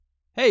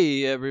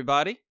Hey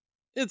everybody,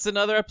 it's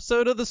another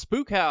episode of the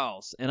Spook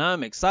House, and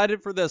I'm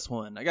excited for this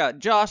one. I got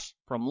Josh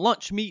from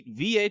Lunchmeat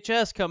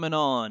VHS coming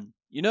on.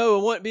 You know,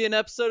 it wouldn't be an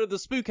episode of the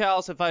Spook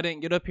House if I didn't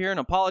get up here and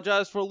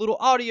apologize for a little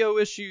audio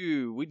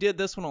issue. We did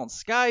this one on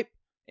Skype,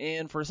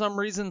 and for some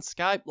reason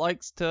Skype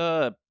likes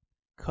to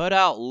cut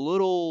out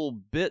little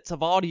bits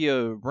of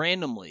audio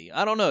randomly.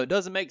 I don't know, it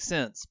doesn't make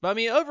sense. But I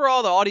mean,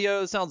 overall the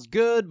audio sounds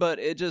good, but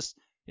it just,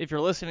 if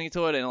you're listening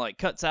to it and it like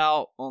cuts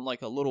out on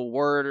like a little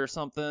word or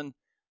something,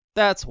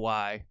 that's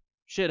why.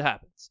 Shit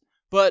happens.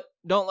 But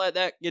don't let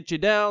that get you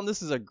down.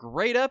 This is a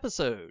great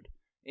episode.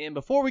 And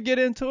before we get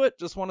into it,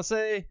 just want to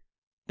say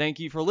thank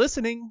you for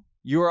listening.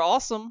 You are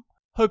awesome.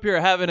 Hope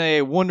you're having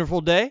a wonderful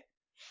day.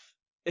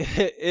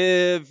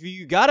 If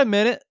you got a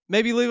minute,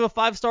 maybe leave a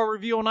 5-star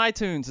review on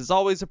iTunes. It's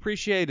always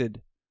appreciated.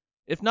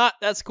 If not,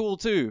 that's cool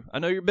too. I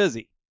know you're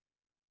busy.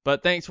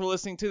 But thanks for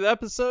listening to the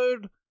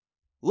episode.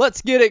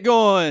 Let's get it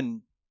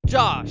going.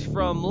 Josh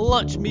from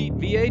Lunchmeat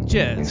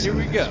VHS. Here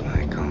we go.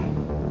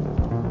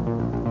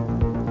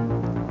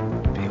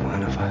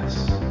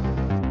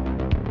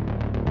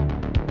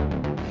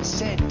 I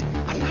said,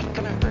 I'm not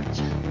gonna hurt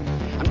you.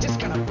 I'm just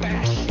gonna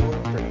bash your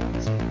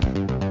brains.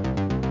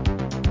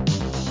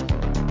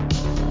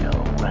 No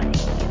running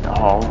in the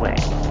hallway.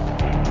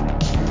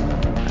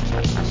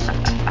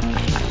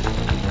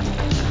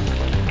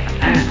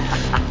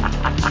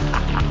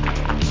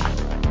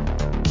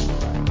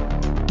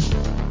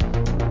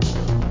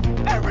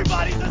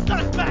 Everybody's a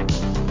suspect!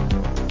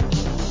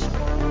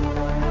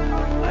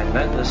 I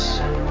met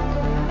this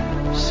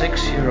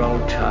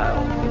 6-year-old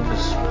child with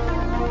this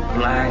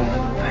blank,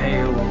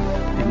 pale,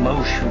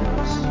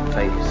 emotionless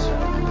face.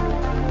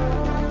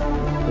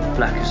 The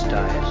blackest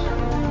eyes.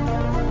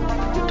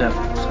 The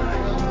devil's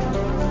eyes.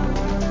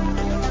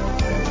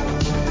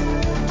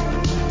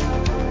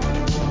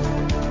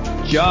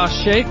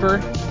 Josh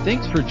Schafer,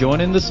 thanks for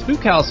joining the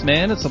Spook House,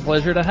 man. It's a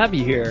pleasure to have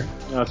you here.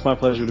 Oh, it's my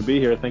pleasure to be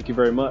here. Thank you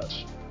very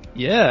much.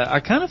 Yeah, I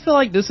kind of feel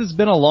like this has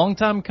been a long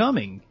time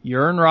coming.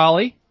 You're in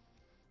Raleigh.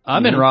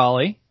 I'm in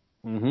Raleigh.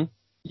 Mm-hmm.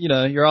 You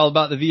know, you're all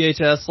about the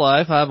VHS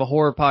life. I have a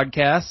horror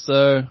podcast,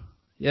 so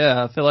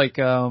yeah, I feel like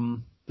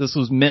this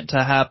was meant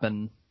to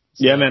happen.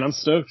 So, yeah, man, I'm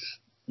stoked.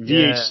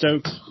 VH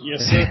stoked.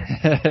 Yes,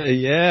 sir.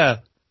 Yeah.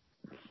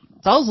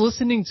 So I was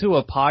listening to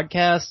a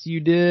podcast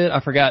you did. I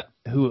forgot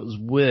who it was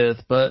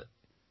with, but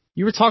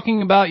you were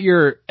talking about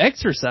your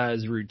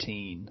exercise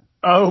routine.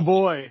 Oh,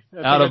 boy.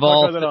 Out of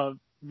all... that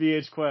on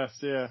VH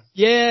Quest, yeah.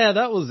 Yeah,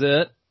 that was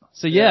it.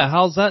 So yeah,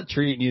 how's that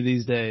treating you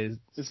these days?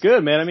 It's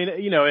good, man. I mean,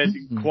 you know,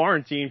 in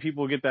quarantine,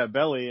 people get that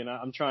belly, and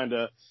I'm trying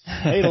to.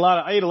 I ate a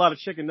lot of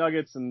chicken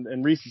nuggets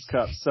and Reese's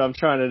cups, so I'm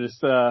trying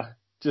to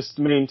just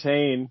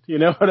maintain. You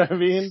know what I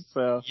mean?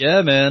 So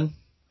yeah, man.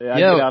 Yeah, I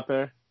get out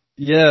there.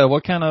 Yeah,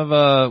 what kind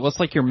of what's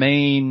like your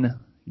main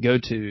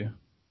go-to?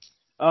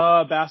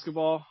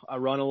 Basketball. I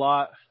run a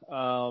lot.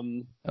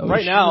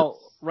 Right now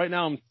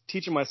I'm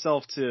teaching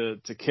myself to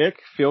kick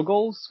field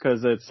goals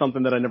because it's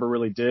something that I never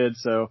really did.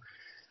 So.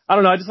 I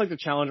don't know. I just like to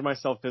challenge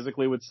myself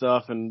physically with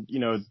stuff and, you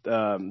know,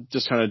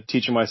 just kind of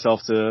teaching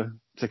myself to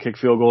kick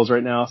field goals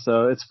right now.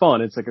 So it's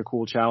fun. It's like a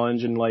cool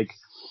challenge. And like,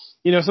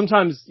 you know,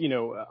 sometimes, you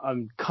know,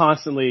 I'm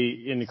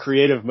constantly in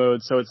creative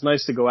mode. So it's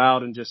nice to go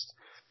out and just,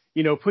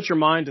 you know, put your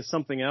mind to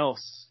something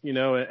else, you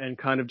know, and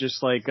kind of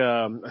just like,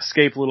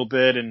 escape a little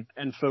bit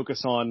and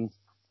focus on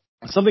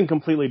something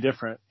completely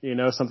different, you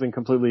know, something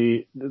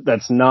completely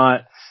that's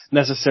not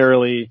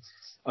necessarily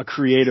a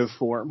creative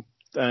form.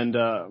 And,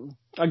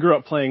 I grew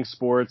up playing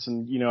sports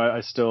and, you know,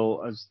 I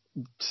still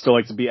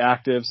like to be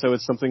active. So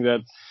it's something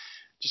that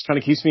just kind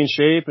of keeps me in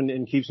shape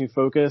and keeps me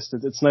focused.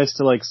 It's nice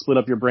to like split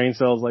up your brain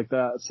cells like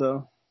that.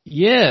 So.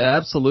 Yeah,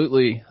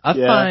 absolutely. I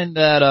find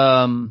that,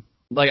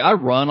 like I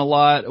run a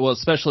lot, well,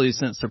 especially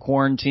since the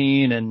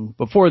quarantine, and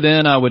before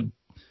then I would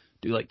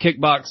do like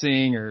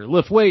kickboxing or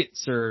lift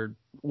weights or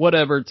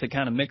whatever to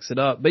kind of mix it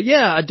up. But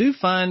yeah, I do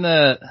find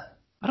that,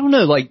 I don't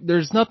know, like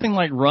there's nothing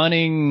like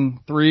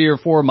running 3 or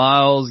 4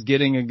 miles,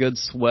 getting a good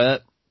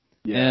sweat.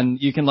 Yeah.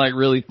 And you can like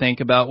really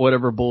think about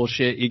whatever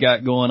bullshit you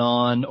got going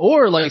on.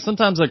 Or like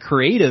sometimes a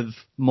creative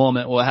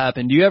moment will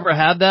happen. Do you ever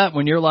have that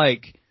when you're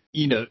like,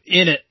 you know,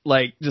 in it,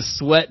 like just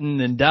sweating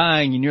and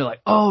dying and you're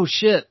like, oh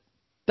shit,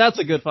 that's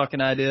a good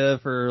fucking idea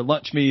for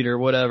lunch meat or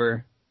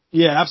whatever?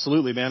 Yeah,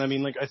 absolutely, man. I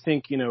mean, like I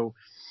think, you know,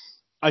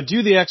 I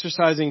do the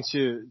exercising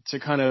to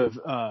kind of,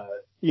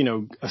 you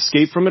know,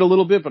 escape from it a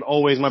little bit, but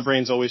always my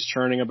brain's always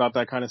churning about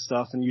that kind of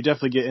stuff. And you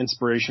definitely get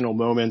inspirational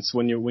moments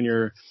when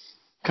you're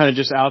kind of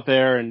just out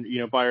there and, you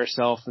know, by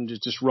yourself and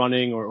just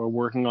running or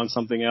working on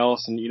something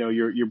else. And, you know,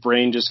 your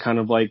brain just kind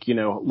of like, you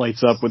know,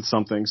 lights up with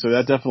something. So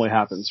that definitely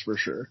happens for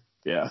sure.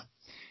 Yeah.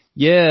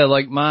 Yeah.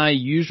 Like my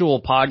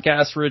usual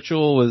podcast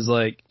ritual was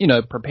like, you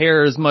know,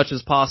 prepare as much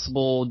as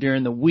possible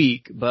during the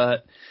week,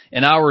 but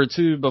an hour or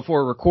two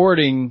before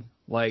recording,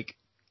 like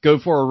go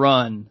for a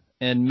run.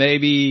 And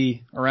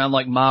maybe around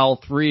like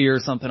mile 3 or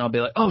something, I'll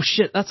be like, oh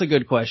shit, that's a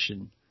good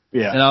question.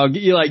 Yeah. And I'll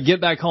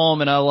get back home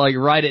and I'll like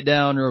write it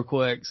down real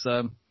quick.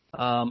 So,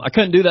 I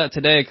couldn't do that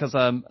today because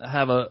I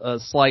have a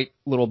slight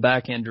little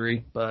back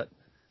injury, but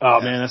Oh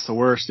man, that's the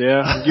worst.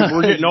 Yeah.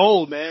 We're getting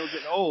old, man. We're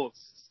getting old.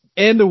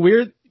 And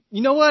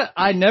you know what?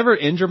 I never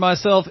injure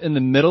myself in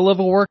the middle of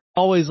a work.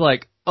 Always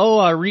like, oh,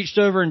 I reached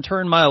over and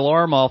turned my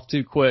alarm off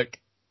too quick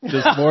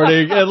this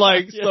morning, and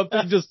like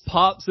something just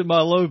pops in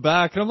my low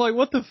back, and I'm like,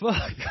 what the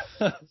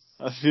fuck?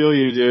 I feel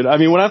you, dude. I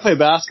mean, when I play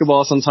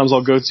basketball, sometimes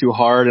I'll go too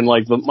hard and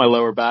like my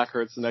lower back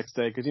hurts the next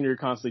day because you're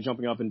constantly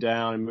jumping up and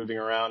down and moving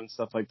around and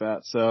stuff like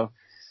that. So,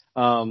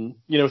 through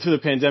the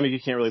pandemic, you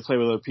can't really play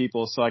with other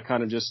people. So I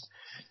kind of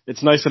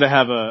it's nice that I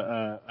have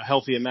a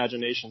healthy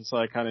imagination. So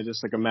I kind of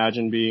just like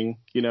imagine being,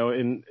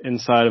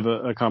 inside of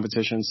a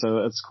competition.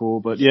 So that's cool.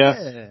 But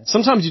yeah,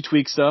 sometimes you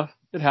tweak stuff.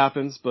 It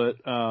happens, but,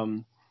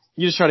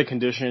 you just try to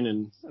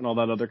condition and all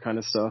that other kind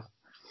of stuff.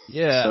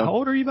 Yeah. So, how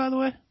old are you, by the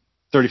way?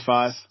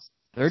 35.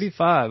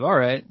 35. All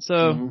right.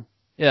 So,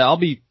 yeah, I'll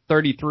be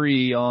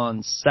 33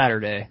 on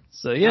Saturday.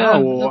 So, yeah.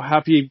 Oh, well,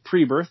 happy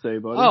pre-birthday,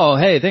 buddy. Oh,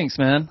 hey, thanks,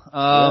 man.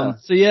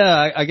 So,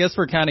 yeah, I guess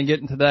we're kind of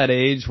getting to that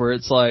age where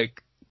it's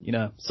like,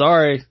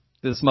 sorry,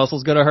 this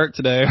muscle's going to hurt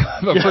today,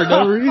 but for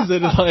no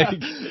reason. Like,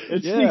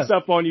 it sneaks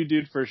up on you,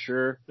 dude, for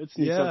sure. It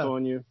sneaks up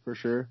on you, for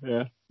sure.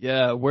 Yeah.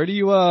 Yeah. Where do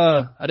you,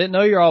 I didn't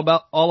know you're all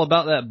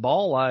about that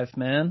ball life,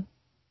 man.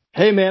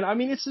 Hey, man, I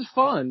mean, it's just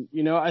fun.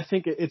 I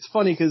think it's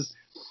funny because,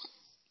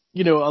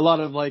 a lot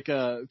of like,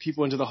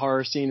 people into the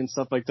horror scene and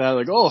stuff like that,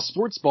 like, oh,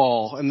 sports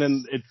ball. And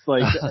then it's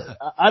like,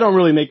 I don't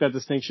really make that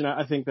distinction.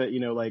 I think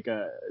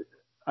that,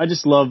 I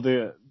just love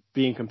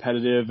being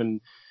competitive and,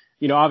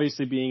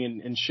 obviously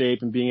being in shape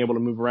and being able to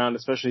move around,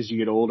 especially as you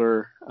get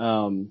older.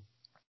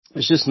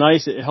 It's just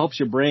nice. It helps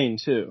your brain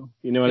too.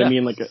 You know what I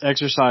mean? Like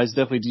exercise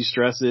definitely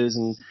de-stresses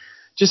and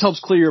just helps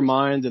clear your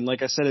mind. And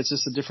like I said, it's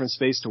just a different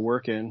space to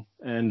work in.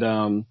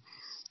 And,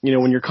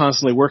 when you're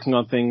constantly working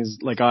on things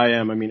like I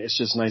am, I mean, it's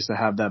just nice to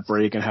have that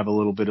break and have a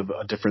little bit of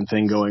a different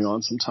thing going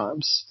on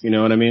sometimes. You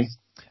know what I mean?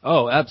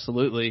 Oh,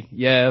 absolutely.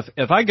 Yeah.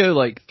 If I go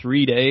like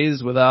 3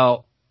 days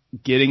without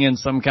getting in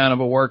some kind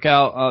of a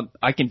workout,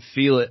 I can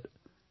feel it.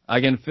 I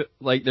can feel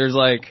like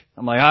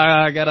I'm like,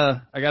 I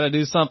gotta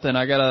do something.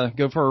 I gotta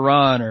go for a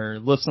run or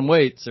lift some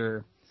weights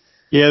or.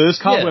 Yeah. Those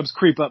cobwebs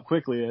creep up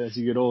quickly as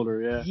you get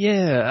older. Yeah.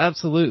 Yeah,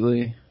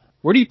 absolutely.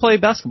 Where do you play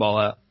basketball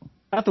at?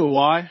 At the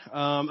Y.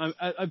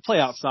 I play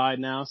outside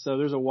now, so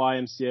there's a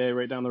YMCA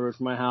right down the road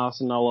from my house,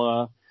 and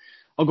I'll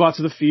go out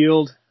to the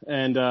field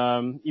and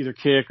either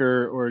kick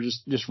or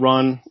just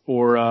run,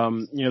 or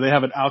they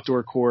have an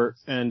outdoor court,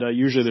 and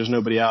usually there's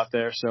nobody out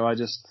there, so I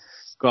just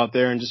go out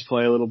there and just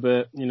play a little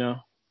bit,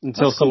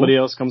 until somebody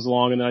else comes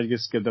along, and then I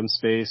just give them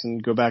space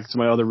and go back to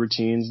my other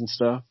routines and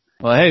stuff.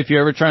 Well, hey, if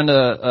you're ever trying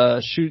to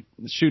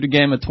shoot a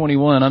game of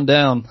 21, I'm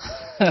down.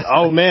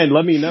 Oh man,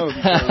 let me know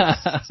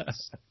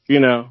because,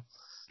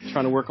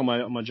 trying to work on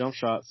my jump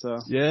shot. So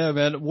yeah,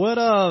 man.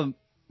 What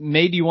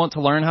made you want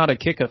to learn how to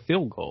kick a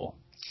field goal?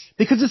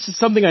 Because it's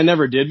something I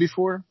never did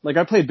before. Like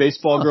I played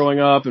baseball growing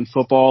up and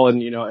football,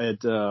 and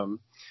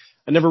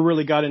I never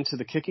really got into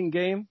the kicking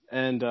game,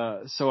 and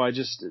so I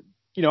just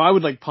I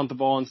would like punt the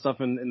ball and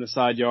stuff in the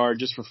side yard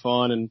just for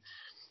fun, and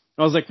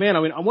I was like, man,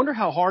 I wonder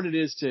how hard it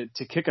is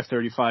to kick a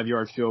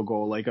 35-yard field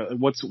goal. Like,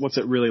 what's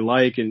it really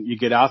like? And you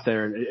get out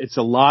there, and it's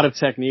a lot of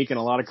technique and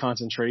a lot of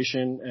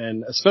concentration.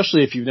 And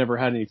especially if you've never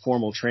had any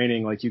formal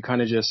training, like you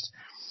kind of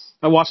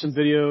I watch some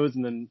videos,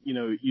 and then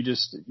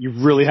you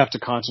really have to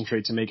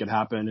concentrate to make it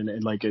happen.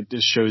 And like it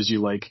just shows you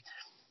like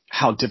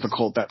how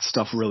difficult that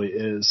stuff really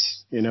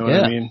is. You know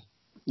what I mean?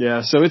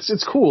 Yeah. So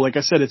it's cool. Like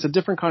I said, it's a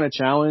different kind of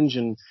challenge,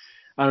 and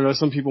I don't know.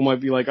 Some people might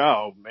be like,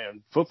 oh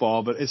man,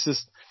 football, but it's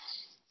just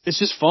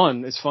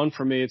fun. It's fun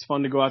for me. It's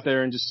fun to go out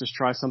there and just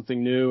try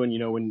something new. And,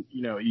 when,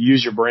 you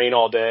use your brain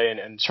all day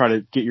and try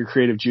to get your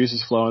creative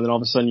juices flowing. And then all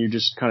of a sudden you're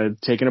just kind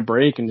of taking a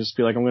break and just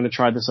be like, I'm going to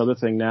try this other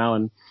thing now.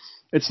 And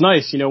it's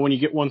nice, when you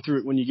get one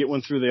through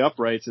the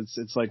uprights,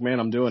 it's like, man,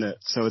 I'm doing it.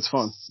 So it's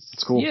fun.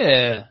 It's cool.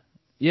 Yeah.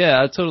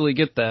 Yeah, I totally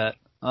get that.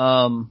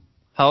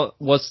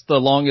 What's the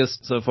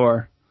longest so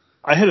far?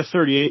 I hit a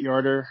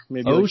 38-yarder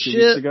maybe 2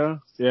 weeks ago.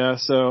 Yeah,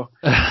 so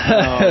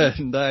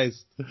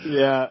nice.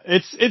 Yeah,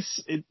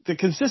 the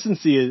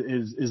consistency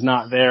is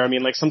not there. I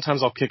mean, like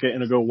sometimes I'll kick it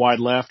and it'll go wide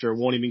left, or it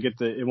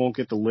won't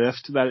get the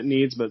lift that it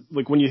needs. But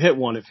like when you hit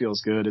one, it feels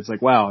good. It's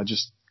like, wow, I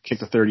just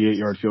kicked a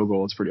 38-yard field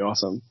goal. It's pretty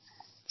awesome.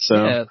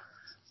 So yeah.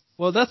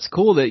 Well, that's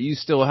cool that you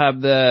still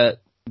have that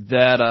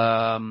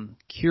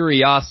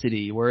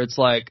curiosity where it's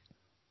like,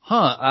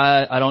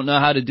 I don't know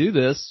how to do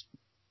this,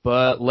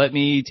 but let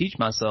me teach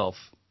myself.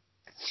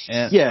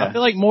 And yeah. I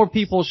feel like more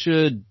people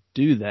should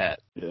do that.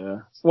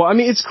 Yeah. Well, I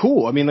mean, it's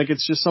cool. I mean, like,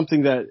 it's just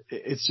something that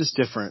it's just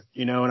different,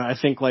 and I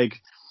think like,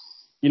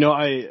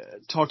 I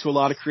talk to a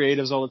lot of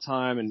creatives all the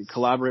time and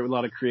collaborate with a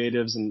lot of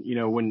creatives, and,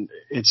 when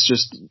it's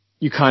just,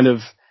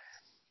 it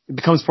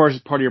becomes part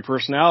of your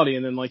personality.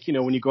 And then like,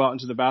 when you go out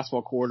into the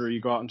basketball court or you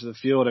go out into the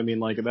field, I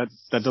mean, like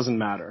that doesn't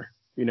matter.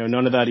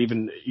 None of that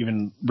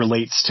even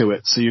relates to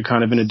it. So you're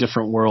kind of in a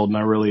different world, and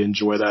I really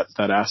enjoy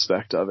that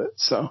aspect of it.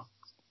 So.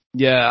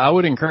 Yeah, I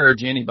would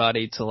encourage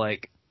anybody to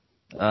like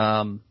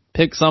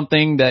pick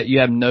something that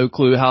you have no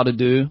clue how to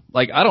do.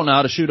 Like, I don't know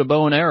how to shoot a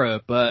bow and arrow,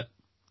 but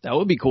that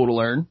would be cool to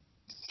learn.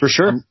 For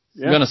sure. I'm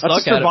gonna suck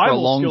at it for a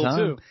long time.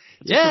 Too.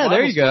 Yeah,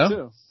 there you go.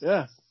 Too.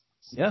 Yeah.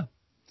 Yeah.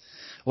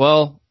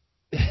 Well,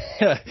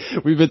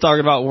 we've been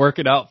talking about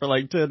working out for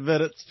like 10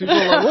 minutes. People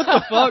are like, what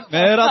the fuck,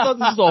 man? I thought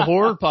this was a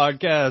horror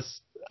podcast.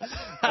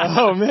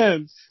 Oh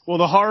man. Well,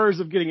 the horrors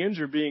of getting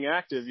injured being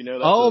active, you know.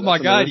 Oh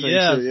my God.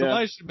 Yeah. Too, yeah.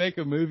 Somebody should make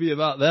a movie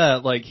about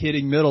that, like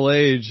hitting middle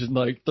age and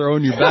like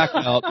throwing your back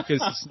out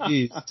because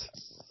you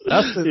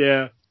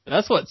sneezed.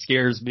 That's what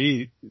scares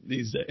me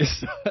these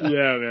days.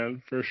 Yeah,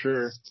 man, for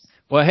sure.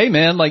 Well, hey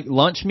man, like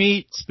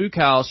Lunchmeat Spook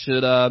House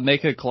should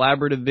make a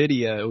collaborative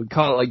video. We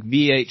call it like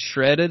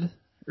VHSpread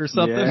or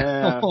something.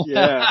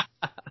 Yeah.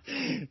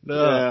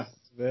 No,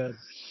 man.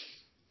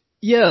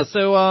 Yeah,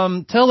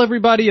 so tell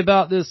everybody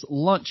about this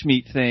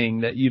Lunchmeat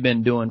thing that you've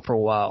been doing for a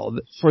while.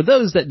 For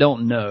those that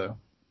don't know.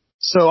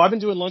 So I've been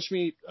doing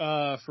Lunchmeat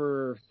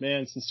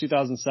since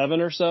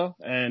 2007 or so,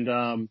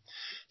 and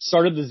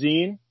started the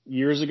zine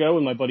years ago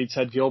with my buddy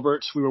Ted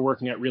Gilbert. We were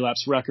working at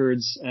Relapse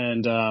Records,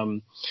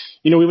 and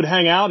we would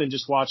hang out and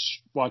just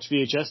watch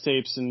VHS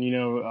tapes and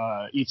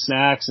eat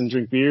snacks and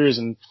drink beers,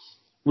 and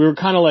we were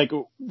kind of like,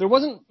 there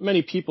wasn't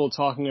many people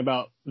talking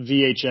about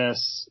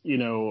VHS,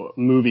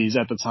 movies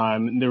at the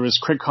time. There was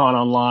CritCon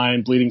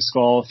Online, Bleeding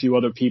Skull, a few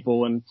other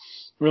people, and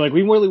we were like,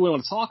 we really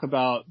want to talk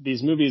about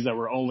these movies that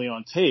were only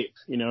on tape,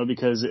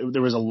 because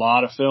there was a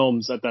lot of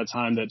films at that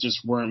time that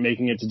just weren't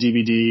making it to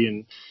DVD,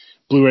 and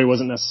Blu-ray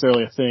wasn't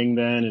necessarily a thing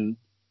then, and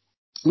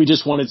we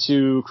just wanted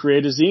to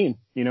create a zine.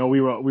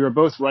 We were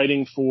both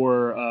writing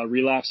for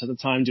Relapse at the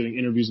time, doing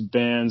interviews with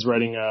bands,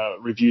 writing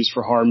reviews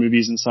for horror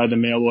movies inside the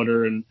mail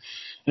order and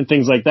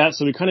things like that.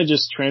 So we kind of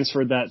just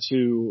transferred that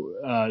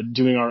to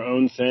doing our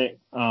own thing.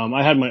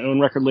 I had my own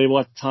record label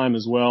at the time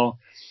as well,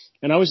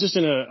 and I was just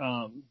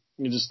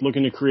just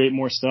looking to create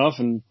more stuff,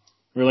 and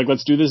we were like,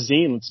 let's do this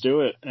zine, let's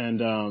do it.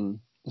 And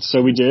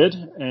so we did,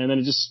 and then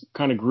it just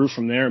kind of grew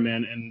from there,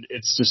 man. And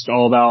it's just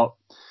all about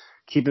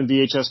keeping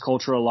VHS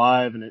culture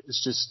alive, and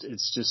it's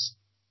just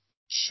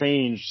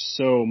changed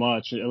so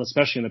much,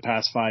 especially in the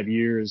past 5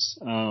 years.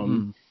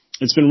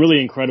 It's been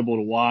really incredible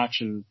to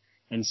watch and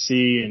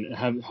see, and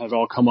have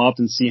all come up,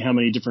 and see how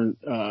many different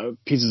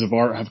pieces of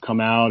art have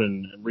come out,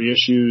 and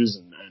reissues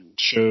and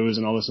shows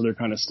and all this other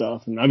kind of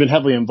stuff. And I've been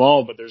heavily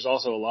involved, but there's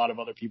also a lot of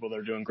other people that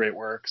are doing great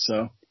work.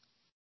 So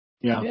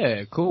yeah.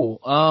 Yeah, cool.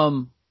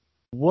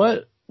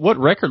 What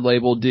record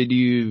label did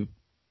you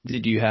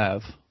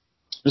have?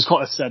 It was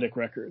called Aesthetic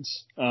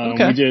Records.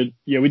 Okay.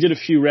 We did a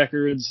few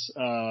records,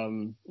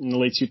 in the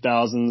late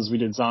 2000s. We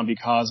did Zombie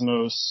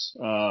Cosmos.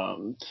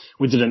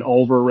 We did an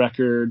Ulver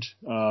record.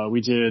 We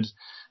did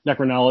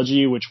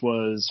Necronology, which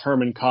was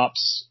Herman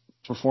Kopp's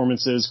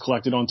performances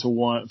collected onto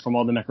one from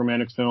all the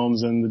Necromantic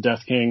films and the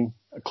Death King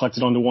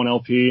collected onto one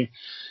LP.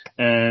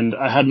 And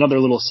I had another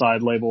little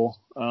side label,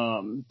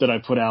 that I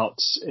put out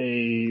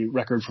a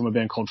record from a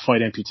band called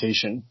Fight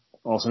Amputation,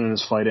 also known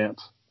as Fight Amp.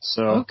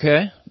 So.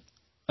 Okay.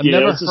 I've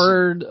never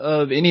heard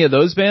of any of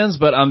those bands,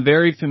 but I'm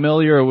very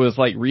familiar with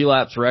like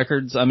Relapse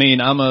Records. I mean,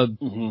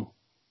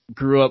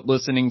 grew up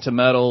listening to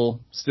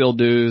metal, still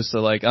do. So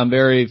like, I'm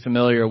very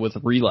familiar with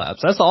Relapse.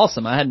 That's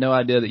awesome. I had no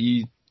idea that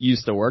you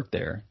used to work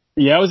there.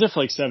 Yeah, I was there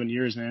for like 7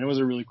 years, man. It was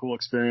a really cool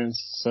experience.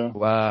 So.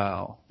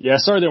 Wow. Yeah, I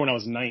started there when I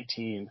was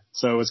 19.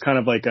 So it was kind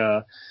of like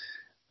a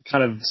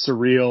kind of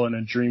surreal and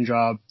a dream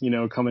job,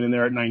 coming in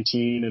there at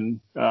 19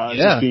 and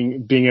just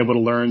being able to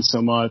learn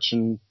so much.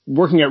 And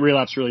working at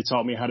Relapse really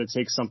taught me how to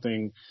take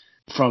something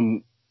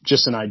from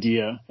just an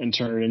idea and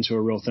turn it into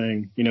a real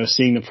thing.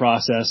 Seeing the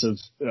process of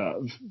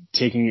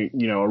taking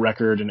a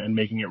record and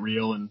making it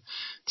real, and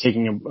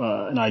taking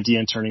an idea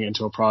and turning it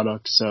into a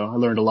product. So I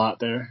learned a lot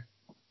there.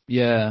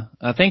 Yeah,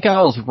 I think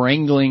I was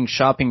wrangling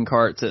shopping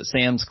carts at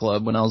Sam's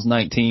Club when I was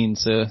 19,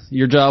 so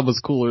your job was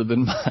cooler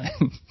than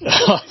mine.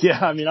 Yeah,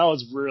 I mean, I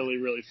was really,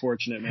 really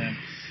fortunate, man.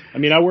 I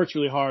mean, I worked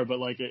really hard, but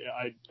like,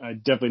 I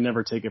definitely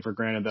never take it for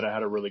granted that I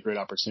had a really great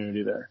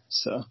opportunity there.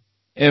 So.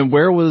 And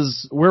where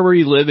were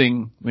you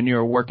living when you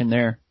were working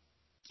there?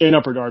 In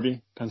Upper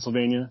Darby,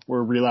 Pennsylvania,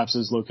 where Relapse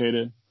is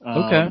located.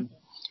 Okay.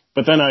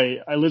 But then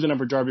I lived in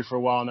Upper Darby for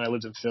a while, and then I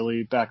lived in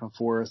Philly back and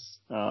forth,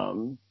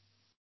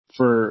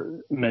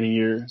 for many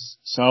years.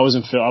 So I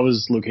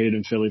was located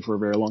in Philly for a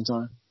very long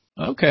time.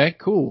 Okay,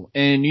 cool.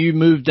 And you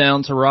moved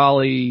down to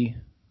Raleigh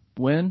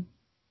when?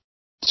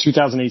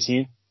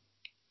 2018.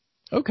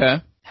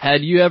 Okay.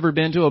 Had you ever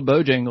been to a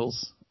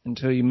Bojangles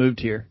until you moved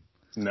here?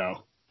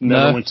 No.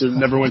 Never went to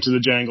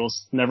the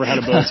Jangles. Never had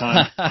a bow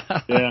time.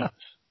 Yeah.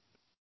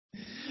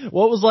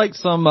 What was like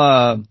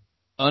some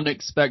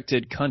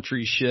unexpected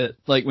country shit?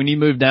 Like when you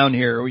moved down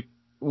here,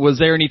 was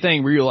there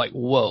anything where you were like,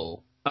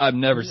 whoa, I've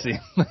never seen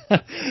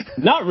that?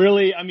 Not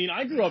really. I mean,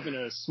 I grew up in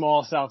a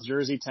small South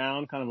Jersey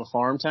town, kind of a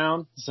farm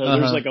town. So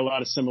there's like a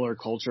lot of similar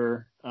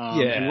culture.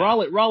 And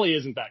Raleigh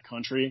isn't that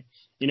country.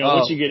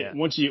 Once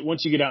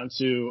you get out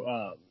into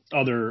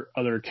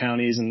other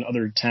counties and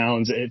other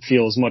towns, it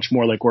feels much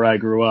more like where I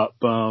grew up.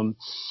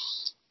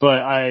 But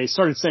I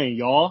started saying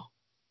y'all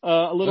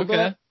a little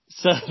bit.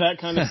 So that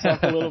kind of stuff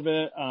a little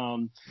bit.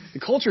 The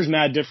culture's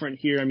mad different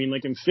here. I mean,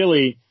 like in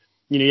Philly,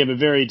 you have a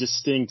very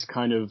distinct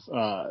kind of,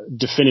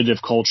 definitive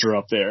culture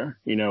up there,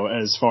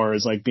 as far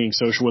as like being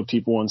social with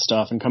people and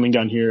stuff, and coming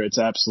down here, it's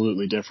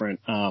absolutely different.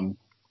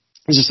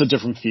 It's just a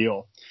different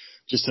feel,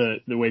 just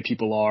the way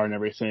people are and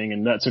everything.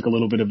 And that took a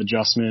little bit of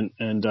adjustment.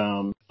 And,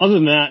 other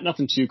than that,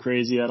 nothing too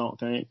crazy, I don't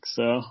think.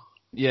 So.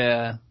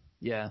 Yeah.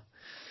 Yeah.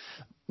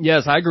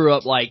 Yes. I grew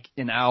up like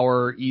an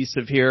hour east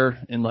of here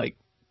in like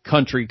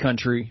country.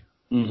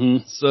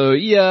 Mm-hmm. So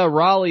yeah,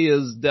 Raleigh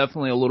is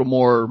definitely a little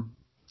more,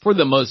 for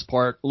the most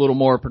part, a little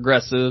more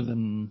progressive,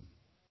 and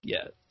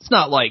yeah, it's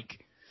not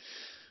like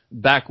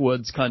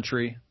backwoods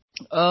country.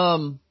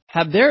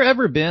 Have there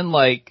ever been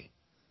like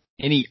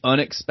any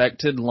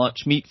unexpected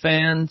Lunchmeat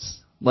fans?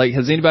 Like,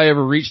 has anybody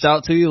ever reached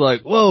out to you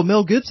like, whoa,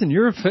 Mel Gibson,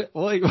 you're a fan?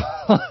 Like,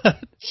 what?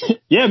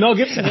 Yeah, Mel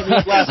Gibson hit me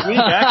up last week,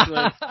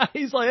 actually.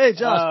 He's like, hey,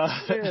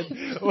 Josh,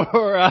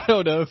 or I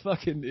don't know,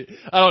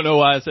 I don't know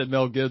why I said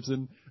Mel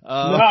Gibson. No,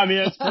 I mean,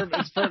 it's perfect.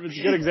 It's perfect. It's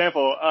a good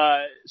example.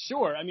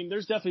 Sure. I mean,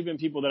 there's definitely been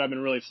people that I've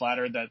been really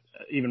flattered that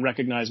even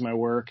recognize my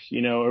work,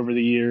 over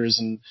the years.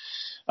 And,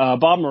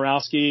 Bob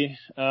Morawski,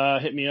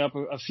 hit me up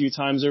a few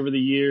times over the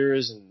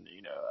years, and,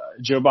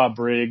 Joe Bob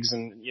Briggs,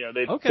 and,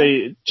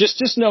 they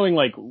just knowing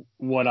like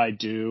what I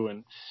do.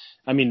 And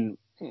I mean,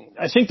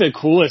 I think the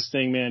coolest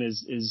thing, man,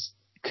 is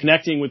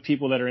connecting with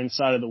people that are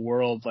inside of the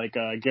world, like,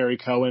 Gary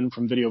Cohen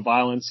from Video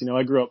Violence.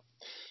 I grew up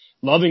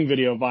loving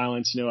Video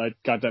Violence. I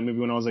got that movie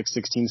when I was like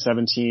 16,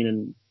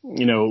 17,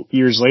 and,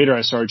 years later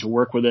I started to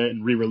work with it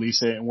and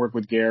re-release it and work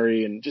with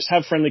Gary and just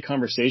have friendly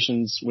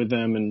conversations with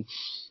them. And,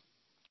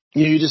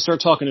 you just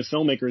start talking to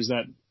filmmakers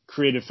that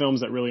created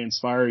films that really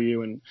inspire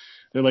you, and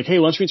they're like, hey,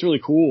 Lunchmeat's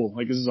really cool.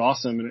 Like, this is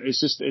awesome. And it's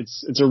just,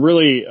 it's a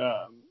really,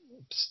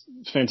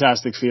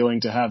 fantastic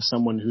feeling to have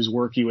someone whose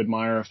work you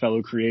admire, a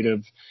fellow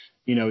creative,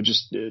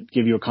 just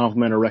give you a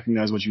compliment or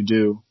recognize what you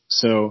do.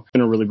 So it's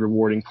been a really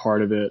rewarding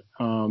part of it.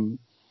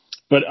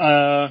 But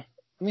let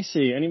me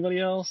see. Anybody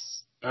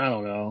else? I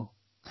don't know.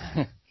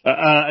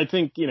 I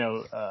think,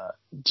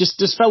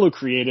 just fellow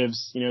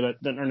creatives,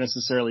 that aren't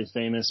necessarily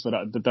famous, but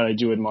that I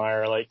do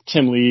admire, like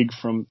Tim League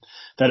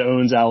that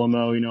owns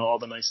Alamo, all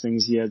the nice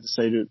things he had to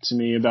say to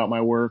me about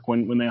my work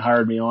when they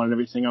hired me on and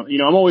everything.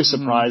 I'm always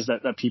surprised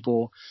that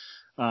people,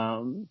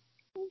 are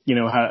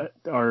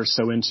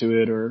so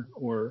into it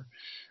or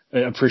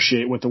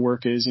appreciate what the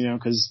work is,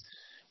 cause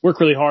work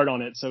really hard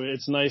on it. So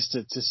it's nice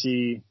to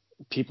see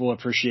people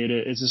appreciate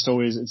it. It's just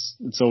always,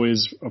 it's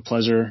always a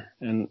pleasure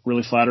and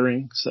really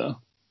flattering. So.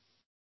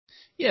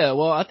 Yeah,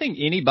 well, I think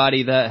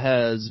anybody that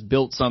has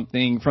built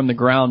something from the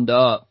ground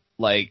up,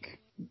 like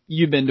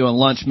you've been doing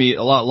Lunchmeat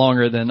a lot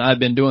longer than I've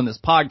been doing this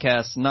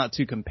podcast, not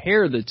to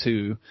compare the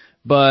two,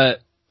 but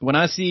when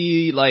I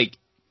see like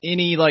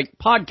any like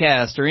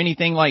podcast or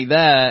anything like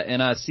that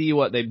and I see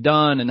what they've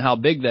done and how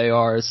big they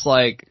are, it's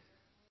like,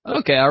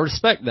 okay, I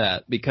respect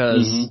that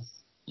because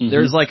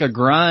there's like a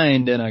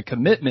grind and a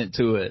commitment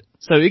to it.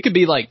 So it could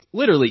be like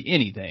literally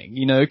anything,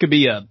 it could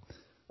be a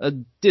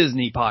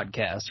Disney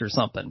podcast or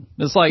something.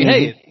 It's like,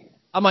 hey,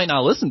 I might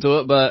not listen to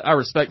it, but I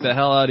respect the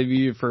hell out of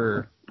you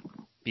for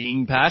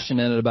being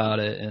passionate about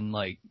it and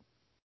like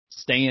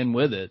staying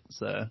with it.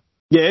 So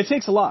yeah, it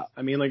takes a lot.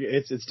 I mean, like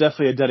it's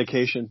definitely a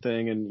dedication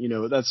thing,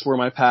 and that's where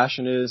my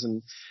passion is,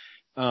 and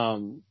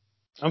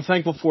I'm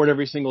thankful for it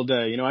every single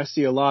day. I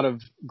see a lot of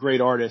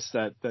great artists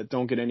that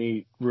don't get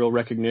any real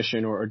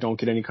recognition or don't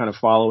get any kind of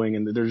following,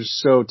 and they're just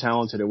so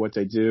talented at what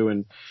they do,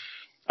 and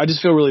I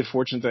just feel really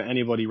fortunate that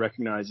anybody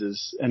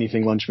recognizes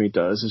anything Lunchmeat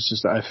does. It's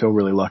just, I feel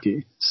really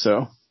lucky.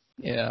 So.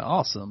 Yeah,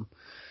 awesome.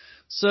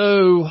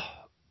 So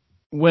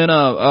when,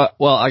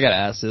 well, I gotta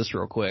ask this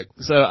real quick.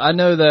 So I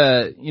know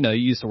that, you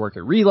used to work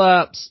at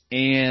Relapse,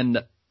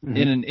 and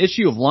in an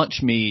issue of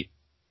Lunchmeat,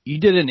 you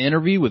did an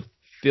interview with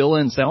Phil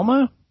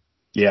Anselmo?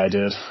 Yeah, I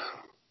did.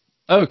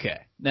 Okay.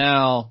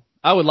 Now,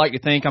 I would like to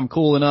think I'm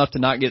cool enough to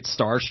not get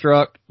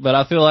starstruck, but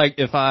I feel like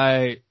if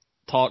I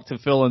talked to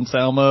Phil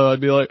Anselmo,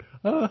 I'd be like,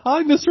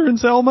 hi, Mr.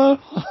 Anselmo.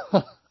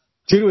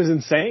 Dude, it was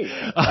insane.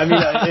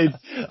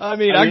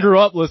 I grew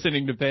up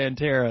listening to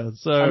Pantera,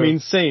 so.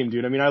 Same,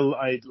 dude. I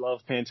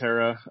love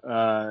Pantera,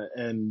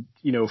 and,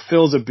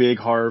 Phil's a big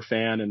horror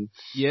fan, and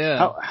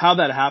yeah, how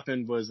that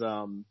happened was,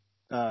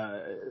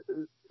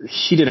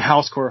 he did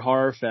Housecore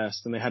Horror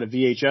Fest, and they had a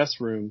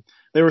VHS room.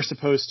 They were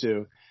supposed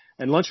to,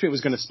 and Lunchmeat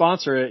was going to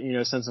sponsor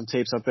it, send some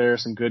tapes up there,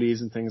 some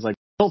goodies and things like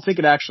that. I don't think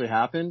it actually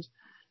happened.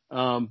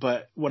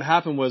 But what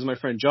happened was my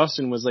friend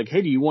Justin was like,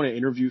 hey, do you want to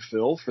interview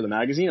Phil for the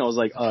magazine? I was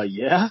like,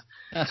 yeah,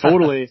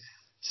 totally.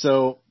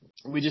 So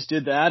we just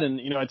did that. And,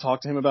 I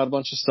talked to him about a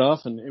bunch of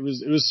stuff, and it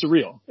was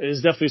surreal. It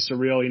was definitely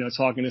surreal,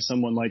 talking to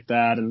someone like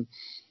that. And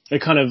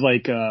it kind of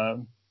like,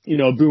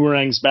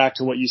 boomerangs back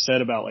to what you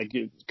said about like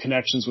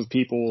connections with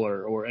people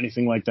or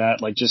anything like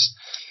that. Like just,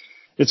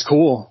 it's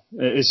cool.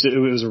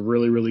 It was a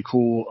really, really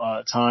cool,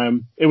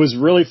 time. It was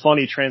really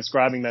funny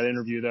transcribing that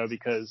interview though,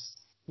 because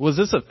was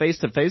this a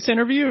face-to-face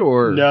interview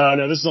or?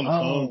 No, this is on the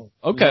phone.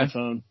 Okay. It was on the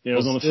phone. Yeah, it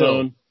was on the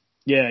phone.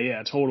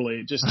 Yeah,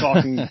 totally. Just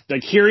talking,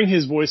 like hearing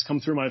his voice come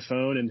through my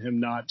phone and him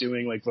not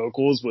doing like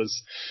vocals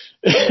was,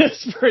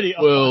 it's pretty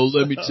awesome.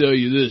 Let me tell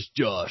you this,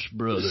 Josh,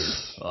 brother.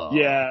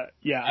 Yeah.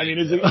 I mean,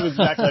 it was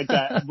exactly like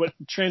that. But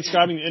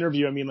transcribing the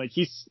interview, I mean, like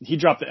he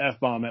dropped the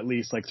F-bomb at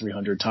least like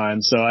 300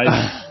 times. So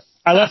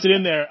I left it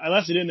in there. I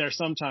left it in there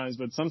sometimes,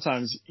 but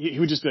sometimes he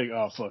would just be like,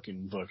 oh,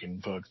 fucking.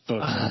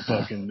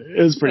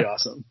 It was pretty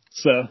awesome.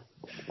 So,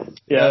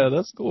 Yeah,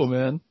 that's cool,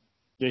 man.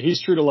 Yeah,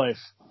 he's true to life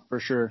for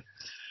sure.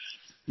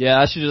 Yeah,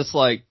 I should just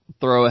like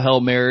throw a Hail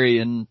Mary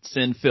and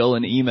send Phil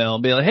an email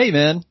and be like, hey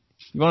man,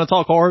 you want to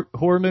talk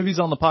horror movies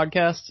on the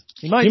podcast?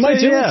 He might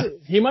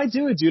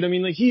do it, dude. I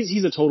mean, like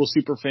he's a total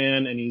super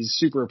fan and he's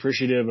super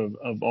appreciative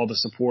of all the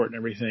support and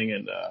everything.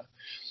 And,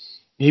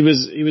 he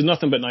was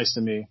nothing but nice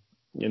to me,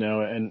 you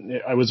know, and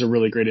it was a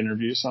really great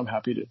interview. So I'm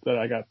happy that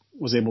I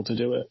was able to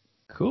do it.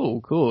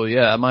 Cool.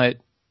 Yeah, I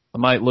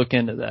might look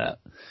into that.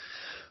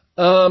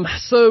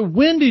 So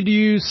when did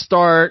you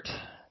start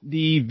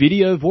the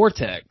Video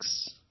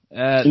Vortex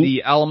at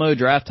the Alamo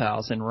Draft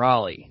House in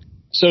Raleigh?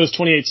 So it was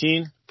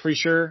 2018, pretty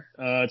sure.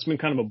 It's been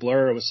kind of a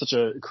blur. It was such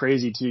a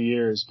crazy 2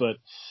 years, but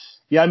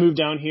yeah, I moved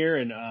down here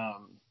and,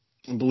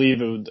 I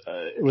believe it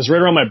was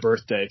right around my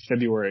birthday,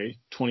 February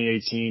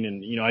 2018.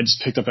 And, you know, I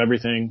just picked up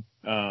everything.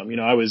 You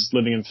know, I was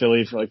living in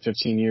Philly for like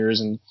 15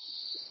 years and,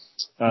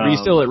 were you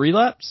still at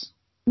Relapse?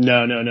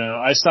 No.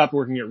 I stopped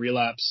working at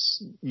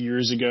Relapse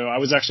years ago. I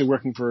was actually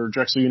working for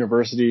Drexel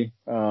University,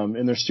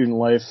 in their student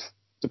life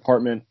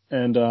department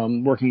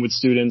and, working with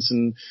students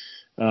and,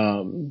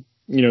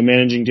 you know,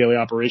 managing daily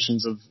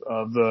operations of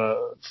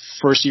the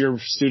first year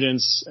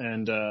students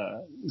and,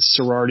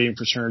 sorority and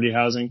fraternity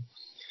housing.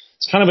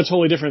 It's kind of a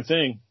totally different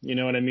thing. You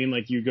know what I mean?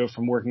 Like you go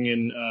from working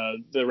in,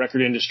 the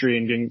record industry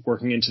and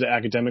working into the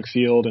academic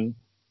field, and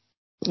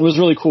it was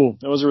really cool.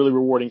 It was a really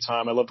rewarding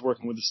time. I loved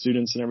working with the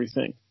students and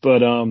everything.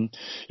 But,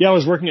 yeah, I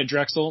was working at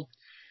Drexel.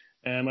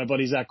 And my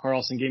buddy Zach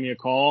Carlson gave me a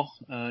call,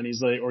 and he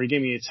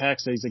gave me a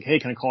text. And he's like, hey,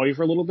 can I call you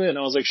for a little bit? And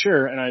I was like,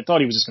 sure. And I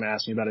thought he was just going to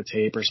ask me about a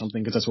tape or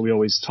something, because that's what we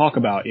always talk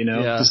about, you know,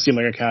 It just seemed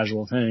like a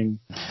casual thing.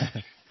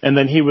 And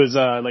then he was,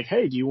 like,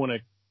 hey, do you want to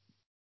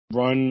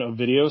run a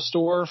video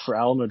store for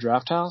Alamo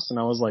Draft House? And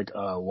I was like,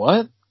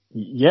 what?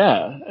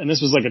 Yeah. And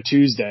this was like a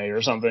Tuesday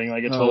or something,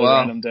 like a totally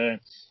random day.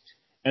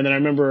 And then I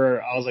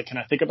remember I was like, can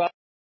I think about it,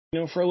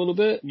 you know, for a little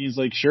bit? And he's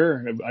like,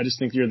 sure. I just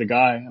think you're the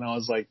guy. And I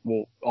was like,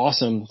 well,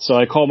 awesome. So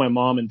I called my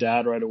mom and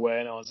dad right away,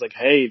 and I was like,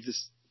 hey,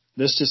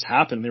 this just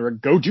happened. They were,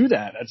 go do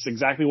that. That's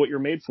exactly what you're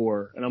made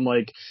for. And I'm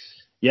like,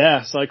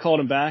 yeah. So I called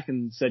him back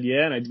and said,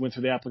 yeah. And I went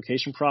through the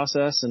application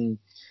process, and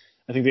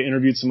I think they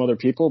interviewed some other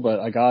people, but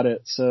I got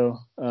it. So,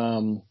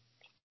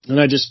 then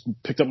I just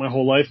picked up my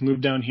whole life,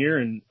 moved down here,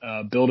 and,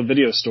 built a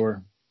video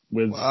store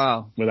with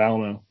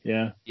Alamo.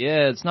 Yeah.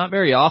 Yeah. It's not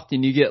very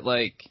often you get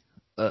like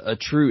a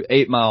true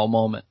 8 Mile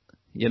moment.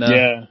 You know?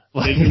 Yeah,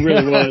 it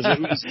really was. It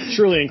was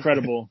truly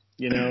incredible,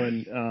 you know,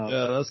 and,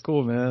 yeah, that's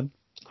cool, man.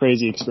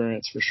 Crazy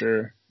experience for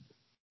sure.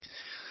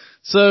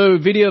 So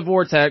Video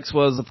Vortex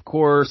was, of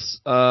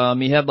course,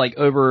 he had like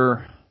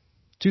over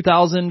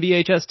 2,000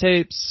 VHS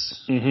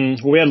tapes.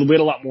 Mm-hmm. Well, we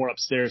had a lot more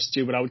upstairs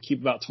too, but I would keep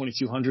about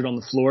 2,200 on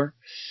the floor,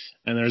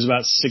 and there's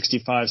about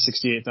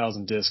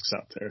 68,000 discs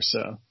out there.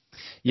 So.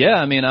 Yeah,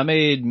 I mean, I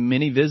made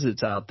many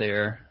visits out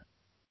there.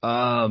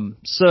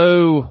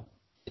 So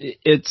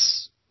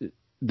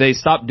they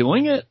stopped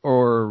doing it,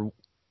 or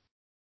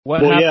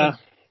what happened?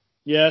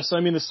 Yeah. So,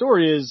 I mean, the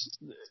story is,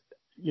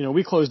 you know,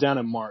 we closed down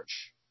in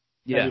March.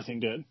 Yeah.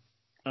 Everything did.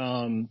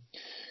 And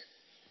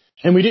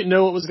we didn't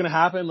know what was going to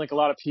happen, like a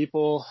lot of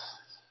people.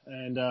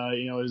 And,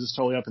 you know, it was just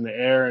totally up in the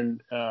air.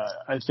 And,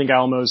 I think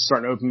Alamo's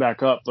starting to open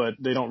back up, but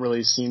they don't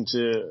really seem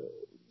to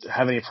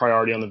have any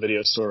priority on the video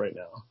store right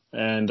now.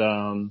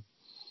 And,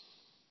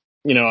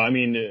 you know, I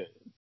mean,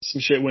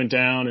 some shit went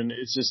down, and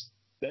it's just,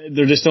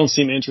 they just don't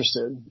seem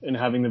interested in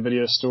having the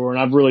video store.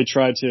 And I've really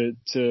tried to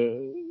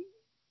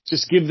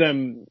just give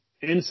them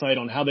insight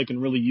on how they can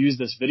really use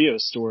this video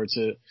store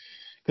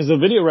because the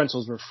video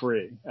rentals were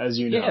free, as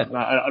you know. Yeah.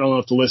 I don't know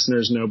if the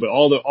listeners know, but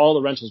all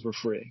the rentals were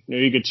free. You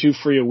know, you get 2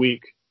 free a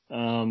week,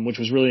 which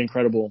was really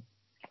incredible.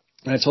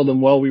 And I told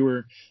them, well, we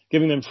were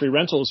giving them free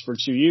rentals for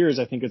 2 years.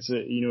 I think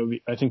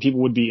I think people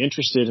would be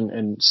interested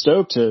and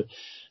stoked to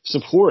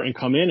support and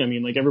come in. I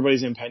mean, like,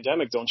 everybody's in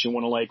pandemic. Don't you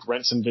want to like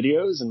rent some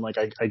videos? And like,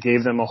 I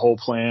gave them a whole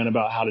plan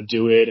about how to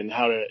do it and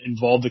how to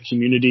involve the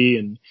community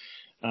and,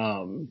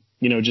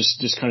 you know,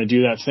 just kind of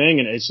do that thing.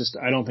 And it's just,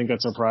 I don't think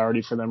that's a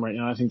priority for them right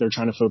now. I think they're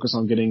trying to focus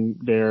on getting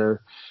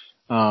their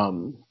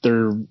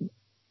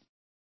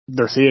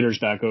theaters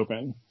back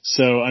open.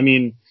 So, I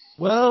mean,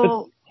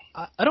 well,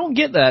 I don't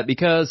get that,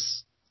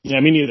 because yeah,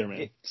 me neither,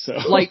 man. So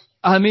like,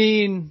 I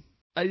mean,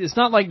 it's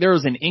not like there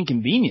was an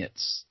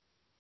inconvenience.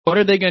 What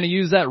are they going to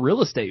use that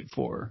real estate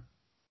for?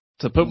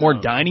 To put more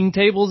dining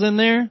tables in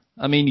there?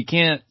 I mean, you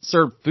can't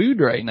serve food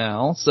right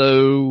now,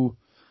 so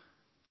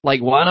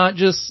like, why not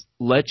just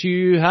let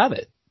you have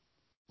it?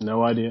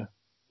 No idea.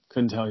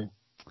 Couldn't tell you.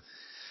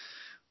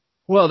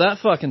 Well, that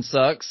fucking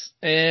sucks.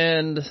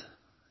 And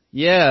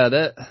yeah,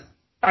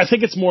 I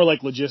think it's more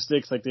like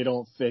logistics. Like they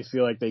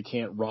feel like they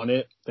can't run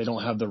it. They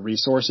don't have the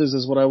resources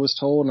is what I was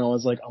told. And I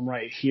was like, I'm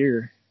right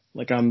here.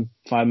 Like I'm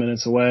 5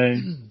 minutes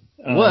away.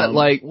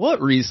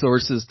 What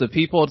resources? The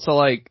people to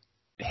like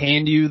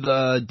hand you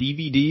the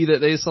DVD that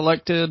they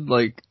selected?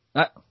 Like,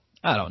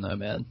 I don't know,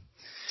 man.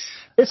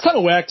 It's kind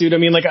of whack, dude. I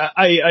mean, like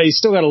I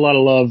still got a lot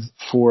of love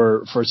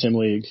for Tim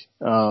League.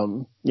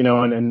 You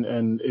know,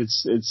 and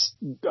it's,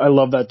 I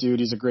love that dude.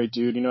 He's a great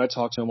dude. You know, I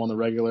talk to him on the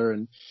regular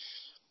and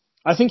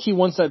I think he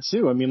wants that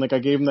too. I mean, like I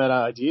gave him that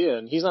idea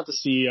and he's not the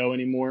CEO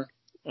anymore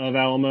of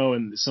Alamo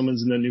and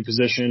someone's in a new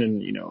position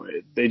and, you know,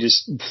 they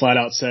just flat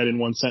out said in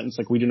one sentence,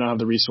 like, we do not have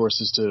the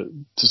resources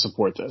to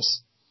support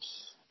this.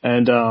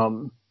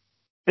 And,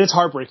 it's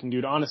heartbreaking,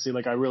 dude. Honestly,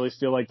 like I really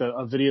feel like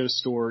a video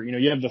store, you know,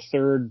 you have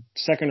the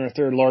second or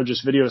third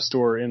largest video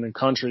store in the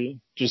country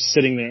just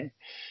sitting there.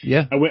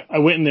 Yeah. I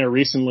went in there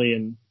recently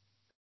and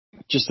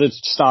just to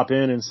stop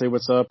in and say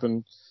what's up.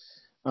 And,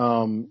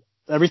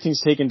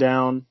 everything's taken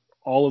down.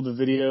 All of the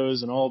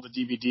videos and all the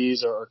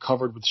DVDs are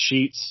covered with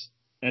sheets.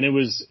 And it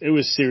was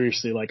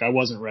seriously like, I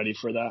wasn't ready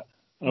for that.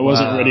 I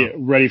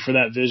wasn't ready for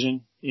that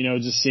vision, you know,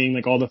 just seeing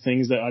like all the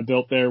things that I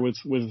built there with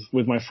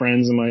my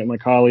friends and my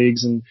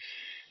colleagues and,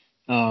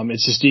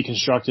 it's just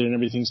deconstructed and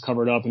everything's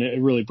covered up and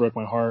it really broke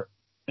my heart.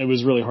 It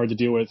was really hard to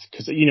deal with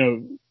because, you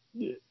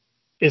know,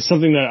 it's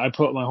something that I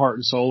put my heart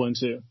and soul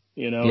into,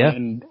 you know,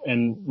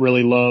 and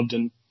really loved.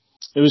 And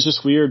it was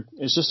just weird.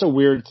 It's just a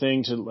weird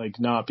thing to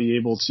like not be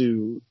able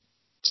to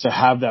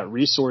have that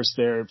resource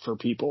there for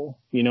people.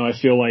 You know, I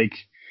feel like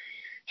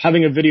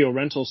having a video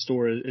rental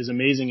store is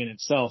amazing in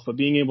itself, but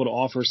being able to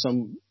offer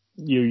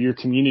your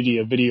community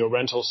a video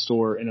rental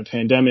store in a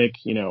pandemic,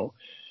 you know,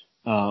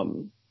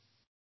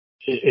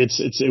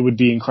 it would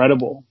be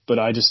incredible, but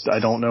I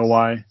don't know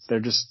why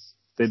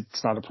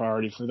it's not a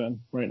priority for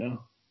them right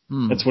now.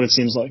 That's what it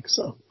seems like.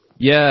 So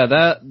yeah,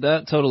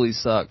 that totally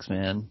sucks,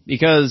 man,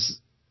 because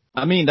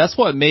I mean, that's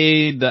what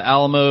made the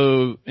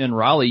Alamo in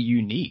Raleigh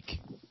unique.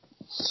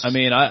 I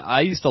mean,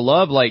 I used to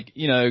love like,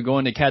 you know,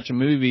 going to catch a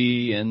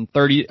movie and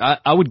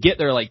I would get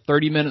there like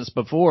 30 minutes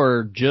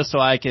before just so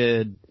I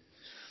could,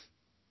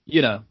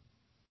 you know,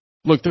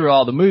 look through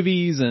all the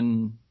movies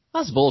and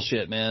that's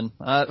bullshit, man.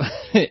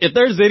 If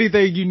there's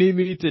anything you need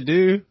me to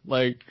do,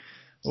 like,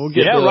 we'll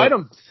get write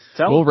them.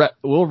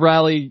 We'll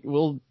rally,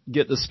 we'll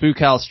get the Spook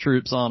House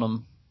troops on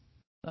them.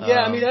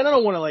 Yeah, I mean, I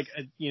don't want to like,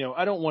 you know,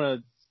 I don't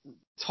want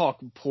to talk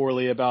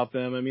poorly about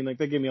them. I mean, like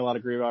they give me a lot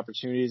of great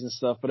opportunities and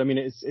stuff, but I mean,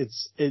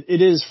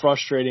 it is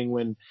frustrating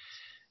when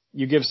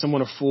you give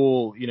someone a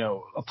full, you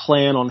know, a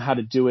plan on how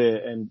to do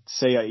it and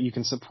say you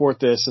can support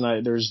this.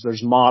 And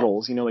there's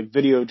models, you know, like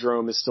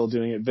Videodrome is still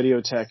doing it.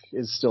 Videotech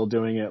is still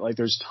doing it. Like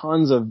there's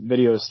tons of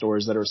video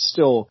stores that are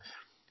still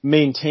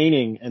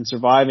maintaining and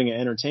surviving and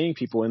entertaining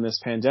people in this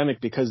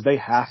pandemic because they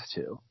have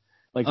to.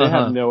 Like they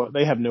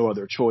have no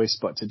other choice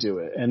but to do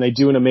it. And they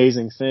do an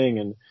amazing thing.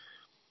 And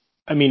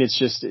I mean, it's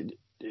just,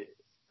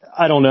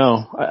 I don't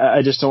know.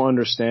 I just don't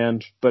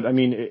understand. But I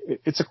mean,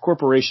 it's a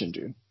corporation,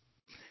 dude.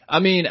 I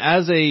mean,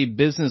 as a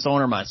business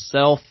owner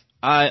myself,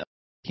 I'm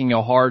making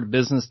a hard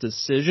business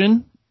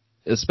decision,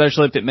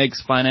 especially if it makes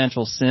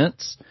financial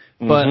sense.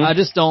 But I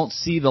just don't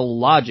see the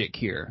logic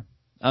here.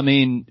 I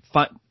mean,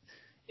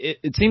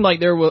 it seemed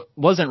like there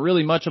wasn't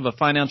really much of a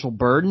financial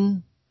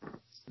burden.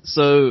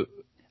 So,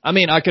 I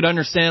mean, I could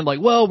understand like,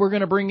 well, we're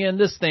going to bring in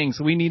this thing,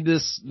 so we need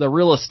the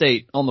real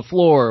estate on the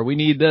floor. We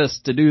need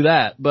this to do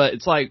that. But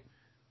it's like,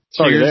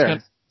 it's already there.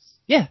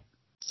 Yeah.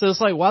 So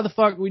it's like, why the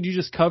fuck would you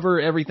just cover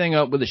everything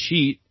up with a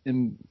sheet?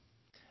 And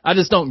I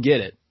just don't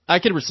get it. I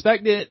could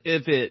respect it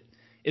if it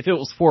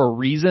was for a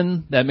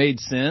reason that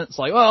made sense.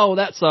 Like, oh,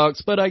 that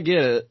sucks, but I get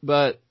it.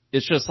 But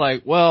it's just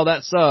like, well,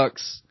 that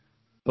sucks,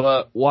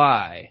 but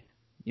why?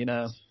 You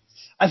know?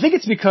 I think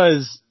it's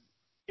because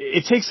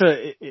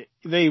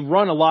they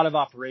run a lot of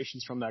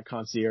operations from that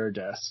concierge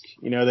desk.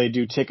 You know, they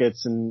do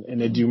tickets and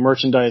they do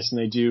merchandise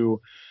and they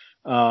do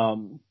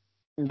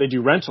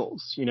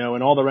rentals, you know,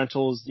 and all the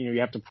rentals, you know,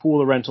 you have to pool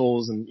the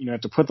rentals and, you know,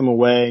 have to put them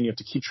away and you have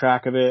to keep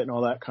track of it and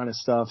all that kind of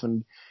stuff.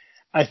 And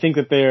I think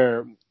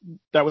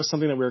that was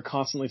something that we were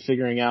constantly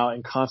figuring out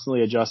and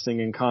constantly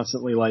adjusting and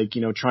constantly like,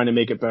 you know, trying to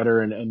make it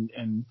better.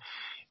 And,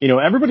 you know,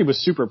 everybody was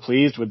super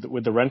pleased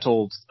with the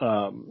rental,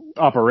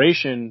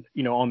 operation,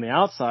 you know, on the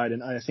outside.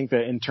 And I think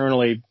that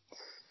internally,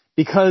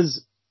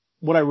 because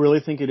what I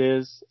really think it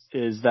is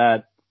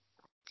that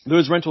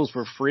those rentals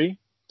were free.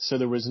 So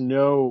there was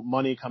no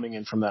money coming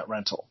in from that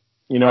rental.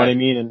 You know what I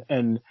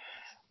mean?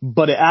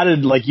 But it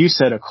added, like you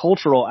said, a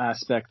cultural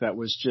aspect that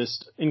was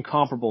just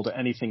incomparable to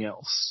anything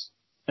else.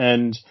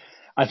 And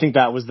I think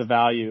that was the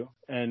value.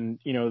 And,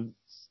 you know,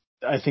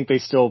 I think they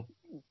still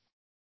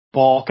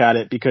balk at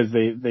it because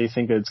they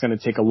think that it's going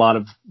to take a lot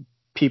of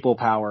people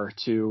power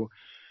to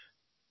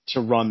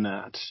run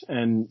that.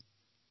 And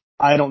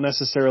I don't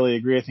necessarily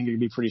agree. I think it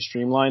could be pretty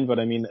streamlined, but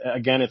I mean,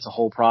 again, it's a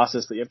whole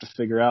process that you have to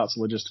figure out. It's a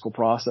logistical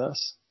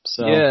process.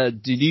 So yeah,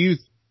 did you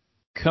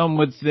come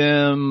with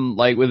them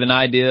like with an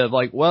idea of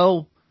like,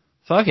 well,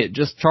 fuck it,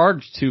 just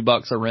charge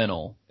 $2 a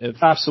rental?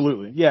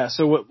 Absolutely. Yeah.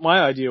 So what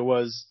my idea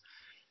was,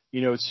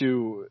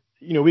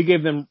 we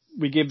gave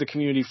the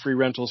community free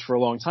rentals for a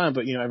long time,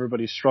 but,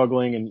 everybody's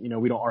struggling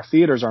and, our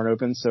theaters aren't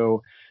open.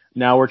 So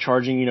now we're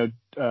charging,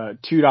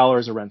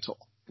 $2 a rental,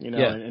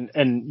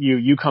 and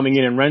you coming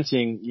in and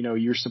renting,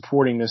 you're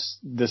supporting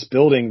this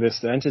building,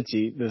 this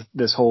entity,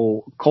 this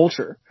whole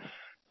culture.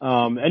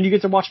 And you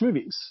get to watch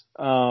movies.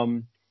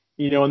 And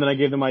then I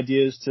gave them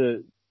ideas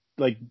to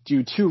like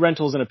do 2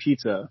 rentals and a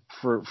pizza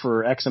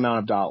for X amount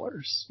of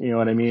dollars. You know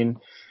what I mean?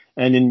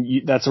 And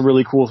then that's a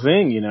really cool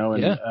thing,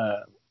 and,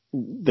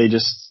 they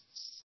just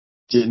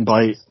didn't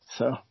bite.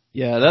 So.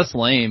 Yeah, that's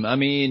lame. I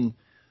mean,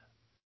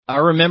 I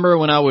remember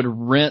when I would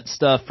rent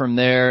stuff from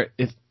there,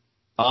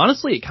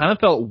 honestly, it kind of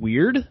felt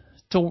weird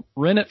to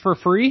rent it for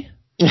free.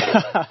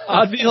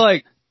 I'd be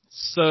like,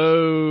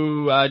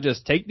 so I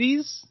just take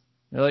these?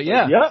 They're like,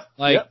 yeah.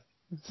 Yep.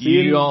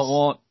 You don't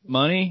want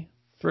money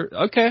for,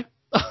 okay.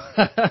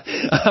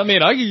 I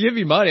mean, I can give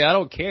you money. I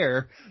don't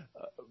care.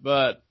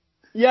 But.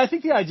 Yeah, I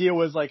think the idea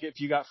was like if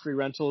you got free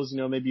rentals,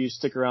 maybe you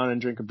stick around and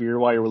drink a beer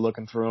while you were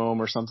looking through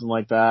them or something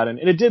like that. And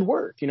it did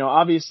work.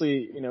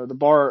 Obviously, the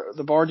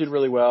bar did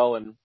really well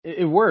and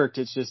it worked.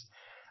 It's just,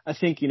 I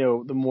think,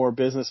 the more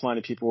business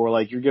minded people were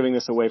like, you're giving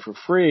this away for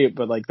free.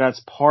 But like, that's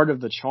part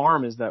of the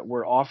charm is that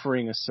we're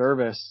offering a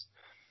service,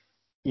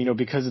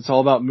 because it's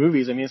all about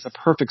movies. I mean, it's a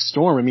perfect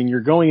storm. I mean,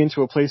 you're going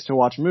into a place to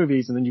watch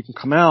movies and then you can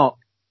come out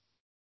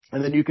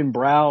and then you can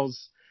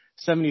browse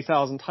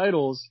 70,000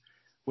 titles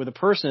with a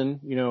person,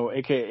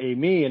 aka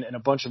me and a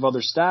bunch of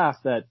other staff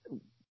that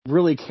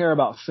really care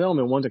about film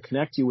and want to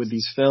connect you with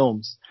these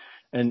films.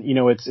 And,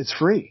 it's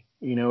free,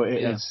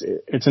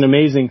 it's an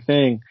amazing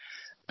thing.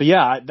 But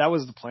yeah, that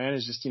was the plan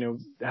is just,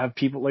 have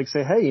people like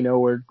say, hey,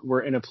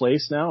 we're in a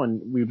place now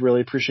and we'd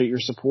really appreciate your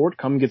support.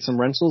 Come get some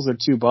rentals. They're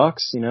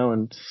 $2,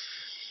 and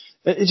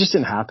it just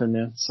didn't happen,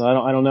 man. So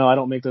I don't know. I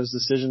don't make those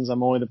decisions.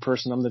 I'm only the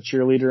person. I'm the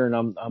cheerleader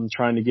and I'm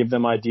trying to give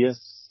them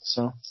ideas.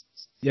 So.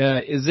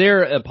 Yeah. Is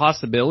there a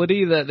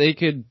possibility that they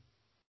could,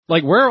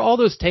 like, where are all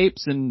those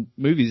tapes and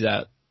movies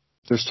at?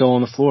 They're still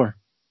on the floor,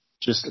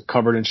 just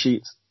covered in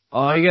sheets.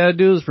 All you gotta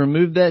do is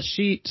remove that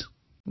sheet.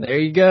 There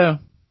you go.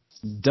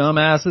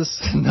 Dumbasses.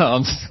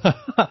 No,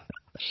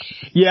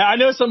 Yeah, I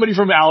know somebody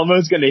from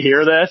Alamo's going to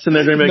hear this and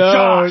they're going to be like,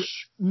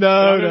 Josh.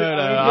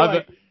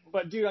 No.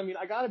 But dude, I mean,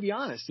 I got to be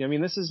honest. I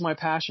mean, this is my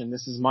passion.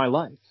 This is my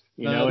life.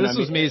 This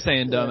was me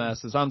saying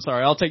dumbasses. I'm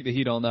sorry. I'll take the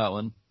heat on that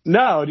one.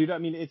 No, dude. I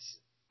mean,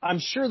 I'm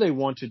sure they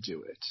want to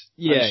do it.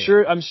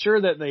 Yeah. I'm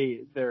sure that they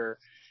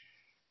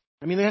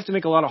have to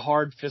make a lot of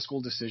hard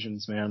fiscal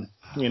decisions, man.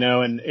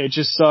 And it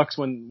just sucks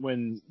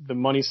when the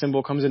money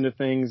symbol comes into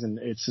things and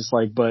it's just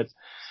like, but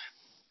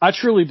I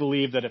truly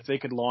believe that if they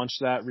could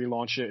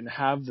relaunch it and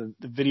have the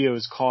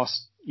videos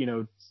cost,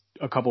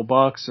 a couple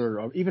bucks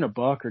or even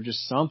 $1 or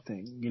just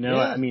something,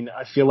 I mean,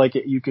 I feel like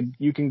you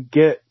can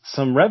get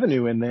some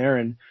revenue in there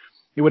and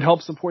it would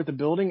help support the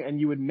building and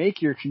you would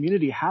make your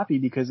community happy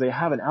because they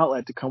have an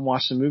outlet to come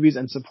watch some movies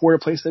and support a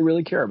place they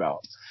really care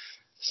about.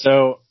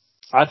 So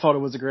I thought it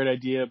was a great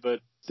idea,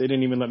 but they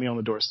didn't even let me on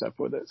the doorstep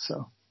with it.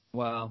 So.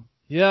 Wow.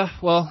 Yeah.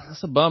 Well,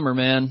 that's a bummer,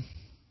 man.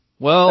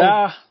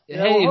 Well,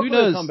 hey, who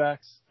knows?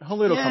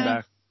 Hopefully it'll come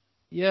back.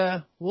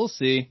 Yeah, we'll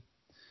see.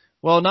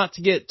 Well, not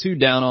to get too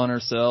down on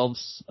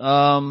ourselves.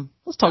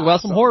 Let's talk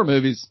about some horror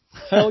movies.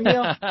 Hell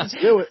yeah, let's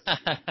do it.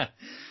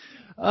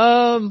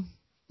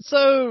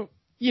 So,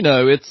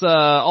 it's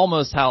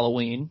almost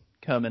Halloween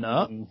coming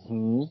up.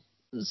 Mm-hmm.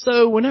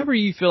 So whenever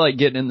you feel like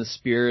getting in the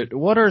spirit,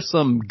 what are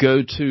some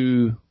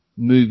go-to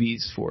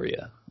movies for you?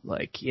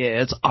 Like,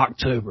 yeah, it's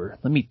October.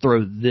 Let me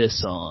throw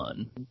this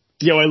on.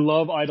 Yo, I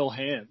love Idle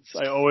Hands.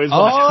 I always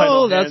watch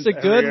Idle Hands. That's a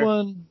good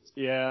one.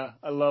 Yeah,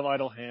 I love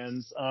Idle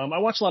Hands. I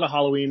watch a lot of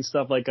Halloween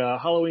stuff like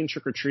Halloween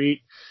Trick or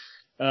Treat,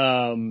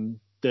 the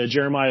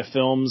Jeremiah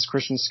Films,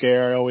 Christian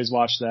Scare. I always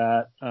watch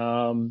that.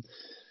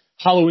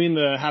 Halloween,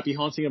 The Happy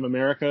Haunting of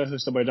America,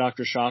 hosted by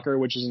Dr. Schafer,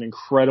 which is an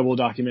incredible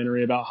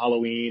documentary about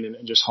Halloween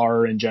and just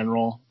horror in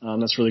general.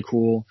 That's really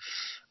cool.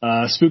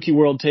 Spooky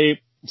World Tape.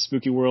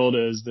 Spooky World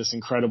is this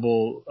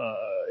incredible,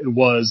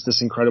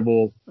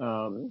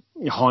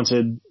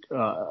 haunted,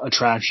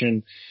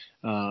 attraction.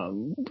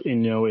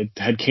 It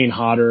had Kane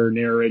Hodder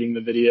narrating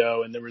the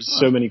video and there was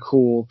so many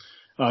cool,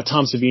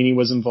 Tom Savini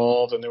was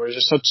involved and there was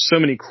just so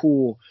many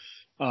cool,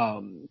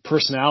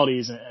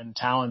 personalities and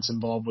talents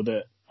involved with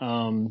it.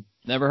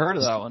 Never heard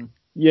of that one.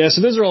 Yeah.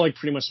 So those are all like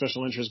pretty much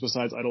special interests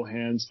besides Idle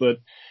Hands, but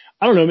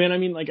I don't know, man. I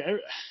mean, like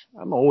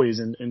I'm always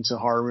into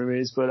horror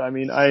movies, but I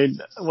mean,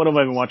 what have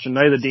I been watching?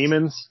 Night of the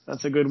Demons.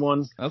 That's a good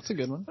one. That's a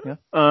good one. Yeah.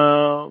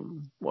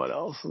 What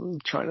else? I'm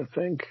trying to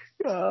think.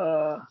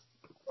 I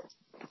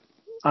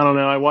don't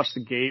know. I watched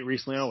The Gate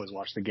recently. I always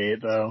watch The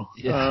Gate though.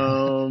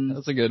 Yeah.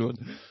 That's a good one.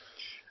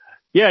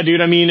 Yeah,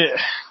 dude. I mean,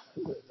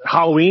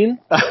 Halloween.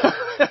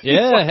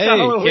 Yeah. Hey,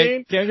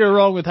 Halloween. Can't go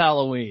wrong with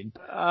Halloween.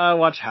 I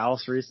watched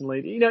House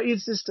recently.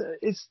 It's just,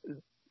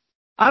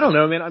 I don't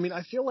know, man. I mean,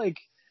 I feel like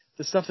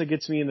the stuff that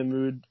gets me in the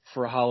mood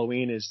for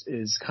Halloween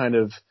is kind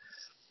of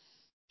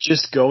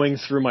just going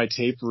through my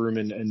tape room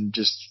and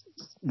just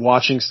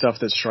watching stuff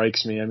that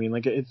strikes me. I mean,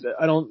 like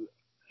I don't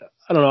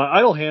I don't know.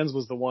 Idle Hands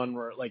was the one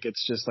where like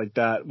it's just like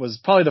that was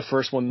probably the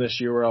first one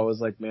this year where I was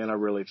like, man, I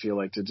really feel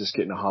like to just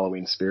get in a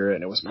Halloween spirit,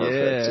 and it was perfect.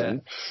 Yeah.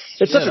 And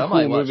it's such a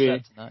cool movie.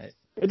 Watch that tonight.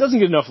 It doesn't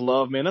get enough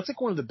love, man. That's like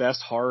one of the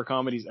best horror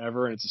comedies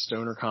ever, and it's a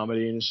stoner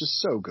comedy, and it's just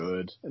so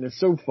good, and it's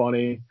so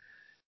funny.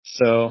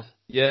 So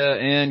yeah,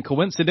 and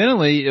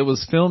coincidentally, it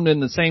was filmed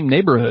in the same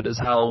neighborhood as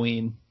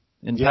Halloween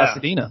in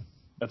Pasadena.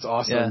 That's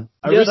awesome.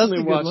 Yeah.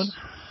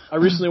 I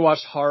recently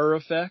watched Horror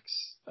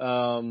Effects,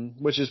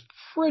 which is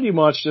pretty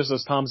much just a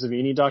Tom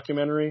Savini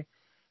documentary,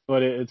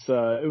 but it's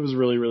a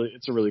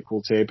really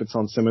cool tape. It's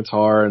on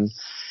Scimitar, and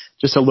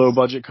just a low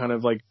budget kind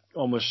of like I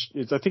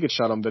think it's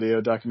shot on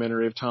video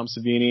documentary of Tom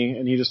Savini,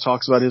 and he just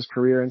talks about his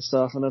career and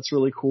stuff, and that's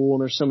really cool.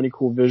 And there's so many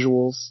cool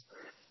visuals.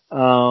 I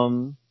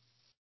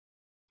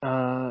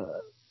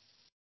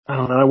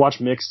don't know. I watch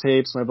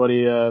mixtapes. My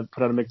buddy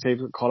put out a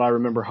mixtape called I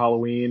Remember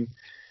Halloween,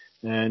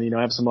 and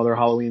I have some other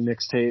Halloween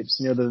mixtapes.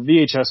 The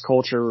VHS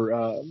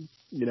culture,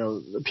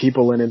 the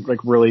people in it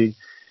like really,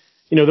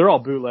 they're all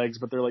bootlegs,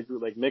 but they're like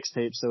bootleg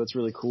mixtapes, so it's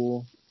really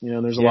cool.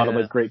 There's a lot of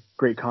like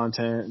great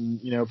content,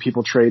 and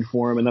people trade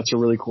for them, and that's a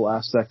really cool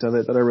aspect of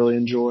it that I really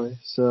enjoy.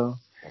 So,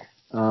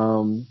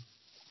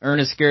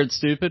 Ernest Scared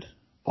Stupid.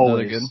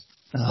 Always. Good.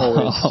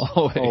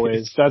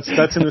 Always. That's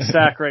in the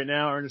stack right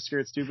now. Ernest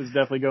Scared Stupid is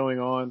definitely going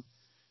on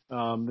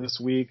this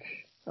week.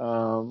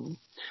 I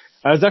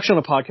was actually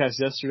on a podcast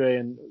yesterday,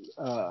 and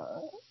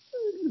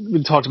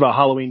we talked about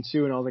Halloween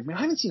 2, and I was like, man,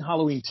 I haven't seen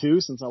Halloween 2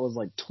 since I was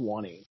like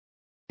 20.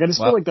 I just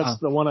feel like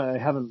that's the one I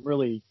haven't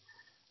really.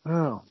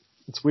 Oh,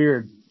 it's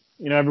weird.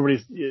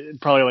 Everybody's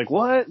probably like,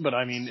 what? But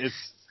I mean, it's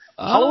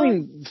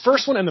Halloween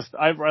first one, and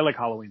I like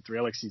Halloween 3.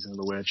 I like Season of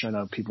the Witch. I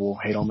know people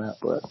hate on that,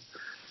 but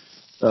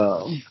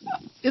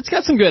it's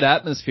got some good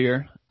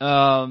atmosphere.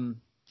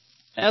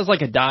 As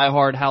like a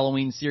diehard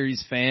Halloween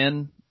series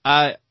fan,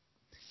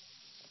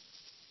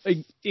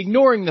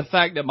 ignoring the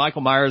fact that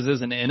Michael Myers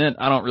isn't in it,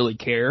 I don't really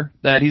care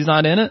that he's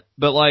not in it.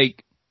 But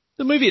like,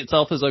 the movie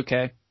itself is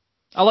okay.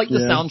 I like the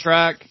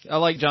soundtrack. I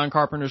like John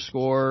Carpenter's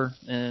score,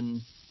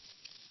 and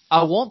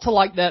I want to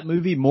like that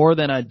movie more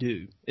than I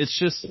do. It's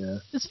just,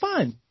 it's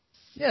fine.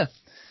 Yeah.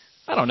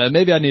 I don't know.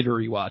 Maybe I need to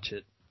rewatch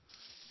it.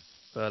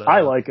 But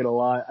I like it a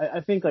lot.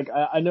 I think like,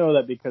 I know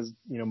that because,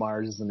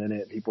 Myers isn't in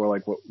it, people are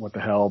like, what the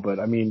hell? But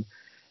I mean,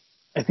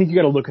 I think you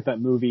got to look at that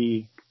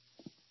movie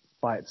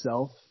by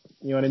itself.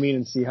 You know what I mean?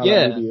 And see how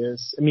that movie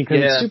is. I mean, cause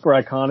it's super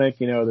iconic.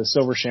 The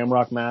Silver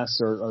Shamrock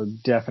masks are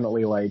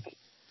definitely like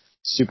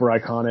super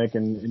iconic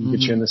and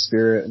get you in the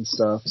spirit and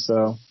stuff.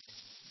 So.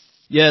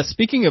 Yeah.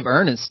 Speaking of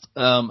Ernest,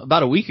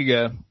 about a week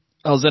ago,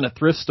 I was in a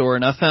thrift store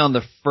and I found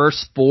the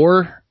first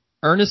 4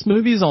 Ernest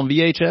movies on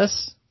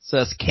VHS. So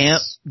that's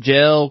Camp,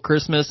 Jail,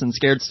 Christmas, and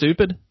Scared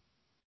Stupid.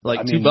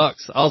 Like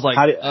 $2. I was like,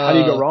 how do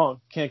you go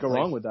wrong? Can't go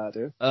wrong with that,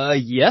 dude.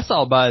 Yes,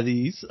 I'll buy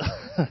these.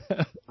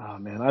 Oh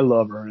man, I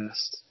love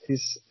Ernest.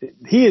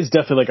 He is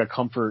definitely like a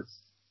comfort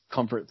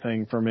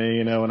thing for me,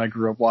 and I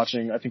grew up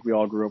watching, I think we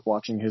all grew up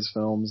watching his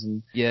films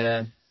and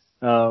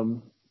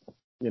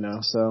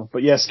so,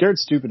 but yeah, Scared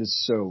Stupid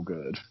is so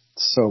good.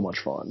 It's so much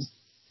fun.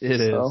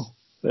 It is.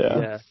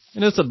 Yeah.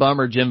 And it's a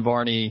bummer Jim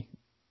Varney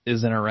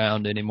isn't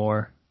around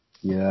anymore.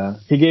 Yeah.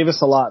 He gave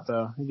us a lot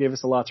though. He gave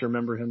us a lot to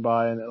remember him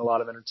by and a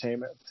lot of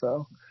entertainment,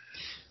 so.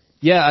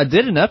 Yeah, I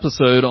did an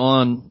episode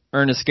on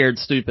Ernest Scared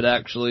Stupid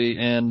actually,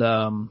 and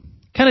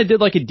kind of did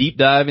like a deep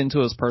dive into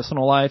his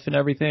personal life and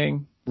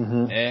everything.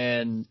 Mm-hmm.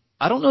 And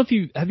I don't know if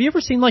have you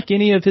ever seen like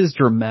any of his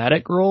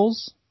dramatic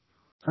roles?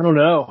 I don't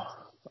know.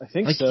 I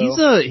think like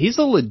so. He's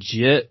a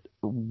legit,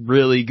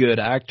 really good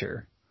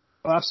actor.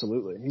 Oh,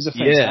 absolutely. He's a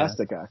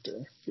fantastic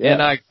actor. Yeah.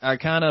 And I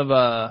kind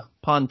of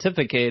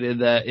pontificated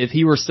that if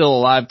he were still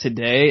alive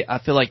today, I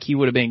feel like he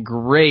would have been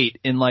great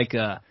in like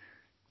a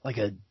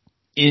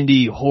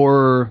indie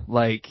horror,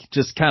 like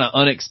just kind of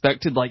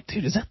unexpected, like,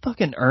 dude, is that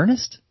fucking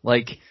Ernest?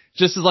 Like,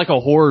 just as like a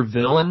horror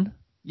villain,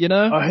 He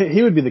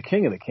would be the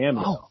king of the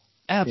cameo. Oh,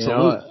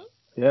 absolutely.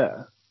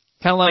 Yeah.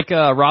 Kind of like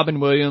Robin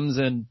Williams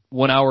in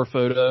 1 Hour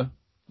Photo.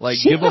 Like,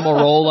 give him a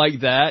role like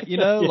that,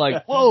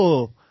 like,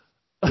 whoa.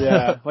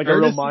 Yeah, like a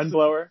real mind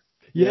blower.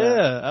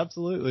 Yeah,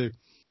 absolutely.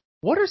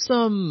 What's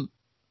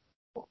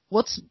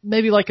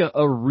maybe like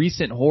a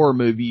recent horror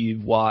movie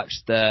you've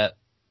watched that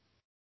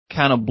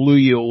kind of blew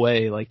you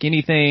away? Like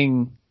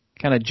anything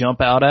kind of jump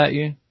out at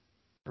you?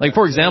 Like,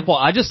 for example,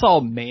 I just saw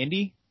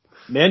Mandy.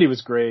 Mandy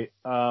was great.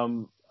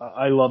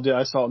 I loved it.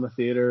 I saw it in the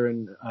theater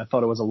and I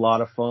thought it was a lot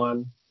of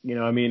fun.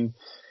 The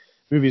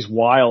movie's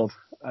wild.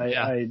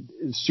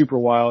 It's super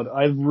wild.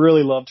 I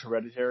really loved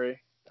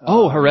Hereditary.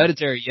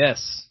 Hereditary,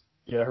 yes.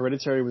 Yeah,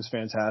 Hereditary was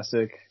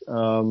fantastic.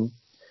 That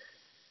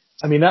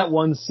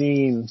one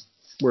scene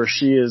where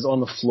she is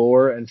on the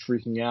floor and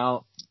freaking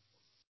out.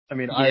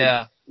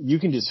 You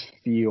can just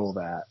feel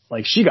that.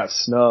 Like, she got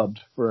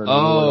snubbed for an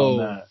award on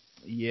that.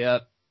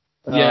 Yep.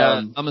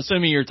 Yeah, I'm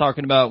assuming you're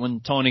talking about when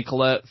Toni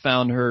Collette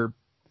found her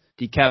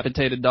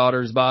decapitated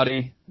daughter's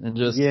body and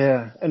just...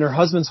 Yeah, and her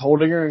husband's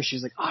holding her and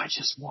she's like, I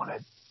just want to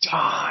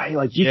die.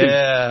 Like, you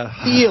can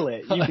feel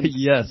it. You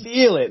can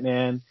feel it,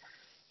 man.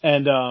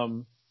 And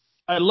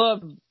I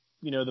love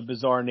the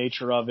bizarre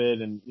nature of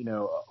it and,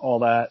 all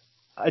that.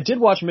 I did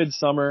watch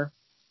Midsummer.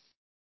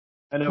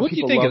 I know What do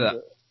you people think of loved that?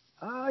 it.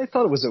 I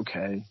thought it was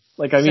okay.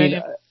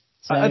 Same.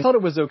 I thought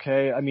it was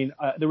okay. I mean,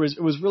 it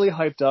was really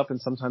hyped up, and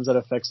sometimes that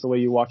affects the way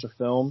you watch a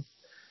film.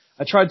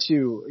 I tried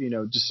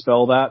to,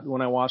 dispel that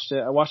when I watched it.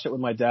 I watched it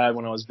with my dad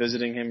when I was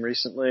visiting him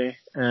recently,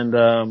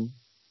 and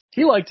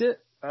he liked it.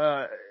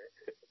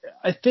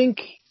 I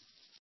think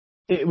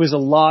it was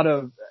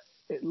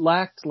it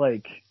lacked,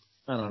 like,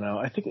 I don't know.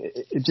 I think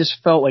it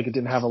just felt like it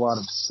didn't have a lot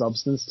of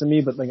substance to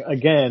me, but like,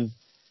 again,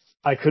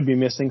 I could be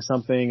missing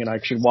something and I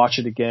should watch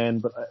it again,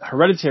 but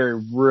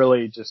Hereditary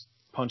really just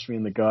punched me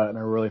in the gut, and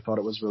I really thought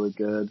it was really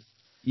good.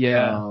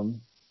 Yeah.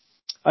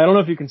 I don't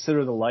know if you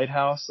consider The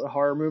Lighthouse a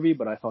horror movie,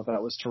 but I thought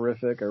that was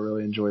terrific. I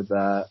really enjoyed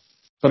that.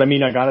 But I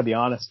mean, I gotta be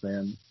honest,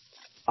 man.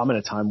 I'm in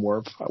a time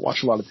warp. I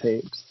watch a lot of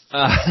tapes. So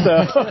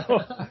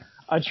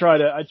I try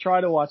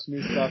to watch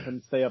new stuff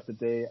and stay up to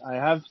date. I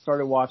have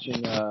started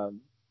watching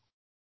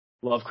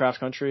Lovecraft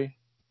Country.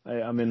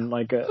 I'm in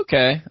like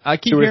okay. I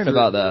keep hearing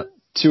about that.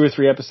 2 or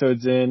 3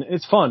 episodes in.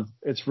 It's fun.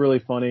 It's really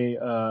funny.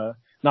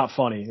 Not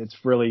funny.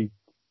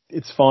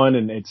 It's fun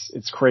and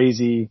it's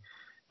crazy.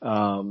 There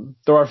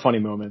are funny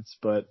moments,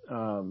 but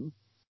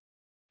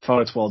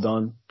thought it's well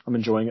done. I'm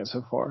enjoying it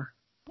so far.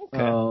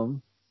 Okay.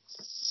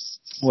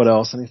 What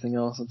else? Anything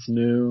else that's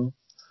new?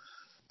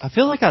 I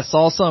feel like I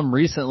saw some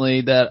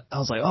recently that I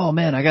was like, oh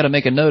man, I got to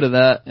make a note of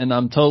that, and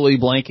I'm totally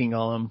blanking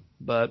on them,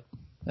 but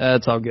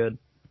that's all good.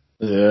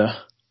 Yeah.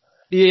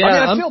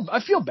 Yeah.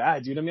 I feel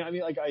bad, dude. I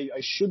mean, like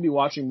I should be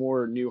watching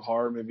more new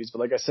horror movies, but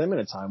like I said, I'm in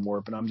a time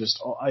warp, and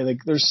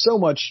there's so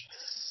much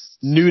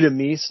new to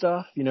me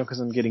stuff, because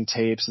I'm getting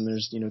tapes, and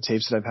there's,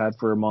 tapes that I've had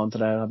for a month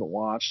that I haven't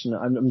watched, and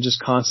I'm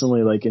just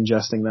constantly like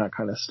ingesting that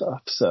kind of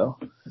stuff. So,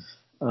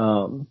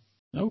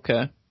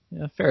 okay.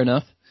 Yeah, fair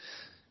enough.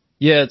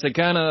 Yeah, to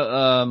kind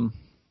of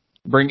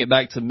bring it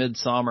back to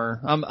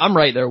Midsummer, I'm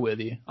right there with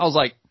you. I was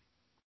like,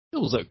 it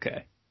was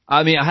okay.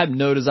 I mean, I had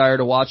no desire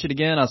to watch it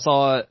again. I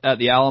saw it at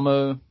the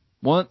Alamo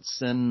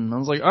once, and I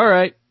was like, all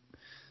right.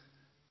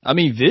 I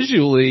mean,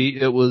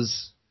 visually, it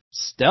was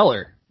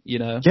stellar,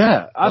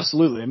 Yeah,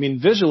 absolutely. I mean,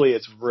 visually,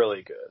 it's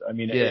really good. I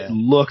mean, yeah. It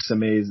looks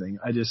amazing.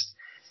 I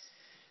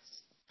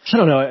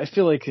don't know. I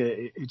feel like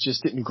it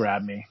just didn't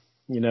grab me.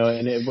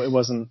 And it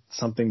wasn't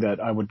something that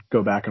I would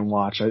go back and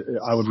watch.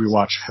 I would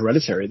rewatch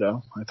Hereditary,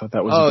 though. I thought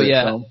that was a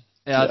great film.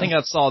 Yeah, I think I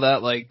saw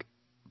that like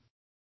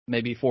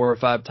maybe 4 or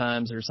 5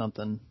 times or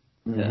something.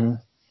 Mm-hmm. Yeah.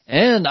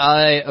 And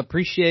I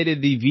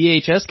appreciated the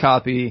VHS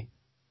copy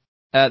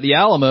at the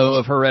Alamo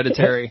of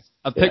Hereditary.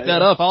 I picked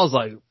that up. I was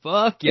like,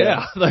 fuck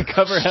yeah. The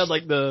cover had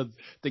like the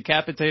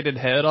decapitated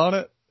head on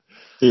it.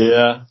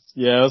 Yeah.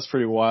 Yeah, it was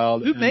pretty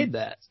wild. Who made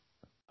that?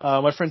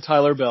 My friend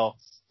Tyler Bell.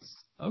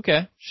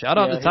 Okay. Shout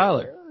out to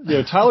Tyler.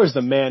 Tyler's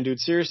the man, dude.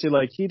 Seriously,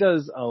 like he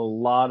does a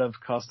lot of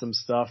custom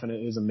stuff, and it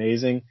is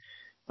amazing.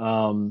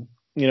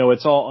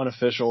 It's all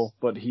unofficial,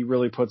 but he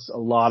really puts a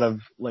lot of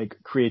like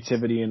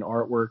creativity and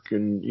artwork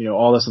and,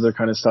 all this other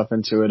kind of stuff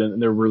into it,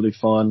 and they're really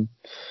fun.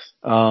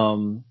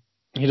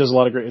 He does a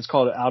lot of great, it's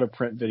called out of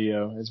print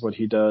video is what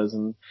he does.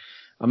 And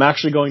I'm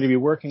actually going to be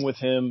working with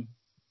him,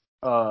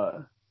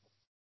 on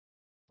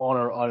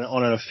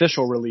an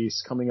official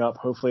release coming up,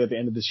 hopefully at the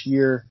end of this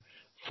year,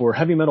 for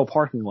Heavy Metal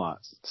Parking Lot.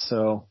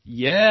 So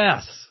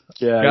yes.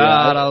 Yeah.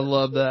 God, I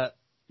love that.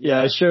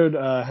 Yeah, I showed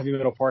Heavy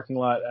Metal Parking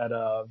Lot at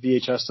a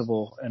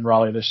VHSival in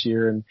Raleigh this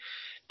year, and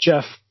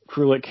Jeff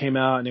Krulik came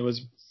out, and it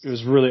was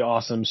really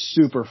awesome,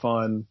 super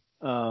fun.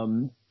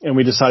 And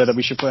we decided that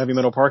we should put Heavy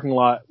Metal Parking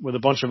Lot with a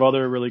bunch of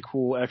other really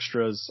cool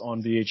extras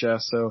on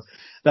VHS. So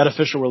that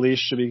official release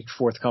should be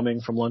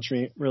forthcoming from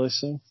Lunchmeat really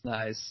soon.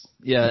 Nice.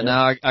 Yeah.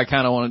 Now I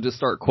kind of wanted to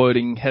start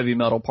quoting Heavy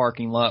Metal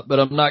Parking Lot, but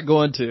I'm not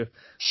going to.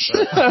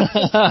 Hell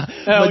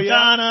Madonna,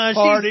 yeah,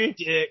 party.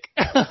 She's dick.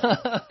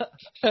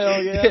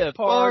 Hell yeah,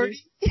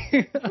 party.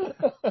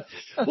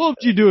 What would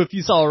you do if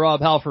you saw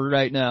Rob Halford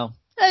right now?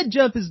 I'd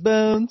jump his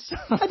bones.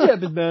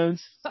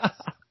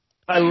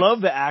 I love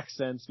the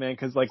accents, man,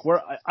 because like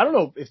I don't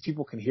know if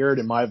people can hear it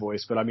in my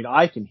voice, but I mean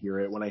I can hear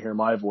it when I hear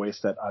my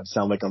voice that I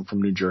sound like I'm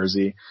from New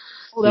Jersey.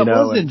 Well, that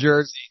was in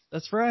Jersey.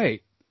 That's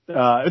right.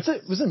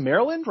 Was it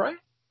Maryland, right?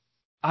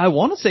 I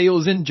want to say it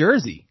was in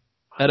Jersey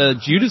at a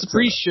Judas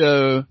Priest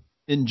show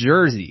in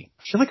Jersey.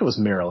 I feel like it was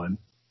Maryland.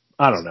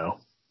 I don't know,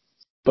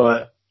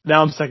 but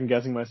now I'm second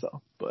guessing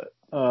myself. But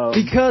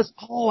because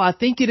I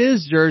think it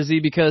is Jersey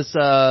because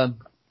I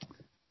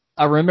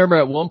remember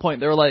at one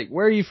point they were like,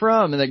 "Where are you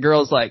from?" And the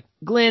girl's like,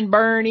 "Glen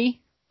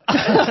Burnie." And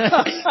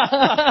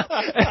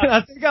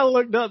I think I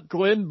looked up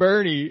Glen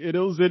Burnie and it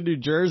was in New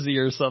Jersey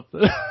or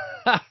something.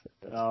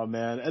 Oh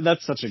man, and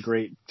that's such a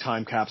great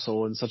time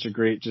capsule and such a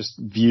great just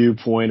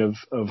viewpoint of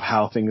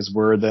how things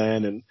were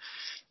then, and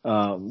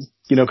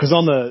because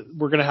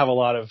we're gonna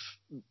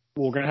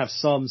have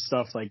some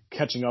stuff like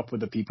catching up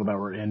with the people that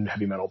were in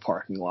Heavy Metal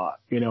Parking Lot.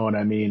 You know what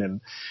I mean?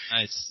 And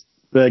nice.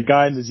 The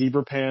guy in the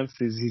zebra pants,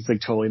 he's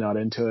like totally not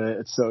into it.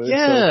 It's so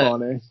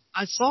funny.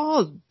 I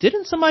saw,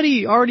 didn't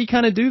somebody already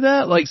kind of do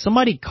that? Like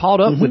somebody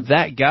caught up with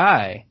that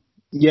guy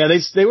Yeah,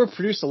 they were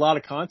produced a lot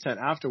of content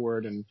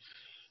afterward, and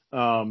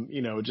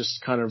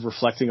just kind of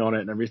reflecting on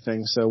it and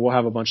everything. So we'll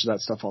have a bunch of that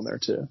stuff on there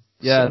too.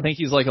 Yeah, so. I think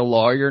he's like a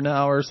lawyer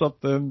now or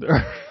something.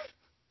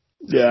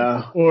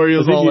 Yeah, or he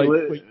was all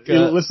he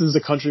listens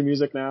to country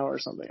music now or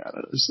something. I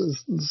don't know. This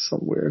is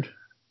something weird.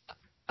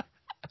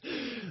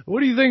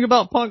 What do you think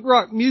about punk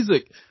rock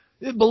music?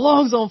 It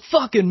belongs on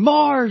fucking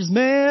Mars,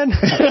 man.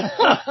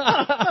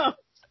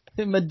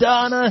 And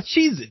Madonna,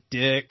 she's a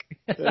dick.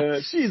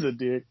 She's a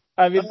dick.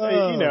 I mean,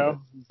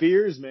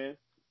 beers, man.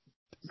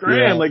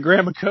 Graham, like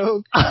Graham of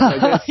Coke.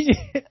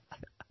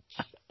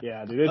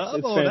 Yeah, dude,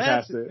 it's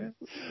fantastic.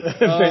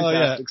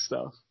 Fantastic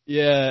stuff.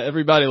 Yeah,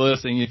 everybody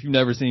listening, if you've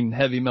never seen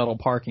Heavy Metal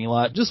Parking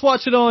Lot, just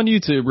watch it on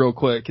YouTube real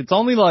quick. It's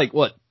only like,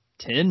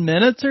 10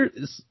 minutes or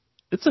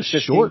it's a 15,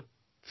 short.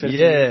 15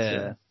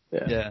 minutes,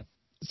 Yeah.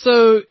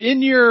 So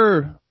in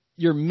your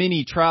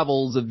mini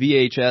travels of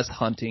VHS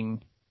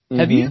hunting,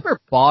 have you ever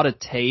bought a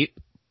tape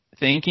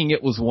thinking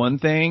it was one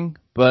thing,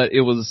 but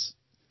it was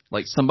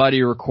like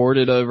somebody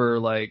recorded over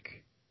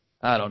like,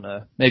 I don't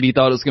know, maybe you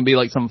thought it was going to be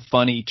like some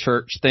funny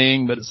church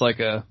thing, but it's like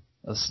a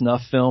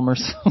snuff film or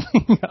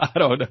something? I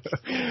don't know.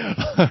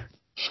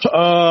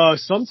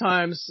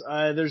 Sometimes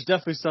there's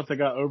definitely stuff that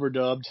got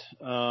overdubbed.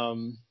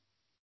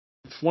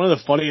 One of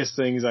the funniest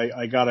things,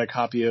 I got a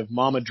copy of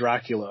Mama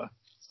Dracula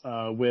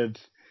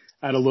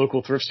at a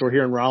local thrift store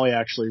here in Raleigh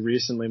actually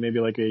recently, maybe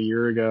like a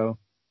year ago.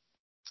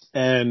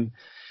 And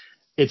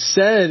it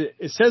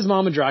says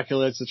Mama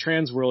Dracula. It's a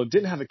trans world. It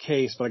didn't have a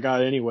case, but I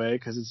got it anyway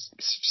because it's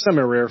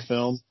semi-rare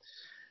film.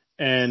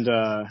 And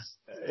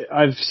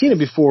I've seen it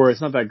before.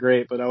 It's not that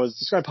great, but I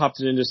popped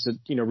it in just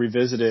to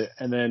revisit it.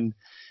 And then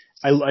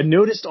I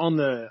noticed on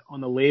the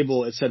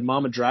label it said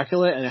Mama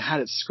Dracula, and it had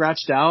it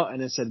scratched out,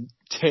 and it said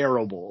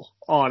terrible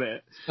on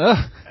it.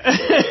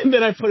 And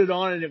then I put it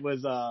on, and it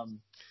was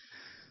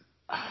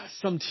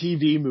some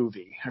TV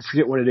movie. I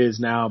forget what it is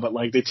now, but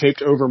like they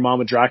taped over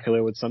Mama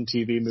Dracula with some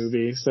TV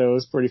movie, so it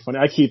was pretty funny.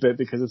 I keep it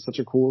because it's such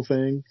a cool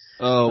thing.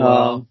 Oh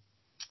wow!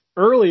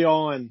 Early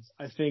on,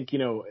 I think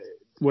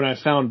when I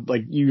found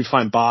like you could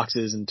find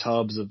boxes and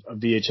tubs of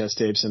VHS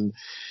tapes, and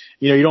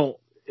you don't.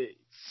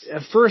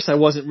 At first, I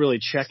wasn't really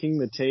checking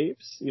the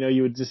tapes.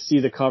 You would just see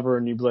the cover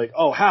and you'd be like,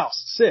 "Oh,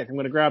 house, sick! I'm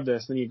gonna grab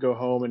this." Then you go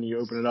home and you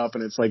open it up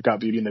and it's like got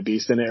Beauty and the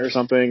Beast in it or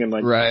something, and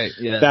like right,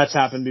 yeah, that's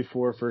happened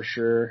before for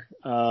sure.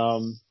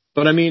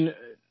 But I mean,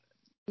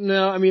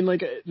 no, I mean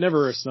like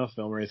never a snuff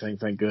film or anything.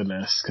 Thank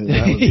goodness, because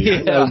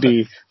that would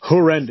be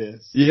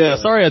horrendous. Yeah,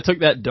 sorry I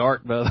took that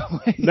dark, by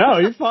the way. No,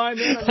 you're fine,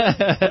 man.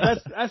 I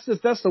mean,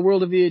 that's the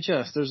world of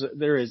VHS.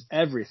 There is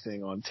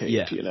everything on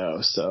tape,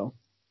 So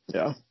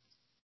yeah.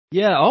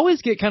 Yeah, I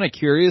always get kind of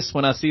curious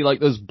when I see like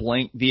those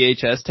blank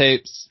VHS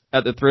tapes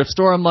at the thrift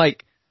store. I'm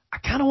like, I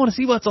kind of want to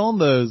see what's on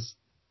those.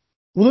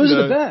 Well, those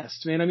are the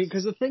best, man. I mean,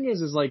 because the thing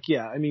is like,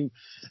 yeah, I mean,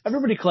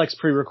 everybody collects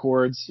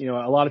pre-records. A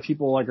lot of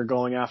people like are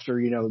going after,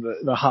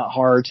 the hot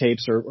horror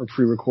tapes or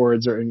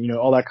pre-records or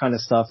all that kind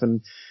of stuff, and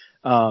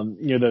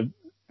the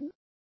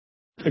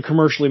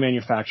commercially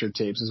manufactured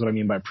tapes is what I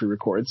mean by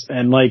pre-records,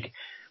 and like.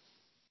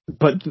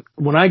 But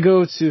when I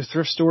go to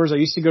thrift stores, I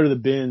used to go to the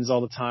bins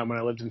all the time when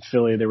I lived in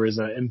Philly. There was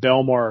in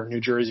Belmar, New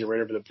Jersey, right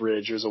over the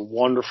bridge. There's a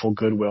wonderful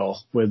Goodwill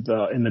with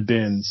in the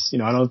bins. I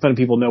don't know if many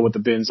people know what the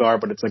bins are,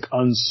 but it's like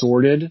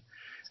unsorted,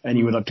 and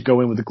you would have to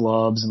go in with the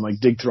gloves and like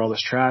dig through all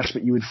this trash.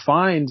 But you would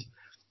find,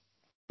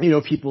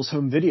 people's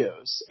home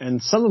videos.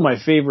 And some of my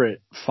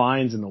favorite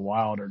finds in the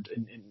wild are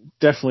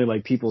definitely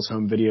like people's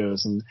home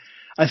videos. And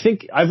I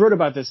think I've wrote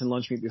about this in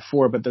Lunchmeat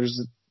before, but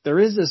there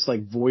is this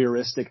like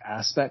voyeuristic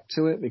aspect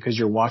to it because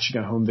you're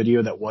watching a home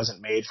video that wasn't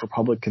made for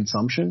public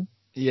consumption.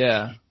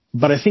 Yeah.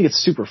 But I think it's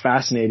super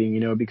fascinating,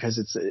 because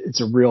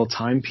it's a real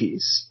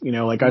timepiece.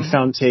 Like I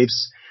found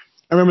tapes.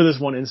 I remember this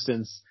one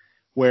instance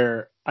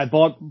where I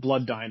bought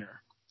Blood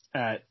Diner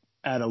at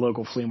a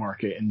local flea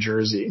market in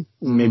Jersey,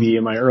 maybe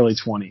in my early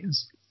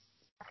 20s.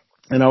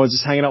 And I was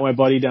just hanging out with my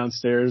buddy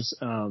downstairs,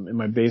 in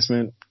my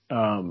basement,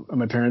 at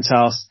my parents'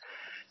 house.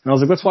 And I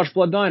was like, let's watch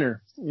Blood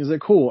Diner. He was like,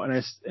 cool. And I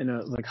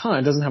was like,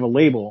 it doesn't have a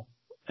label.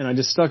 And I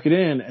just stuck it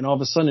in, and all of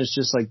a sudden it's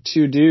just like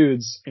two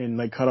dudes in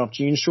like cut off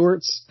jean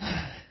shorts,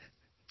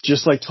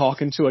 just like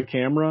talking to a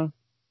camera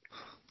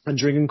and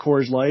drinking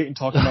Coors Light and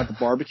talking about the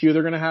barbecue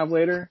they're going to have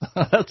later.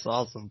 That's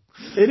awesome.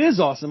 It is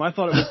awesome. I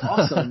thought it was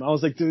awesome. I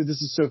was like, dude,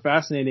 this is so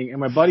fascinating. And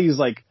my buddy's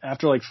like,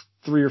 after like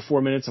 3 or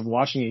 4 minutes of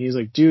watching it, he's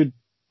like, dude,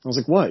 I was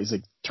like, what? He's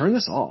like, turn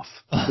this off.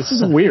 This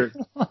is weird.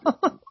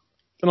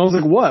 And I was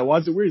like, what? Why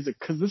is it weird? He's like,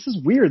 because this is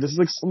weird. This is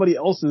like somebody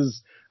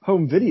else's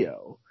home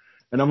video.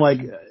 And I'm like,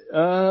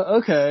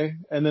 okay.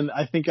 And then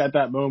I think at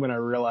that moment I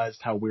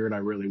realized how weird I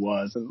really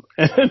was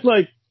and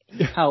like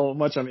how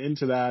much I'm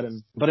into that.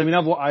 But I mean,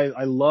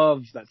 I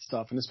love that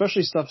stuff, and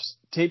especially stuff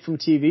taped from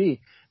TV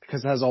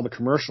because it has all the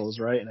commercials,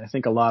 right? And I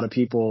think a lot of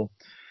people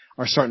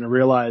are starting to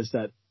realize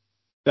that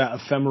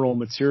ephemeral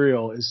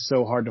material is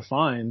so hard to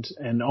find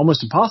and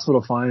almost impossible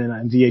to find.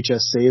 And VHS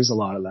saves a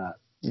lot of that.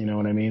 You know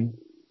what I mean?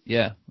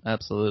 Yeah,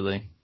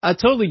 absolutely. I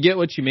totally get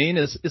what you mean.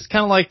 It's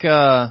kind of like,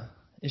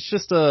 it's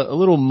just a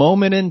little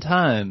moment in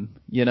time,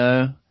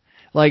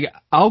 like,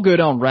 I'll go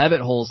down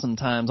rabbit holes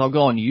sometimes. I'll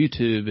go on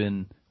YouTube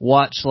and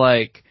watch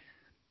like,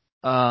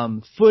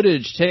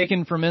 footage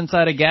taken from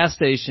inside a gas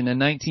station in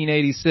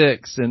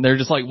 1986, and they're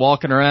just like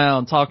walking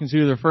around talking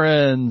to their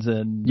friends,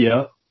 and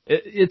Yeah.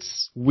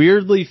 it's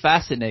weirdly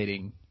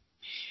fascinating.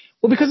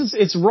 Well, because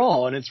it's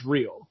raw and it's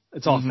real.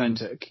 It's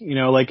authentic. You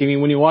know, like, I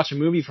mean, when you watch a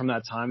movie from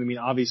that time, I mean,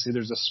 obviously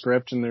there's a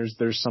script and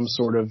there's some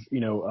sort of,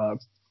 you know,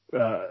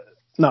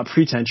 not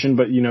pretension,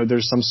 but, you know,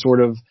 there's some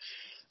sort of,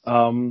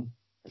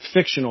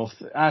 fictional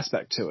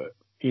aspect to it.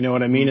 You know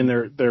what I mean?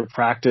 And they're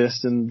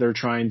practiced and they're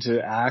trying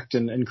to act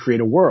and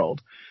create a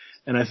world.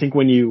 And I think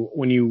when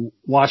you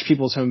watch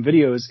people's home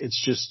videos, it's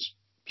just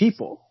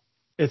people.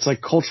 It's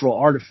like cultural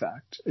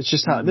artifact. It's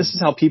just how, this is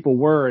how people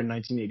were in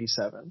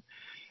 1987.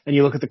 And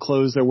you look at the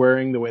clothes they're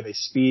wearing, the way they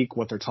speak,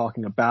 what they're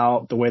talking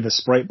about, the way the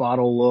Sprite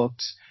bottle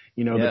looked,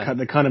 you know,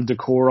 the kind of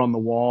decor on the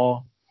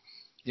wall.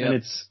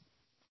 Yep.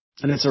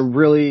 And it's a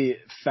really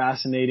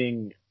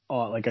fascinating,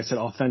 like I said,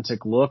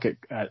 authentic look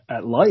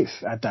at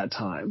life at that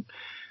time.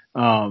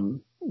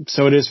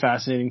 So it is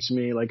fascinating to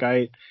me. Like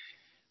I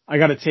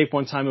got a tape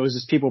one time. It was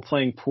just people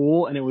playing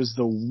pool, and it was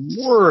the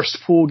worst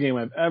pool game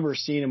I've ever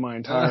seen in my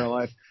entire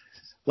life.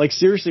 Like,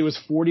 seriously, it was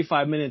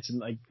 45 minutes, and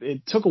like,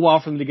 it took a while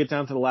for them to get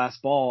down to the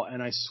last ball.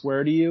 And I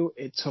swear to you,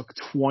 it took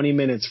 20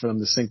 minutes for them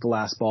to sink the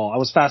last ball. I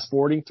was fast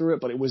forwarding through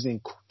it, but it was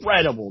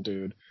incredible,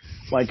 dude.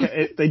 Like,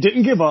 they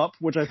didn't give up,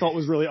 which I thought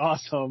was really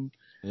awesome.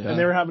 Yeah. And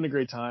they were having a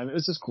great time. It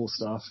was just cool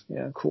stuff.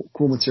 Yeah.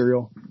 Cool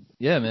material.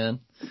 Yeah,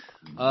 man.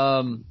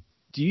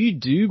 Do you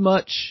do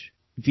much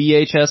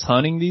VHS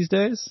hunting these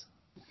days?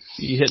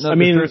 Are you hitting up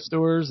the thrift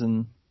stores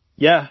and?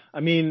 Yeah.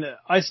 I mean,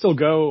 I still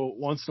go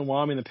once in a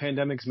while. I mean, the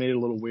pandemic's made it a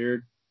little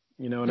weird.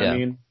 You know what I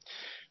mean?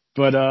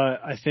 But,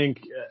 I think,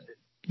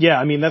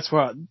 I mean, that's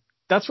where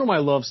my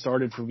love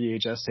started for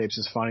VHS tapes,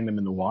 is finding them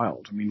in the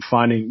wild. I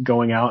mean,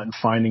 going out and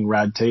finding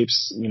rad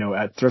tapes, you know,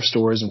 at thrift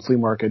stores and flea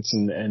markets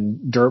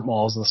and dirt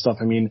malls and stuff.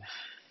 I mean,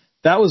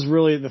 that was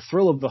really the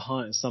thrill of the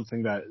hunt, is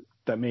something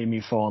that made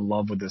me fall in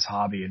love with this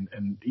hobby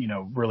and, you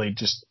know, really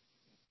just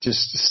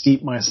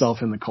steep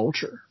myself in the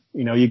culture.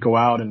 You know, you go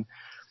out and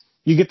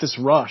you get this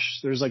rush.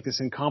 There's like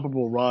this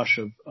incomparable rush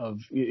of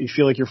you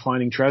feel like you're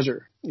finding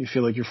treasure. You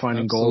feel like you're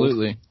finding gold.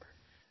 Absolutely.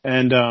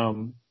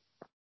 And,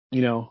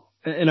 you know,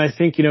 and I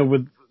think, you know,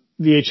 with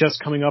VHS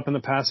coming up in the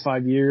past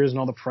 5 years and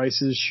all the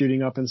prices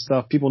shooting up and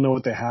stuff, people know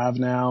what they have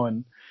now.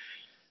 And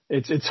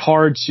it's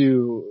hard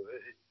to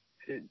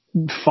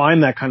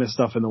find that kind of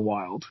stuff in the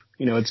wild.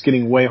 You know, it's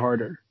getting way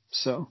harder.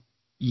 So.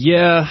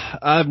 Yeah,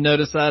 I've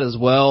noticed that as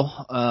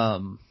well.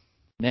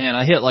 Man,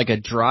 I hit like a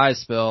dry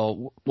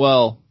spell.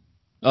 Well,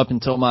 up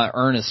until my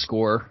Ernest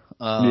score.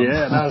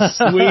 Yeah, that was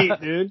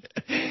sweet, dude.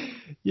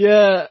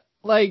 Yeah,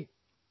 like,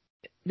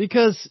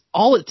 because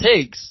all it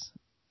takes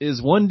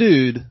is one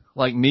dude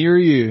like me or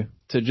you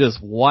to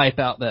just wipe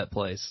out that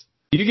place.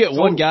 You get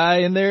one guy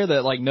in there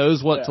that like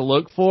knows what to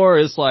look for.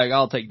 It's like,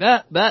 I'll take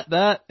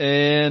that.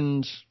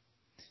 And,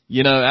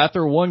 you know,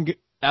 after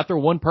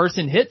one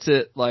person hits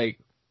it, like,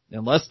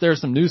 unless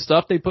there's some new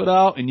stuff they put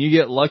out and you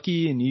get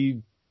lucky and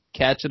you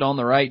catch it on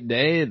the right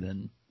day,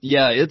 then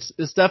yeah, it's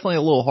definitely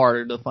a little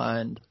harder to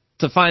find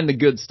the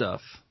good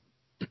stuff.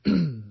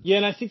 Yeah,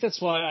 and I think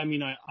that's why, I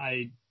mean,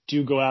 I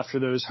do go after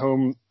those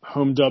home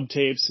dub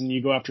tapes, and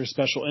you go after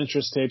special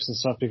interest tapes and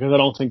stuff, because I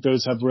don't think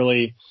those have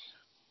really,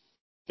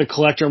 the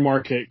collector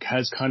market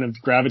has kind of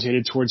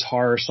gravitated towards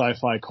horror,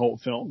 sci-fi,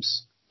 cult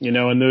films, you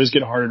know, and those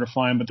get harder to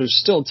find, but there's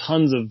still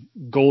tons of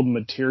gold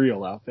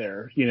material out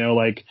there, you know,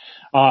 like,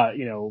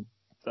 you know,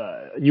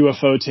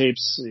 UFO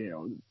tapes, you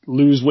know,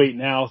 Lose Weight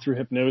Now Through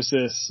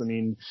Hypnosis. I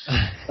mean,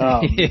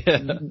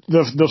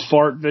 the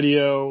fart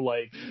video,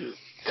 like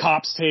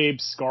Cops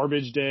tapes,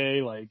 Garbage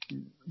Day, like,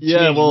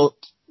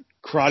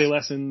 karate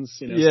lessons,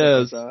 you know.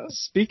 Yes. Like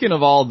Speaking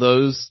of all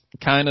those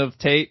kind of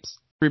tapes,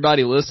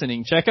 everybody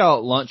listening, check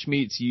out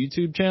Lunchmeat's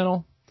YouTube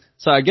channel.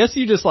 So I guess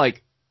you just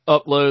like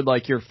upload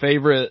like your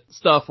favorite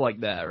stuff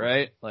like that,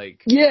 right?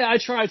 Like, yeah, I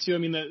try to. I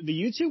mean, the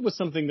YouTube was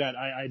something that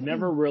I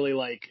never really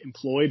like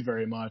employed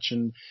very much,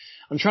 and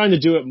I'm trying to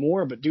do it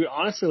more. But dude,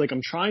 honestly, like,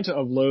 I'm trying to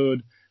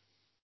upload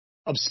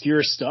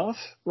obscure stuff,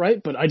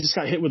 right? But I just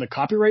got hit with a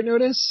copyright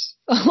notice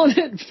on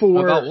it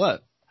for about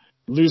what?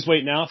 Lose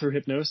Weight Now Through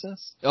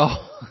Hypnosis.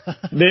 Oh,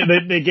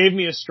 they gave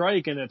me a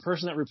strike, and the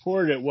person that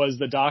reported it was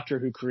the doctor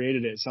who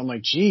created it. So I'm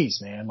like, geez,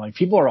 man, like,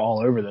 people are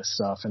all over this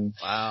stuff, and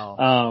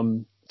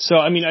wow. So,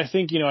 I mean, I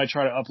think, you know, I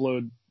try to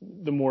upload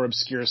the more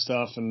obscure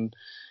stuff, and,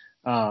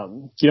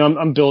 you know,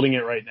 I'm building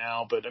it right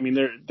now, but I mean,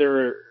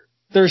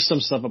 there's some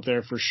stuff up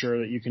there for sure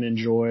that you can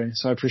enjoy.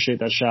 So I appreciate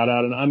that shout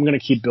out, and I'm going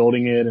to keep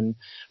building it. And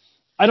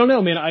I don't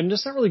know, man, I'm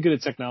just not really good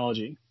at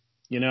technology,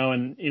 you know,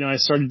 and, you know, I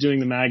started doing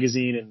the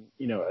magazine and,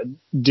 you know,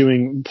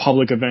 doing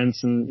public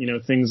events and, you know,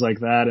 things like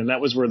that. And that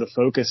was where the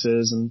focus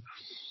is. And,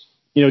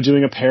 you know,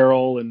 doing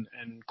apparel and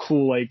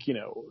cool, like, you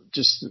know,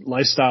 just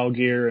lifestyle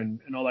gear and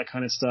all that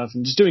kind of stuff,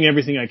 and just doing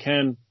everything I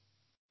can.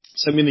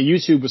 So, I mean, the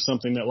YouTube was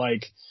something that,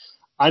 like,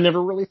 I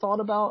never really thought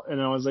about,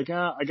 and I was like,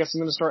 I guess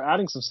I'm going to start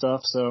adding some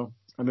stuff. So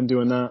I've been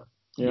doing that.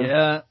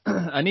 Yeah,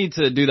 I need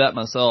to do that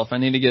myself. I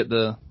need to get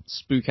the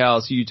Spook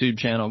House YouTube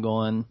channel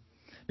going.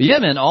 But yeah,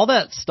 man, all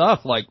that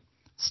stuff like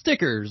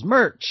stickers,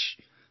 merch,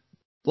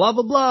 blah,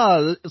 blah,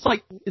 blah. It's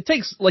like, it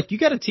takes, like, you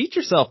got to teach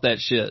yourself that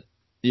shit,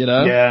 you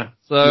know? Yeah.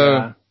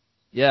 So,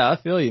 yeah, I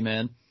feel you,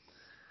 man.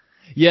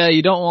 Yeah,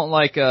 you don't want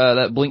like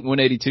that Blink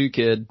 182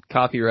 kid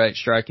copyright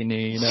striking you,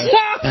 you know?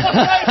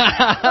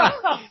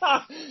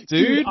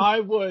 Dude, I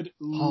would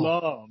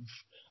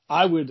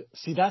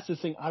see, that's the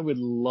thing. I would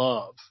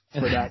love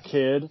for that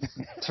kid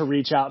to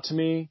reach out to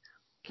me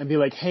and be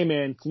like, hey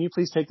man, can you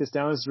please take this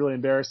down? This is really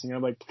embarrassing. And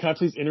I'm like, can I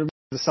please interview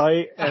the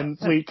site and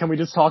please, can we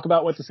just talk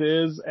about what this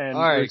is? And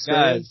all right,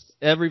 guys,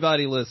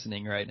 everybody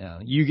listening right now,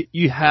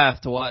 you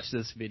have to watch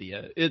this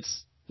video.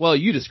 Well,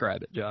 you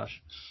describe it,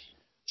 Josh.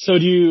 So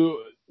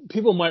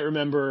people might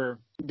remember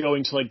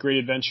going to like Great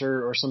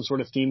Adventure or some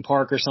sort of theme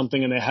park or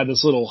something, and they had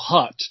this little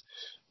hut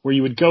where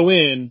you would go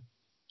in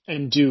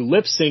and do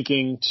lip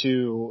syncing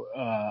to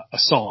a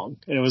song,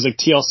 and it was like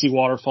TLC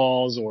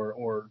Waterfalls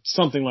or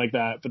something like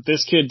that. But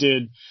this kid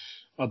did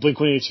a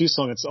Blink-182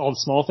 song. It's All the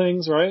Small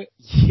Things, right?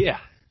 Yeah.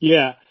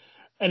 Yeah.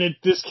 And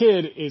this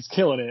kid is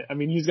killing it. I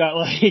mean, he's got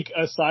like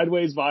a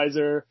sideways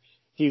visor.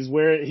 He's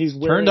wearing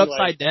turned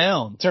upside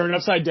down. Turned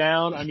upside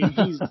down. I mean,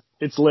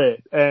 it's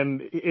lit,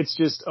 and it's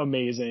just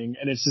amazing,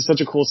 and it's just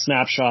such a cool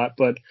snapshot.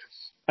 But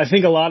I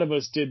think a lot of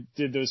us did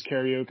those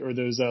karaoke or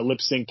those lip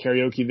sync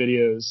karaoke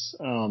videos.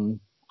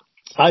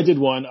 I did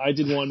one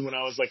when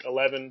I was like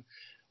 11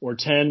 or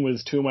 10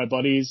 with two of my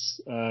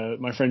buddies,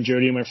 my friend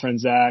Jody and my friend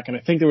Zach, and I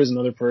think there was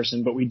another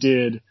person, but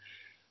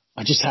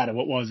I just had it.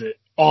 What was it?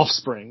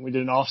 Offspring. We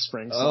did an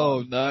Offspring song.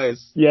 Oh,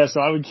 nice. Yeah, so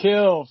I would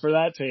kill for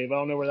that tape. I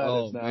don't know where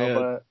that is now, man.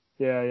 But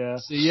yeah.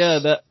 So yeah,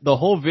 the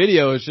whole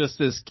video is just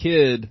this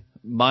kid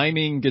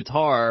miming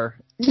guitar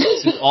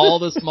to all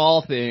the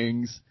small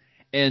things.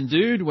 And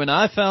dude, when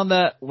I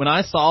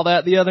saw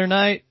that the other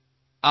night,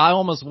 I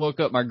almost woke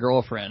up my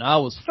girlfriend. I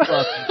was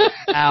fucking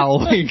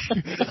howling.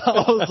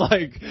 I was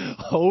like,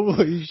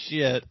 holy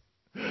shit.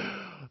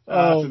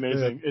 That's amazing.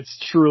 Man. It's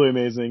truly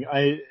amazing.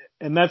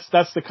 And that's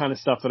the kind of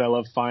stuff that I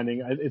love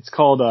finding. It's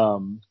called,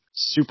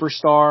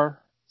 Superstar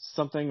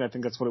something. I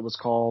think that's what it was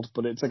called,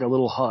 but it's like a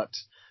little hut.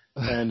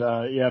 And,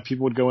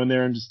 people would go in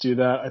there and just do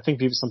that. I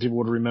think some people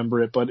would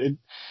remember it, but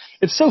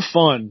it's so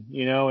fun,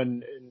 you know,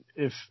 and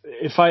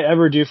if I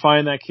ever do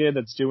find that kid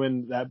that's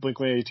doing that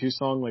Blink-182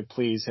 song, like,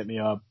 please hit me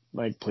up.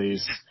 Like,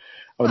 please.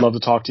 I would love to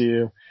talk to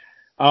you.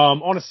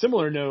 On a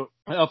similar note,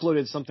 I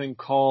uploaded something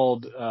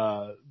called,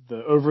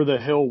 the Over the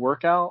Hill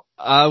workout.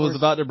 I was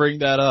about to bring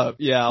that up.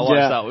 Yeah, I watched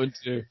that one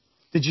too.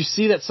 Did you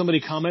see that somebody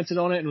commented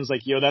on it and was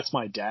like, yo, that's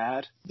my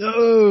dad?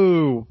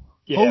 No.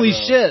 Yeah, holy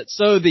shit.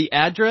 So the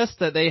address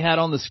that they had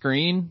on the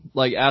screen,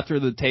 like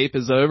after the tape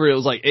is over, it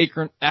was like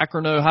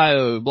Akron,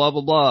 Ohio, blah,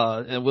 blah,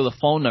 blah, and with a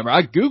phone number.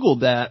 I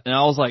Googled that and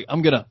I was like,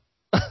 I'm gonna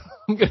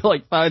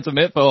like find some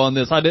info on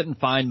this. I didn't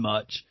find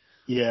much.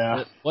 Yeah.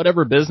 But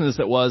whatever business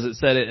it was, it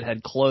said it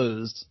had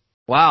closed.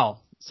 Wow.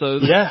 So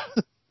yeah.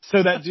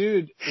 So that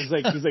dude he's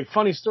like,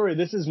 funny story.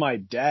 This is my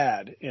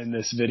dad in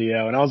this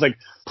video. And I was like,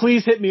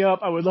 please hit me up.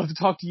 I would love to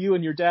talk to you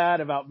and your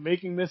dad about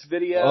making this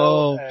video.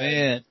 Oh,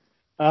 man.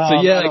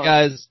 So yeah,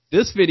 guys,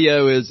 this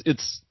video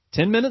it's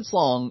 10 minutes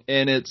long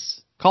and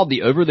it's called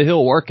the Over the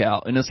Hill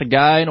Workout. And it's a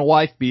guy in a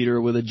wife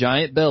beater with a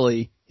giant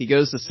belly. He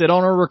goes to sit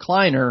on a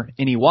recliner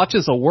and he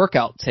watches a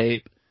workout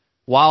tape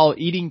while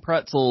eating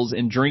pretzels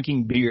and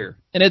drinking beer.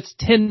 And it's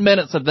 10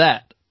 minutes of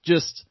that.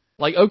 Just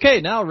like,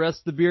 okay, now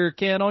rest the beer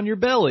can on your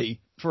belly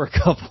for a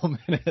couple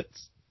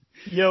minutes.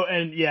 Yo,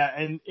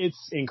 and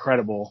it's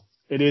incredible.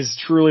 It is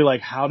truly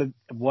like,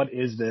 what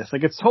is this?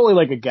 Like, it's totally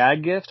like a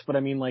gag gift, but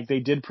I mean, like, they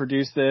did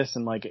produce this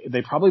and like,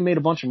 they probably made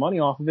a bunch of money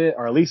off of it,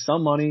 or at least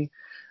some money.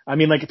 I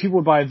mean, like, people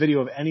would buy a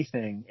video of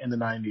anything in the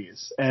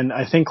 90s. And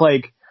I think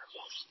like,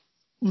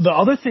 the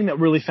other thing that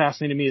really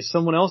fascinated me is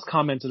someone else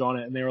commented on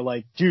it and they were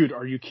like, dude,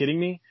 are you kidding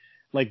me?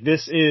 Like,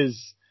 this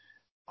is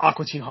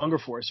Aqua Teen Hunger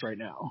Force right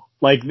now.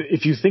 Like,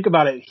 if you think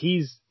about it,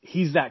 he's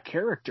that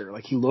character.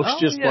 Like, he looks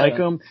like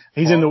him.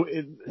 He's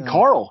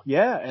Carl.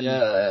 Yeah.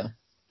 And,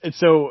 and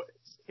so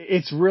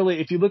it's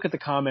really, if you look at the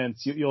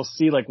comments, you'll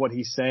see like what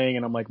he's saying.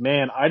 And I'm like,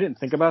 man, I didn't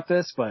think about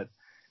this, but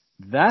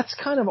that's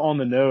kind of on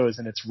the nose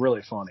and it's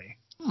really funny.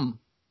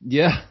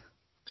 Yeah.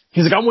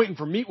 He's like, I'm waiting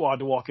for Meatwad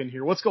to walk in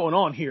here. What's going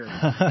on here?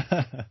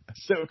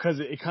 So, cause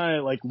it kind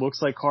of like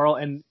looks like Carl,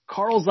 and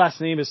Carl's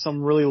last name is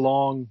some really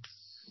long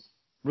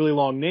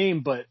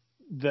name, but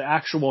the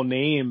actual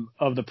name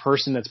of the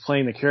person that's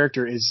playing the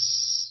character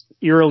is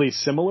eerily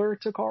similar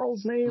to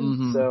Carl's name.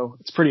 Mm-hmm. So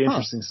it's pretty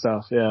interesting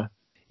stuff. Yeah.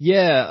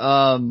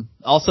 Yeah.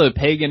 Also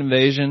Pagan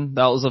Invasion.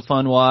 That was a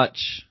fun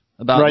watch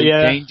about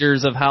the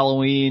dangers of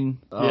Halloween.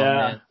 Oh,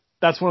 man.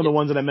 That's one of the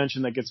ones that I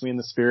mentioned that gets me in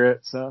the spirit.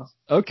 So.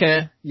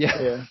 Okay.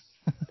 Yeah.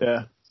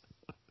 Yeah.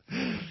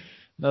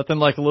 Nothing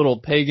like a little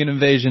Pagan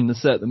Invasion to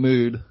set the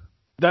mood.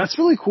 That's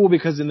really cool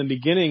because in the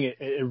beginning,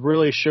 it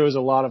really shows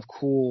a lot of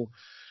cool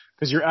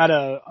because you're at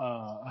a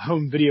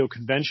home video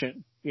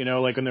convention, you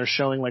know, like when they're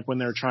showing, like when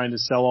they're trying to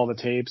sell all the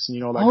tapes and,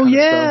 you know, all that kind of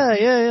stuff.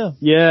 Yeah.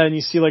 Yeah, and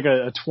you see like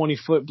a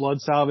 20-foot Blood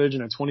Salvage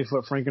and a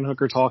 20-foot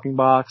Frankenhooker talking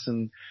box,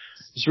 and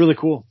it's really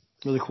cool.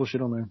 Really cool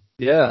shit on there.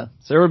 Yeah.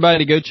 So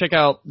everybody go check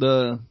out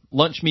the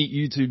Lunchmeat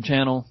YouTube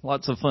channel.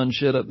 Lots of fun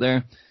shit up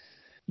there.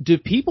 Do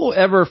people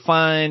ever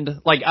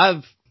find, like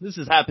this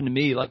has happened to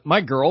me, like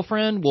my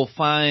girlfriend will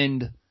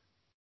find,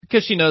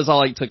 because she knows I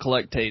like to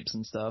collect tapes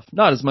and stuff.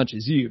 Not as much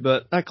as you,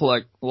 but I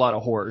collect a lot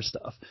of horror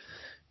stuff.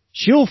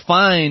 She'll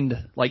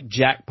find like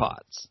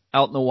jackpots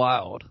out in the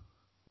wild.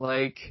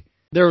 Like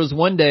there was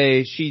one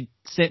day she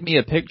sent me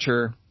a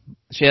picture.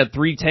 She had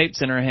 3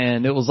 tapes in her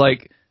hand. It was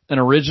like an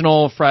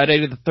original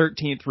Friday the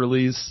 13th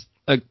release,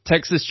 a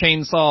Texas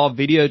Chainsaw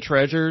Video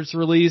Treasures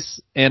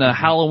release, and a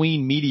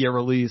Halloween media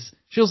release.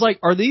 She was like,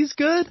 "Are these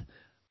good?"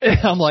 And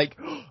I'm like,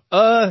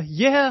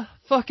 yeah,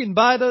 fucking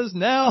buy those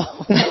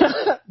now.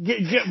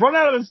 Run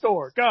out of the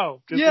store.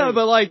 Go. Yeah,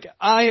 but like,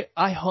 I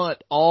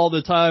hunt all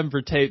the time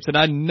for tapes, and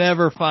I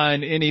never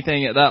find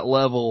anything at that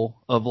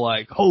level of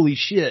like, holy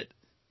shit.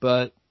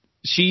 But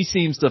she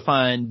seems to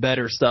find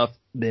better stuff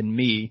than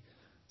me.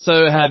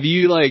 So have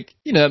you, like,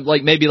 you know,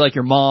 like maybe like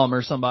your mom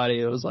or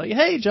somebody that was like,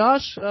 "Hey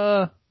Josh,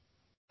 have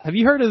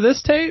you heard of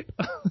this tape?"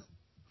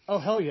 Oh,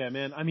 hell yeah,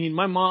 man. I mean,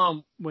 my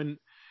mom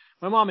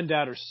and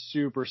dad are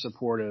super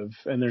supportive,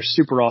 and they're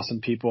super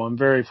awesome people. I'm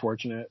very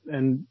fortunate,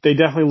 and they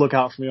definitely look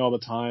out for me all the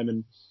time,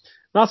 and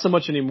not so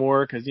much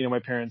anymore because, you know, my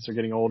parents are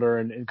getting older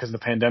and because of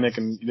the pandemic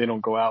and they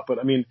don't go out. But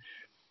I mean,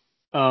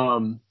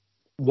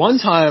 one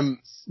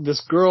time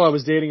this girl I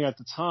was dating at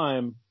the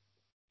time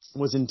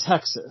was in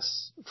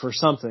Texas for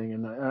something,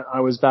 and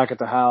I was back at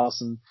the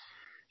house, and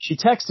she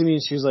texted me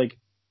and she was like,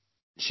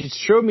 she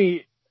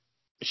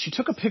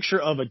took a picture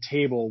of a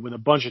table with a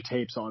bunch of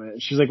tapes on it.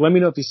 She's like, "Let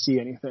me know if you see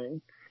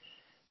anything."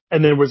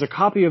 And there was a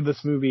copy of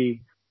this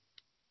movie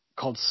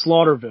called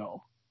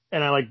Slaughterville.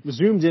 And I like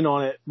zoomed in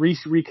on it,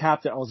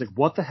 recapped it. I was like,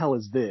 "What the hell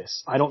is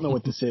this? I don't know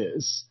what this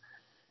is."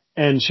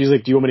 And she's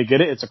like, "Do you want me to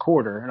get it? It's a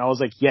quarter." And I was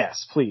like,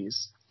 "Yes,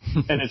 please."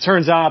 And it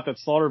turns out that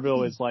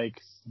Slaughterville is like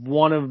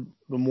one of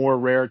the more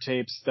rare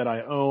tapes that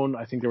I own.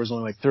 I think there was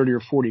only like 30 or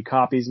 40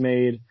 copies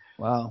made.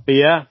 Wow. But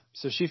yeah,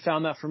 so she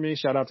found that for me.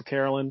 Shout out to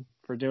Carolyn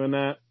for doing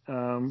that.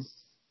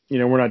 You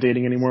know, we're not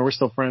dating anymore. We're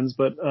still friends,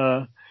 but,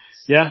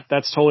 yeah,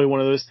 that's totally one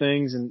of those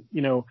things. And,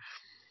 you know,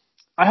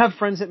 I have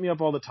friends hit me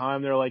up all the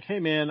time. They're like, "Hey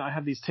man, I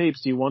have these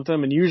tapes. Do you want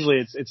them?" And usually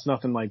it's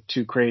nothing like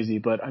too crazy,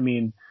 but I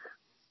mean,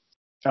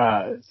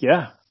 yeah,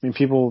 I mean,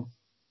 people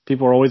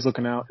are always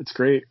looking out. It's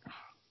great.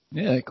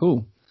 Yeah,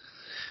 cool.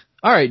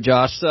 All right,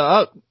 Josh.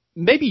 So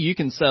maybe you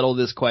can settle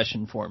this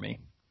question for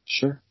me.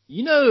 Sure.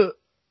 You know,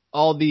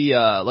 all the,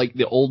 like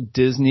the old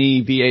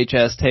Disney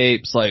VHS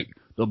tapes, like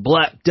the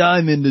Black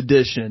Diamond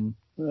edition.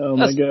 Oh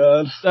my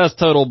God. That's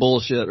total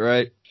bullshit,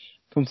 right?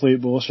 Complete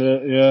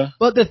bullshit. Yeah.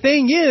 But the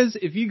thing is,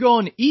 if you go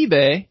on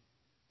eBay,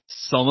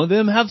 some of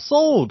them have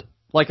sold.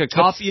 Like a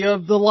copy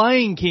of The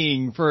Lion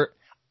King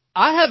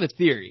I have a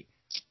theory.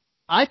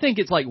 I think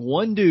it's like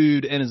one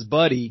dude and his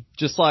buddy,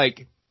 just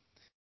like,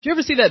 did you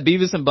ever see that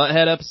Beavis and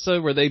Butthead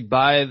episode where they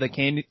buy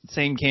the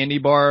same candy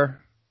bar?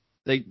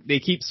 They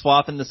keep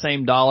swapping the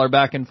same dollar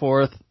back and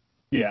forth.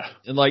 Yeah.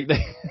 And like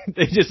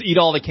they just eat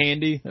all the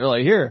candy. They're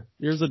like,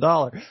 here's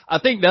 $1. I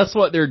think that's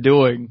what they're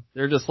doing.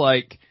 They're just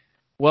like,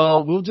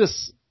 well, we'll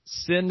just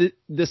send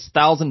this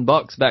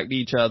 $1,000 back to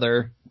each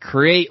other,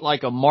 create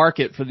like a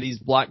market for these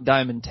Black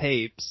Diamond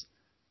tapes,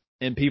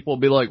 and people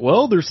will be like,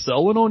 well, they're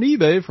selling on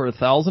eBay for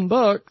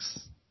 $1,000.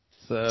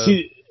 So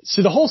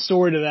See, the whole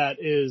story to that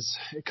is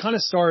it kind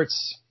of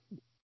starts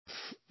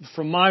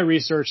from my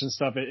research and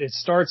stuff. It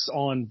starts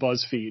on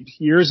BuzzFeed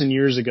years and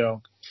years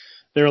ago.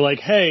 They're like,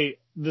 "Hey,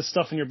 this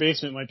stuff in your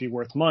basement might be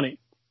worth money."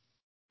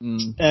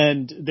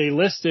 And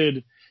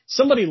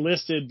somebody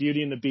listed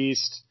Beauty and the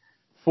Beast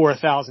for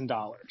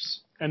 $1,000,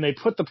 and they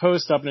put the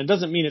post up, and it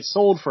doesn't mean it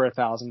sold for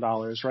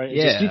 $1,000, right? It's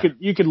yeah. just,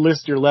 you could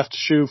list your left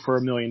shoe for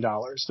 $1 million.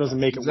 Doesn't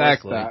make it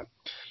exactly worth that.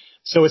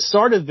 So it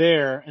started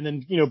there, and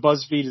then, you know,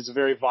 BuzzFeed is a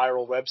very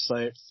viral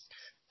website.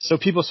 So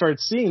people started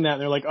seeing that,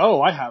 and they're like,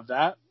 "Oh, I have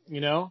that,"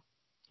 you know?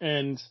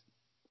 And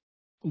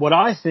what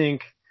I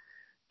think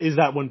is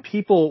that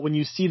when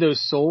you see those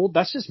sold,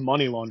 that's just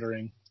money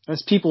laundering.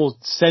 That's people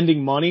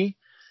sending money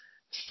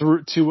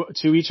through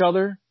to each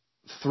other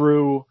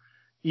through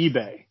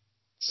eBay.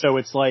 So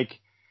it's like,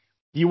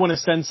 you want to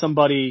send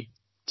somebody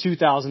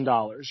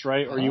 $2,000,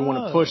 right? Or you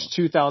want to push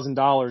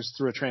 $2,000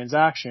 through a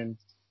transaction.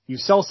 You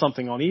sell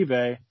something on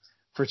eBay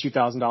for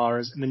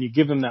 $2,000, and then you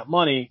give them that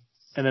money,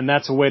 and then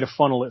that's a way to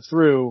funnel it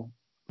through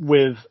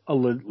with a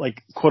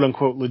like quote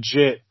unquote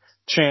legit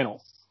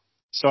channel.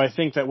 So I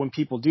think that when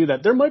people do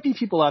that, there might be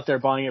people out there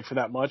buying it for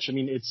that much. I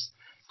mean, it's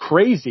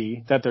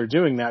crazy that they're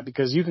doing that,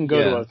 because you can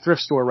go to a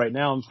thrift store right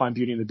now and find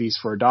Beauty and the Beast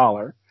for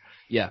 $1.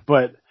 Yeah.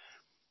 But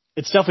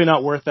it's definitely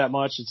not worth that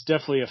much. It's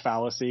definitely a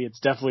fallacy. It's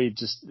definitely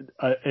just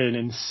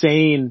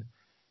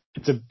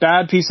it's a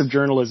bad piece of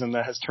journalism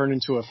that has turned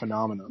into a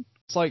phenomenon.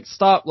 It's like,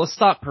 let's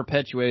stop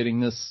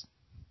perpetuating this,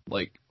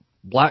 like,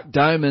 Black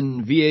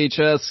Diamond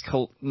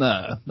VHS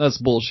nah, that's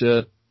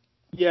bullshit.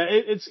 Yeah,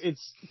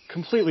 it's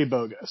completely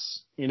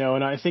bogus, you know,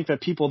 and I think that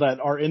people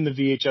that are in the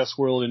VHS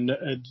world and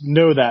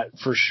know that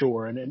for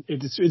sure, and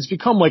it's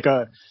become like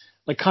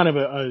kind of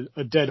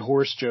a dead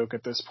horse joke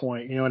at this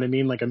point, you know what I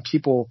mean? Like, and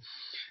people,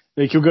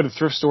 like, you'll go to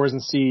thrift stores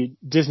and see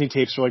Disney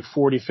tapes for like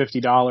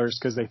 $40-$50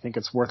 because they think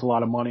it's worth a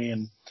lot of money,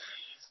 and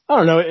I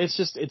don't know, it's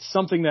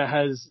something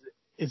that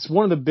it's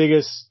one of the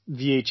biggest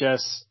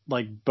VHS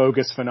like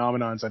bogus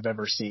phenomenons I've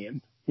ever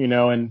seen. You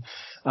know, and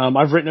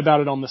I've written about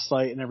it on the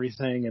site and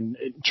everything, and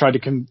tried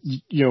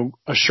to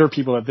assure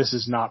people that this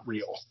is not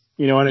real.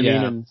 You know what I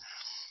mean?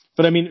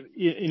 But I mean,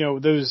 you know,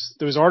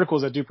 those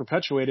articles that do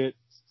perpetuate it,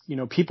 you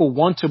know, people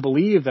want to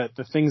believe that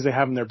the things they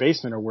have in their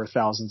basement are worth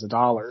thousands of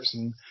dollars,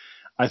 and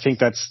I think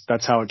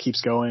that's how it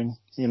keeps going.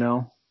 You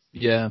know?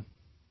 Yeah.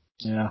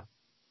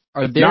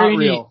 Are there not any?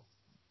 Real.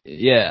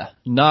 Yeah,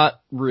 not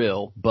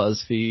real.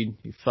 BuzzFeed,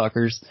 you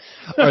fuckers.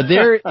 Are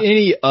there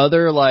any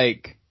other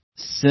like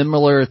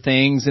similar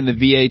things in the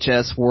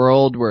VHS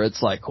world where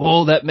it's like,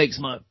 oh, that makes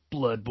my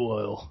blood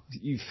boil,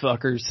 you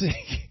fuckers?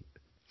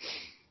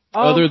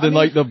 Other than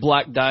like the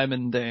Black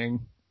Diamond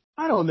thing.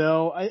 I don't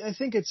know. I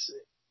think it's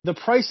the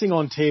pricing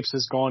on tapes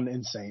has gone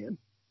insane.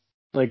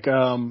 Like,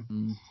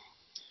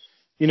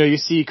 you know, you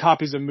see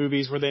copies of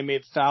movies where they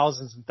made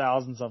thousands and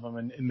thousands of them,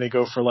 and they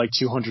go for like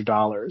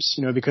 $200,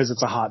 you know, because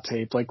it's a hot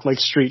tape, like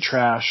Street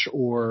Trash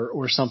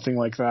or something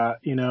like that,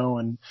 you know,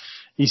 and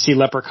you see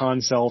Leprechaun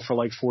sell for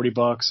like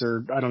 $40,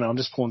 or I don't know. I'm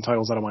just pulling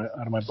titles out of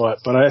my butt,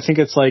 but I think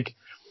it's like,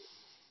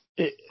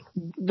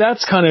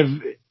 that's kind of,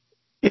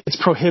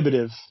 it's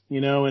prohibitive,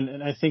 you know,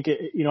 and I think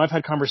you know, I've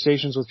had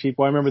conversations with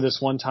people. I remember this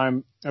one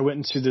time I went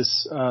into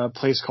this,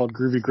 place called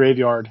Groovy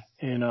Graveyard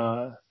in,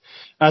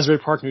 Asbury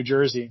Park, New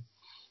Jersey.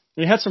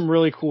 And he had some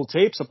really cool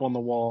tapes up on the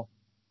wall,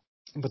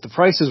 but the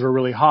prices were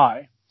really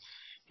high.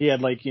 He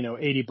had like, you know,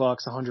 $80,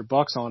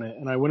 $100 on it.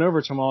 And I went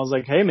over to him. I was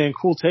like, hey man,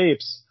 cool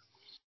tapes.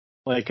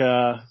 Like,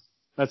 the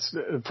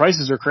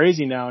prices are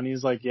crazy now. And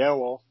he's like, yeah,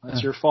 well,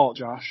 that's your fault,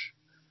 Josh.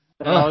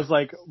 And I was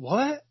like,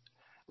 what?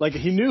 Like,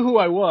 he knew who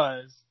I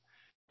was.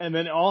 And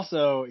then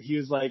also he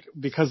was like,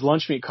 because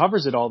Lunchmeat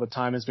covers it all the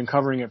time, has been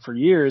covering it for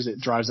years, it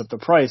drives up the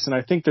price. And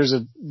I think there's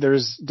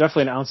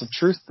definitely an ounce of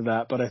truth to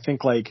that. But I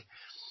think like,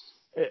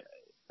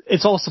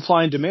 it's all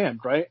supply and demand,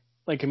 right?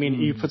 Like, I mean,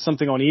 you put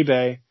something on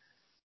eBay,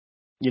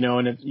 you know,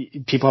 and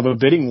if people have a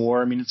bidding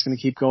war, I mean, it's going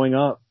to keep going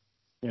up,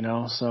 you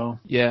know, so.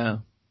 Yeah.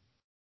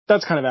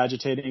 That's kind of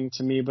agitating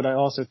to me, but I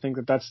also think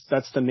that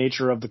that's the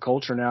nature of the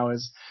culture now,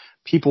 is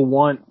people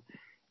want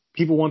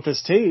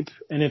this tape.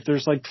 And if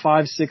there's like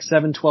 5, 6,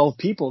 7, 12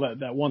 people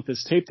that want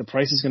this tape, the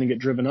price is going to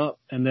get driven up.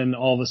 And then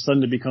all of a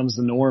sudden it becomes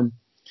the norm,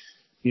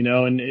 you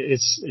know, and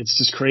it's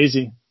just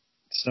crazy.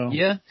 So.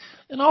 Yeah.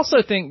 And I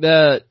also think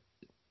that,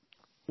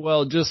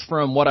 well, just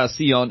from what I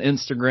see on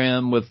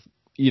Instagram with,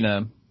 you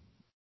know,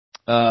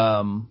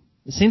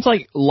 it seems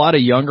like a lot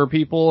of younger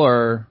people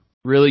are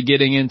really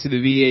getting into the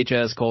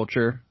VHS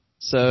culture.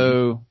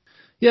 So,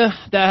 yeah,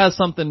 that has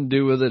something to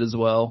do with it as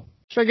well.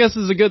 Which I guess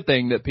is a good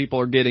thing that people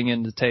are getting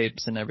into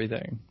tapes and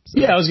everything. So.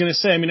 Yeah, I was going to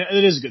say, I mean,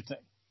 it is a good thing.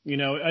 You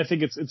know, I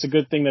think it's a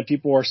good thing that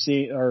people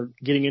are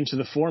getting into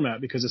the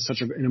format, because it's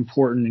such an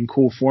important and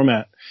cool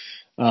format.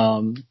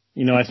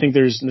 You know, I think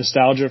there's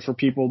nostalgia for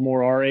people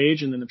more our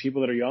age, and then the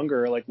people that are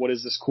younger are like, what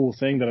is this cool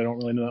thing that I don't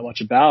really know that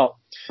much about?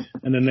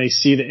 And then they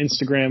see the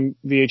Instagram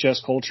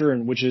VHS culture,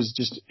 and which has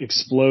just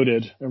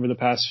exploded over the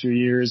past few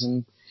years.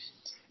 And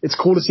it's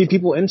cool to see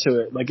people into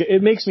it. Like,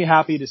 it makes me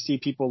happy to see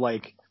people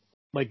like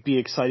be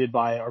excited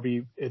by it or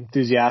be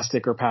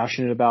enthusiastic or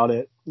passionate about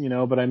it, you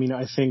know. But I mean,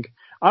 I think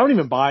I don't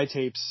even buy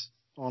tapes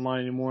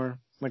online anymore.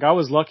 Like, I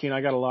was lucky and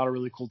I got a lot of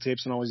really cool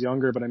tapes when I was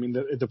younger, but I mean,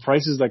 the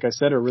prices, like I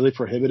said, are really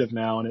prohibitive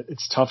now, and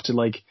it's tough to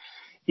like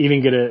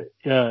even get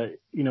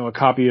a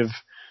copy of,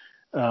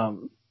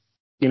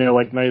 you know,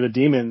 like Night of the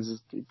Demons.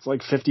 It's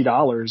like $50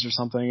 or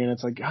something, and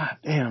it's like, God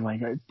damn,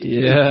 like,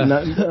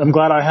 I'm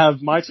glad I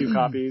have my 2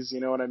 copies. You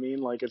know what I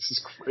mean? Like, it's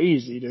just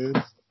crazy, dude.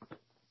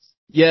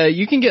 Yeah,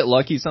 you can get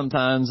lucky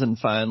sometimes and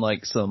find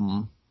like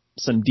some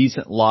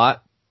decent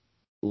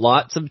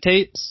lots of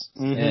tapes,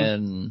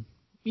 and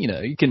you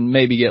know, you can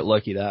maybe get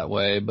lucky that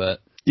way,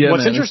 but yeah,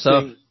 what's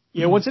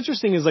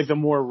interesting is like the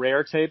more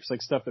rare tapes,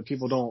 like stuff that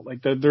people don't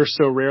like, they're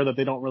so rare that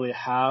they don't really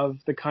have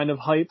the kind of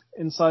hype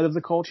inside of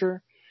the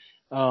culture.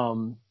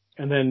 And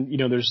then, you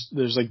know,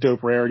 there's like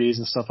dope rarities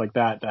and stuff like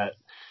that,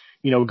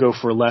 you know, go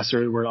for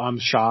lesser, where I'm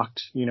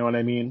shocked, you know what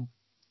I mean?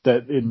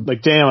 That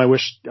like, damn, I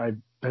wish I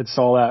had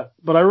saw that.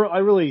 But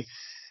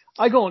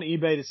I go on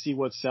eBay to see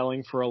what's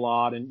selling for a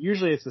lot, and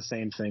usually it's the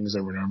same things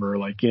over and over,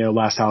 like, you know,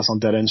 Last House on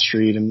Dead End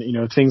Street and, you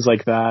know, things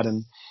like that.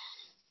 And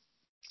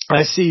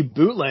I see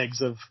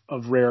bootlegs of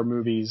rare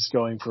movies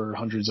going for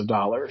hundreds of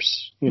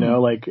dollars, you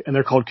know, like, and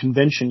they're called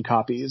convention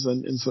copies,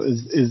 and so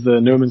is the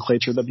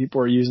nomenclature that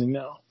people are using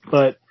now.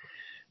 But,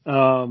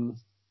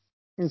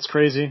 it's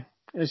crazy.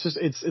 It's just,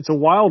 it's a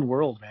wild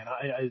world, man.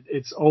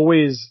 It's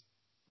always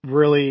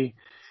really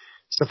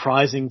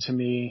surprising to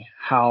me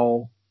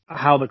how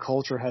the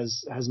culture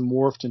has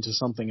morphed into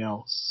something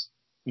else.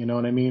 You know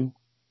what I mean?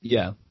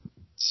 Yeah.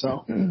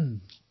 So.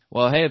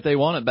 Well, hey, if they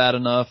want it bad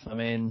enough, I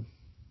mean,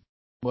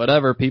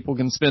 whatever. People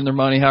can spend their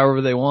money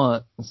however they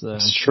want. So.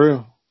 It's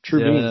true. True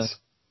Yeah. beans.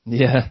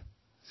 Yeah.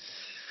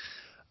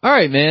 All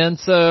right, man.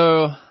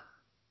 So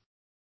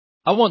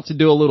I want to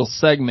do a little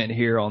segment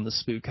here on the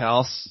Spook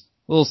House.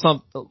 A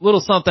little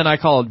something I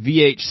call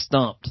VH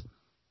Stumped.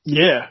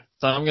 Yeah.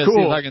 So I'm gonna Cool.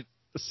 see if I can.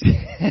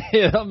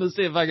 I'm gonna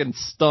see if I can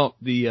stump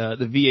the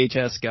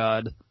VHS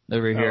god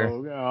over here.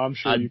 Oh, I'm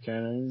sure you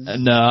can.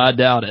 No, I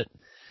doubt it.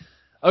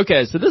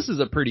 Okay, so this is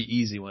a pretty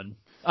easy one.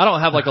 I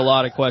don't have like a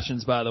lot of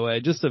questions, by the way,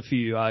 just a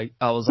few. I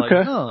was like,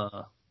 Okay.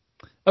 huh.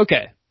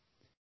 Okay.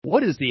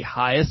 What is the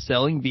highest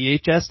selling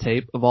VHS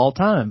tape of all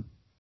time?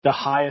 The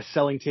highest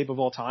selling tape of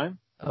all time?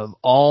 Of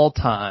all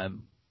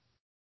time.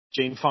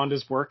 Jane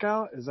Fonda's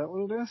Workout? Is that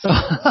what it is?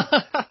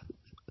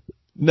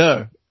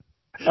 No.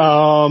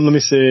 Let me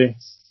see.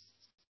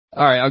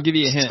 All right, I'll give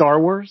you a hint. Star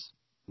Wars?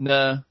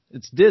 No,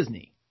 it's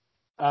Disney.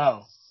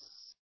 Oh.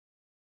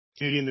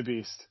 Beauty and the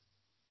Beast.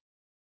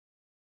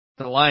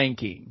 The Lion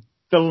King.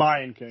 The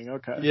Lion King.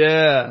 Okay.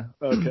 Yeah.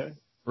 Okay.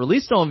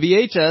 Released on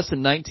VHS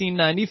in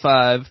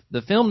 1995,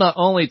 the film not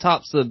only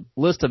tops the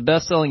list of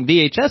best-selling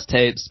VHS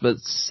tapes, but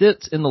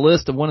sits in the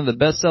list of one of the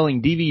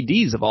best-selling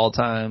DVDs of all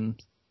time,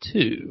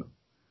 too.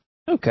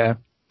 Okay.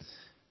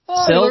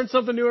 Oh, you learn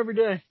something new every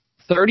day.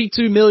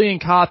 32 million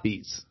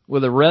copies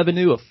with a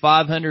revenue of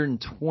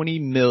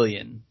 $520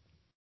 million.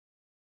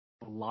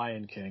 The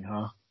Lion King,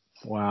 huh?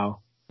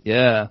 Wow.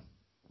 Yeah.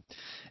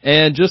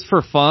 And just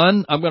for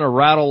fun, I'm going to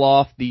rattle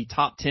off the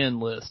top 10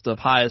 list of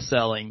highest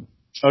selling.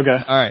 Okay.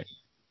 All right.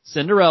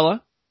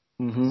 Cinderella.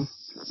 Mm-hmm.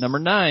 Number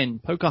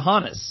 9,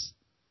 Pocahontas.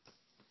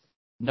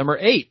 Number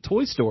 8,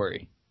 Toy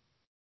Story.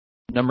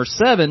 Number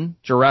 7,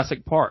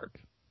 Jurassic Park.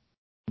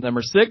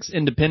 Number 6,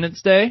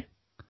 Independence Day.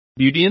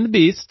 Beauty and the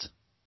Beast.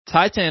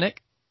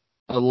 Titanic.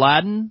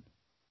 Aladdin.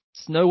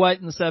 Snow White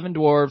and the Seven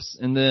Dwarfs.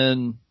 And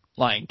then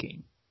Lion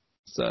King.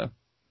 So,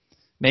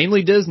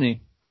 mainly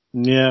Disney.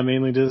 Yeah,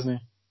 mainly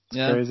Disney. It's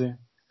Yeah. crazy.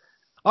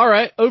 All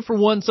right. 0 for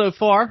 1 so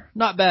far.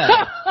 Not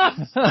bad.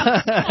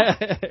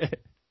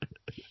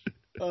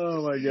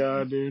 Oh my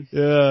god, dude.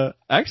 Yeah.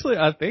 Actually,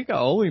 I think I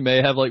only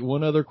may have like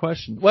one other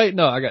question. Wait,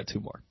 no, I got 2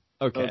 more.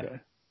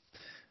 Okay.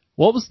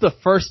 What was the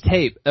first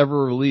tape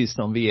ever released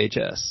on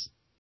VHS?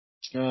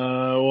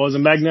 Well, it was a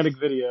magnetic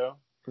video,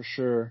 for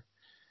sure.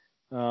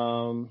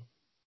 What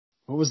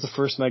was the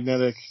first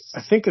magnetic?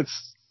 I think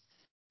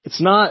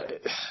it's not,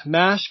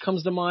 MASH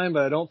comes to mind,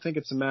 but I don't think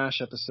it's a MASH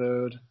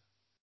episode.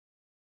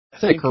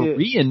 It's a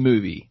Korean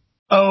movie.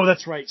 Oh,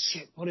 that's right.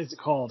 Shit, what is it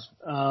called?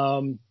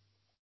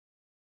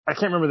 I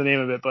can't remember the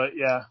name of it, but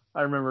yeah,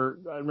 I remember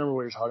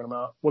what you're talking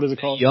about. What is it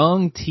called?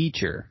 Young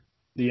Teacher.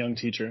 The Young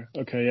Teacher.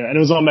 Okay, yeah. And it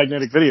was on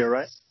magnetic video,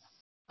 right?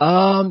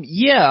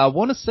 Yeah, I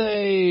want to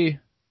say,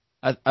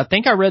 I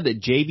think I read that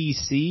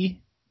JVC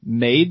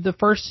made the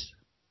first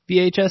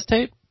VHS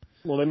tape.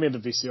 Well, they made the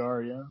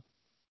VCR, yeah.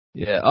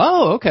 Yeah.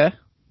 Oh, okay.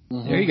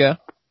 Mm-hmm. There you go.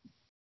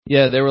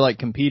 Yeah, they were like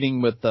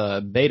competing with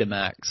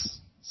Betamax.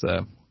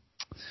 So,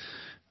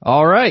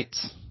 all right.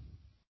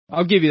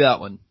 I'll give you that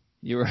one.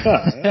 You were.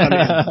 I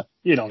mean,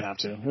 you don't have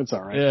to. It's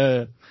all right.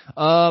 Yeah.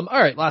 All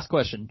right. Last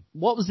question.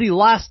 What was the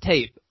last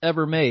tape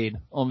ever made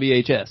on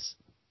VHS?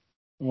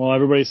 Well,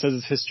 everybody says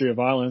it's History of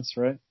Violence,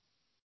 right?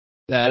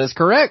 That is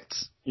correct.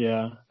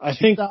 Yeah. I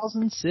think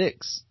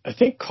 2006. I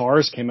think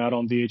Cars came out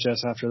on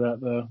VHS after that,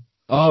 though.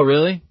 Oh,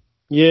 really?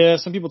 Yeah,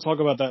 some people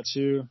talk about that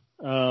too.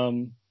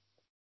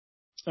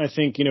 I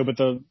think, but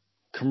the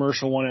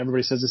commercial one,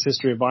 everybody says it's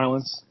History of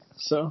Violence.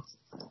 So.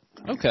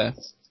 Okay.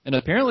 And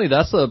apparently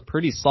that's a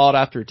pretty sought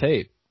after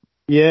tape.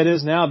 Yeah, it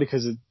is now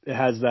because it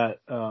has that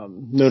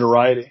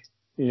notoriety.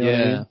 You know what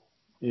I mean?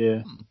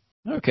 Yeah.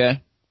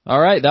 Okay.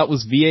 All right. That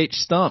was VH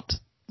Stumped.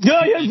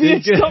 Yeah,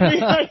 VH Stumped me.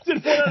 I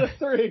did 1 out of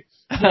 3.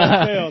 No,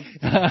 I failed.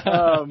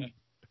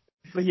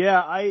 But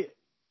yeah,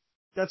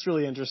 that's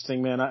really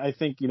interesting, man. I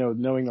think,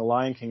 knowing The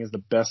Lion King is the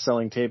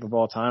best-selling tape of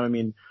all time. I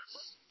mean,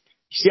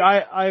 see,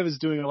 I was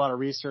doing a lot of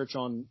research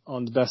on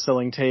the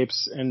best-selling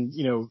tapes, and,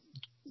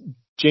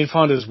 Jane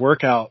Fonda's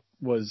Workout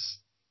was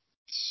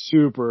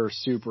super,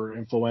 super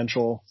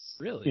influential.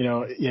 Really?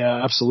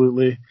 Yeah,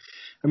 absolutely.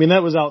 I mean,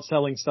 that was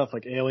outselling stuff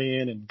like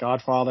Alien and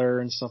Godfather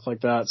and stuff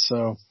like that.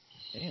 So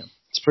damn.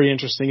 It's pretty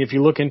interesting. If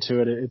you look into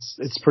it,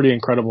 it's pretty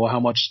incredible how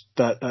much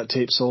that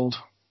tape sold.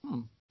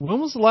 When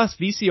was the last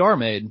VCR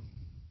made?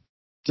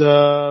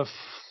 4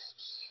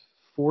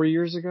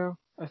 years ago,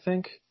 I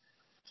think.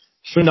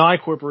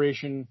 Funai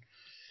Corporation,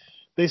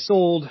 they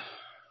sold,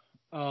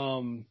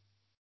 I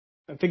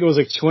think it was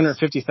like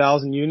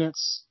 250,000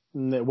 units,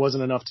 and it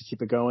wasn't enough to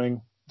keep it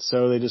going.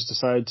 So they just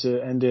decided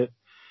to end it.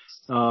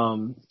 I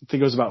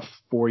think it was about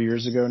 4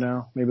 years ago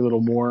now, maybe a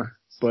little more.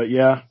 But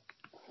yeah,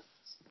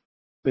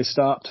 they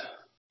stopped.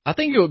 I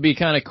think it would be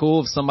kind of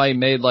cool if somebody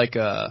made like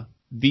a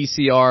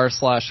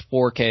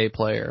VCR/4K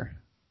player.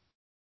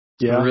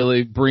 Yeah. To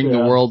really bring the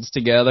worlds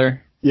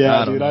together.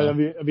 Yeah, dude,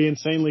 that'd be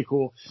insanely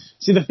cool.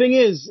 See, the thing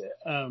is,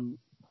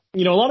 a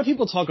lot of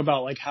people talk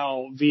about like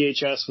how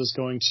VHS was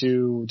going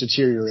to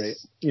deteriorate.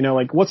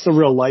 Like what's the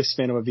real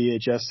lifespan of a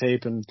VHS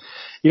tape? And,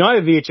 I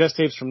have VHS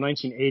tapes from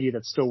 1980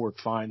 that still work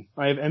fine.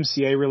 I have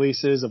MCA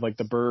releases of like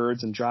The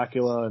Birds and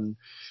Dracula and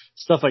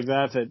stuff like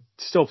that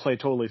still play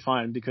totally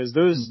fine because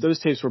those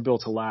tapes were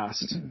built to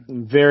last.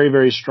 Very,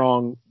 very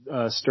strong,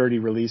 sturdy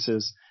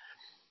releases.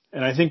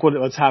 And I think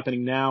what's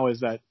happening now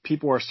is that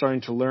people are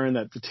starting to learn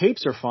that the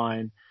tapes are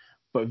fine,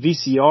 but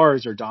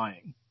VCRs are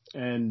dying.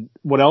 And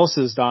what else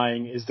is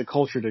dying is the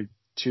culture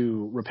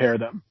to repair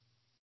them.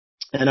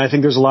 And I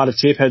think there's a lot of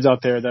tape heads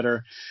out there that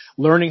are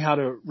learning how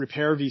to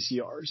repair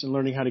VCRs and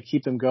learning how to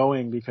keep them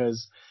going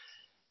because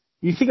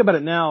you think about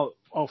it now,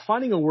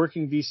 finding a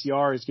working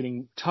VCR is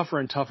getting tougher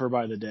and tougher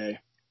by the day.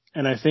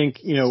 And I think,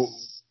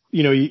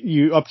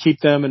 you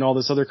upkeep them and all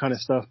this other kind of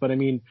stuff. But I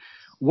mean,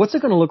 what's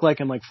it going to look like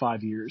in like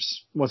 5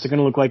 years? What's it going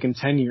to look like in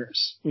 10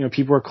 years?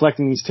 People are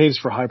collecting these tapes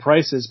for high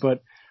prices,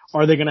 but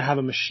are they going to have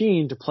a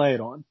machine to play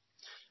it on?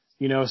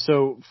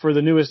 So for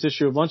the newest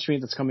issue of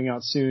Lunchmeat that's coming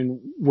out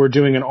soon, we're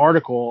doing an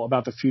article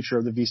about the future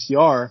of the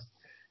VCR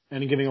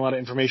and giving a lot of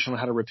information on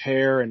how to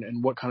repair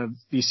and what kind of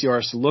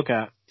VCRs to look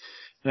at.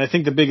 And I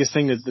think the biggest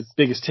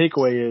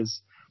takeaway is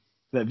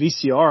that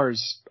VCRs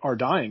are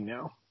dying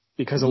now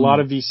because a lot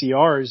of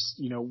VCRs,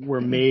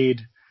 were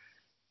made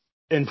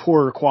in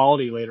poorer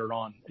quality later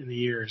on in the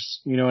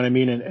years. You know what I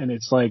mean? And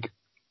it's like,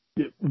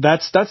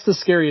 that's the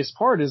scariest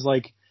part is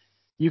like,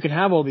 you can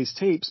have all these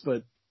tapes,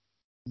 but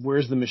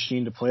where's the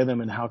machine to play them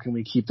and how can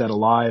we keep that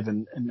alive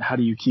and how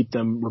do you keep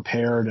them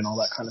repaired and all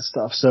that kind of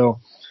stuff. So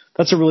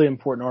that's a really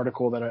important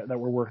article that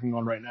we're working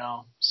on right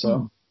now.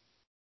 So.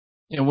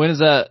 And when is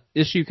that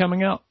issue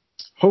coming out?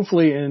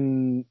 Hopefully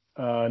in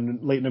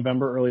late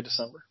November, early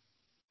December.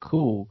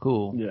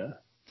 Cool. Yeah.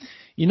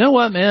 You know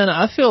what, man?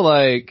 I feel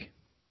like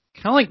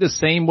kind of like the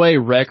same way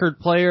record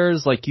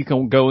players, like you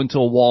can go into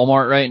a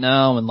Walmart right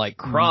now and like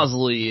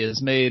Crosley has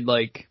made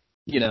like,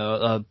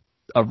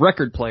 a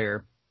record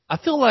player. I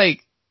feel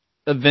like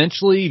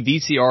eventually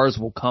VCRs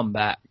will come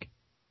back.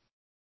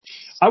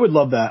 I would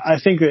love that. I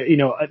think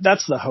that,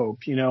 that's the hope,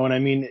 and I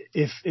mean,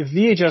 if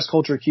VHS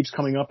culture keeps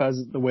coming up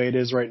as the way it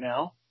is right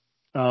now,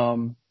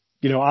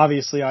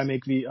 obviously I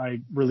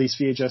release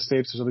VHS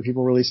tapes. There's other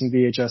people releasing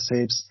VHS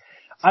tapes.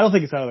 I don't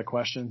think it's out of the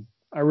question.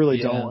 I really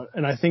don't.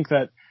 And I think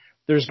that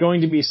there's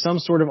going to be some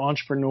sort of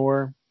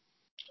entrepreneur,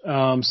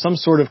 some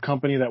sort of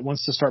company that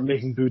wants to start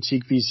making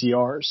boutique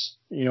VCRs.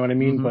 You know what I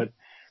mean? Mm-hmm. But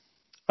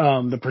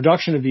the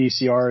production of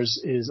VCRs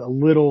is a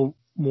little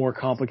more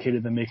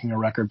complicated than making a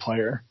record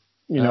player.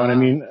 You know what I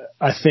mean?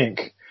 I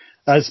think,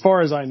 as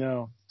far as I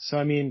know. So,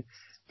 I mean,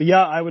 but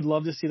yeah, I would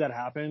love to see that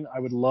happen.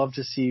 I would love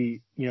to see,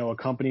 a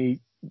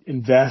company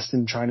invest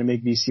in trying to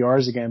make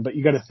VCRs again. But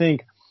you got to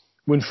think,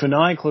 when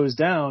Funai closed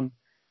down,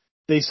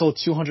 they sold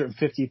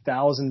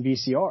 250,000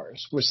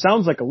 VCRs, which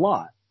sounds like a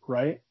lot,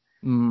 right?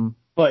 Mm.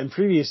 But in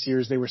previous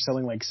years, they were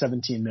selling like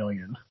 17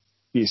 million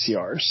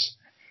VCRs.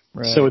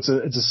 Right. So it's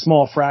a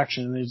small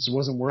fraction, and it just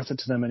wasn't worth it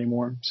to them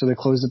anymore. So they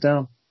closed it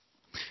down.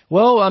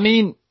 Well, I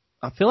mean,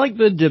 I feel like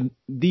the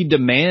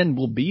demand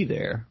will be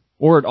there,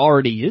 or it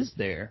already is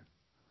there.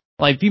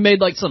 Like if you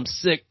made like some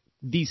sick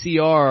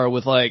VCR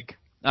with like,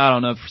 I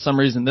don't know, for some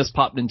reason this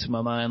popped into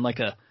my mind,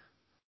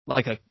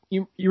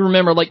 you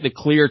remember like the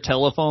clear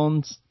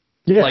telephones?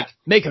 Yeah. Like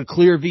make a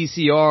clear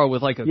VCR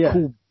with like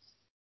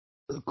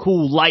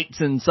cool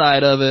lights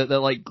inside of it that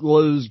like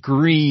glows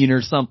green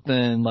or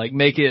something. Like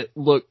make it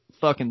look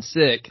fucking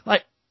sick.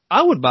 Like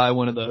I would buy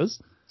one of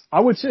those. I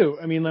would too.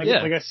 I mean, like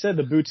I said,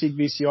 the boutique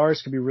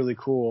VCRs could be really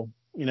cool,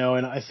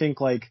 and I think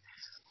like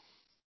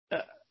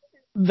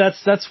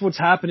that's what's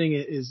happening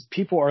is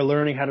people are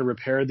learning how to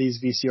repair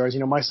these VCRs.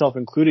 Myself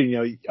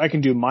included. I can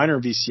do minor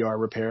VCR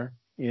repair.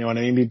 You know what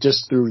I mean?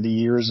 Just through the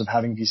years of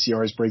having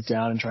VCRs break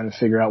down and trying to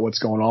figure out what's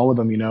going on with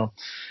them. And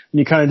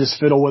you kind of just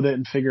fiddle with it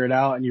and figure it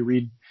out, and you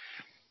read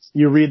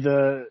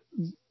the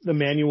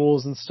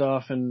manuals and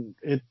stuff, and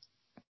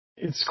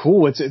it's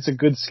cool. It's a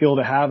good skill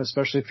to have,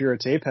 especially if you're a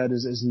tape head,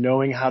 is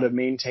knowing how to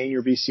maintain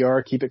your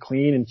VCR, keep it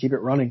clean, and keep it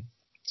running.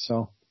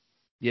 So,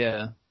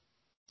 yeah.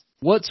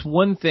 What's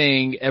one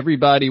thing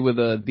everybody with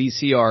a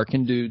VCR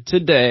can do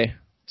today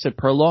to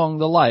prolong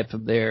the life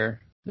of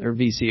their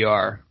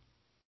VCR?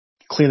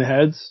 Clean the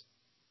heads.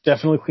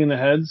 Definitely clean the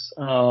heads.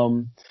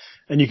 And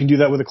you can do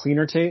that with a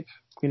cleaner tape.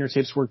 Cleaner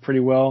tapes work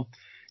pretty well.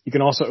 You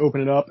can also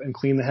open it up and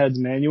clean the heads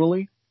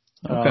manually.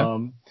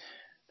 Okay.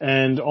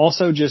 And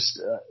also just,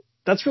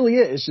 that's really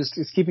it.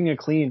 It's keeping it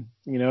clean,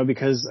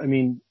 because I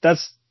mean,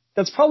 that's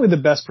probably the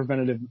best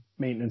preventative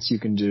maintenance you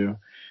can do,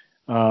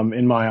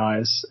 in my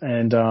eyes.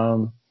 And,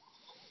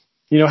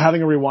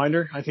 having a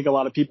rewinder, I think a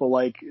lot of people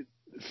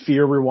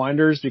fear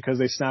rewinders because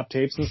they snap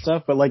tapes and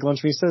stuff, but like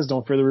Lunchmeat says,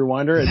 don't fear the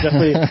rewinder.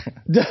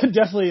 It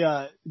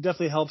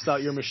definitely helps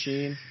out your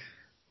machine,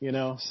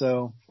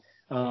 so,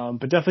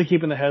 but definitely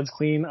keeping the heads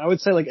clean. I would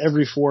say like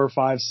every 4 or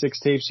 5, 6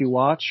 tapes you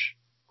watch,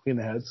 clean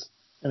the heads,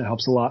 and it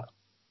helps a lot.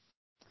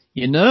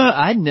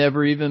 I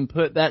never even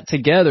put that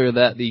together,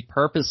 that the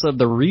purpose of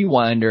the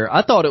rewinder,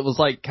 I thought it was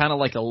kind of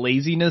like a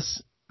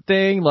laziness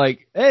thing.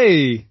 Like,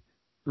 hey,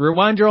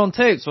 rewind your own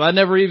tape. So I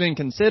never even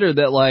considered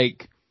that,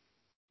 like,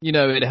 you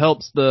know, it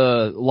helps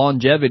the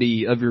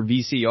longevity of your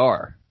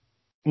VCR.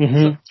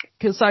 Mm-hmm.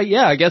 Cause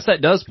I guess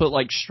that does put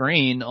like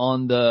strain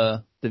on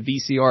the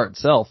VCR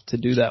itself to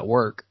do that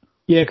work.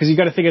 Yeah, because you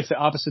got to think it's the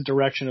opposite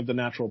direction of the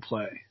natural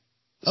play.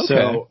 Okay.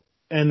 So,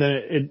 and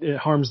then it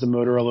harms the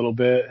motor a little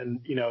bit, and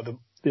you know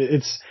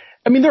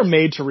they're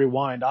made to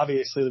rewind.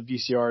 Obviously, the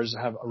VCRs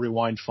have a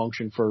rewind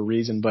function for a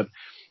reason, but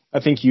I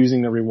think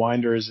using the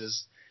rewinders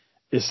is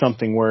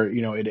something where,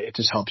 you know, it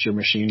just helps your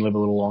machine live a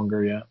little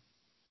longer. Yeah.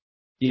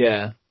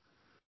 Yeah.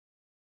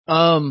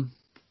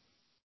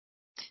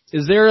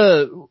 Is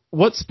there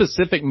what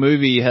specific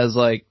movie has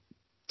like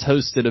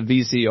toasted a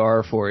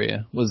VCR for you?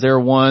 Was there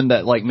one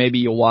that like maybe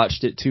you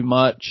watched it too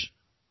much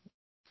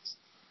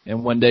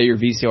and one day your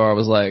VCR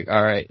was like,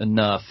 all right,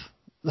 enough?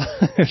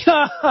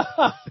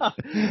 I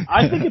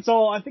think it's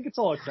all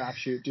a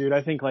crapshoot, dude.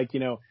 I think, like, you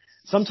know,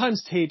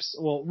 sometimes tapes,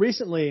 well,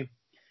 recently,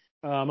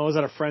 I was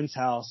at a friend's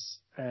house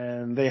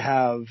and they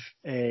have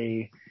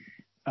a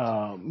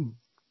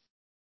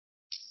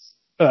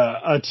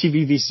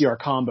TV VCR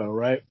combo,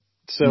 right?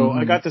 So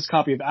I got this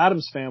copy of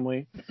Addams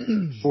Family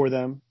for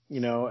them, you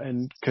know,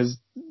 and cause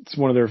it's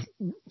one of their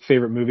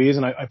favorite movies,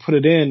 and I put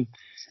it in,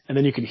 and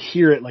then you could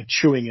hear it like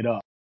chewing it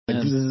up.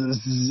 Like,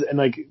 zzz, and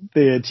like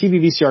the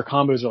TV VCR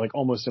combos are like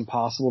almost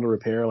impossible to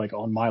repair, like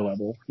on my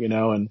level, you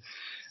know, and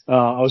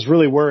I was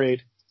really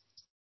worried.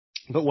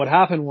 But what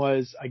happened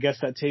was, I guess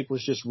that tape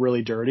was just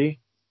really dirty.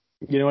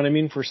 You know what I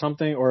mean? For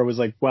something, or it was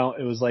like, well,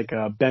 it was like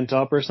bent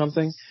up or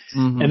something.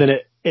 And then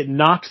it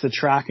knocked the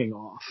tracking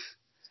off.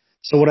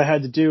 So what I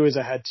had to do is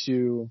I had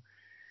to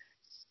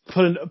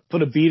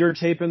put a beater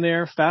tape in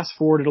there, fast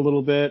forward it a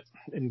little bit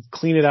and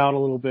clean it out a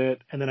little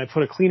bit. And then I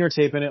put a cleaner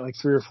tape in it like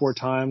 3 or 4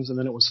 times, and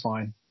then it was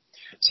fine.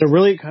 So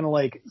really kind of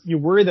like, you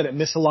worry that it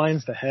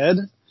misaligns the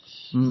heads.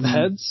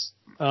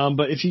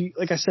 But if you,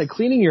 like I said,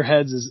 cleaning your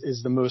heads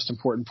is the most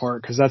important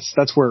part, because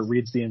that's where it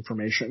reads the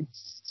information.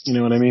 You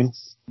know what I mean?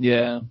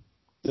 Yeah.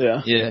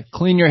 Yeah. Yeah.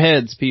 Clean your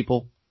heads,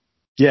 people.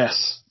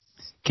 Yes.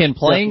 Can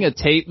playing a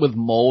tape with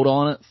mold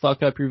on it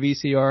fuck up your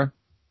VCR?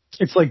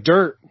 It's like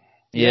dirt.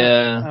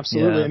 Yeah.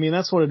 Absolutely. Yeah. I mean,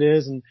 that's what it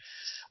is. And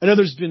I know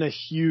there's been a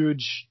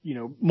huge, you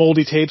know,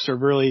 moldy tapes are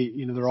really,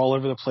 you know, they're all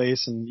over the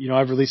place. And, you know,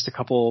 I've released a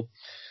couple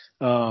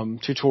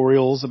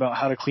tutorials about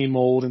how to clean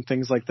mold and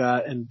things like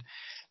that. And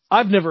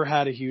I've never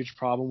had a huge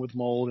problem with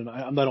mold, and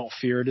I don't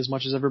fear it as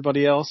much as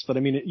everybody else. But I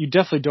mean, you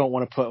definitely don't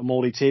want to put a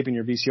moldy tape in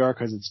your VCR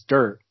because it's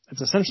dirt.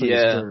 It's essentially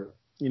just dirt.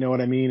 You know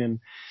what I mean?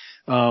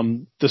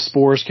 And the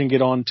spores can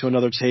get onto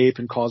another tape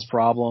and cause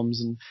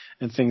problems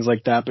and things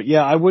like that. But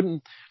yeah, I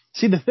wouldn't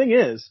see. The thing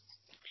is,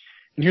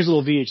 and here's a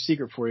little VH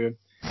secret for you.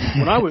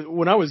 When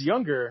I was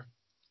younger,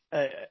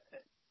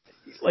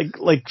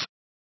 like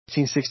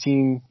 15,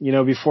 16, you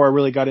know, before I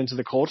really got into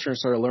the culture and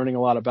started learning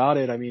a lot about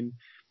it, I mean,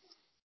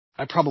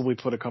 I probably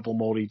put a couple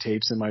moldy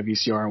tapes in my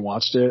VCR and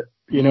watched it.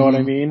 You know what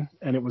I mean?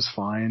 And it was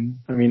fine.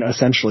 I mean,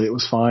 essentially it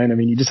was fine. I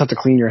mean, you just have to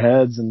clean your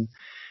heads. And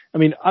I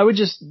mean, I would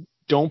just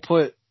don't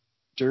put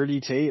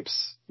dirty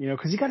tapes, you know,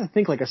 cause you got to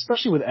think, like,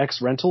 especially with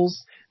X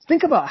rentals,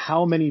 think about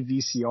how many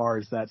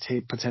VCRs that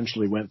tape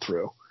potentially went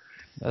through.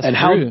 That's and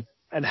true.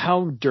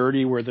 how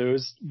dirty were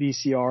those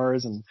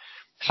VCRs, and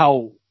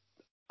how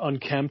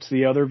unkempt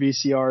the other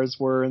VCRs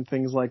were and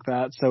things like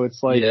that. So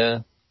it's like,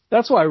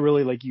 that's why I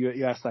really, like,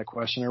 you asked that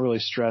question. I really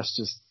stress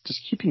just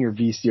keeping your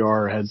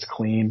VCR heads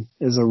clean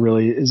is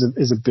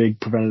a big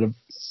preventative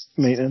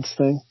maintenance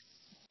thing.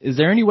 Is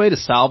there any way to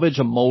salvage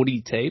a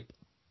moldy tape?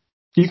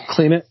 You can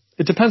clean it.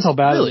 It depends how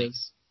bad Really? it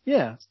is.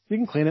 Yeah, you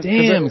can clean it.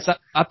 Damn,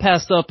 I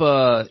passed up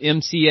a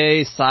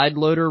MCA side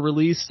loader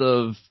release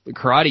of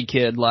Karate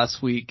Kid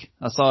last week.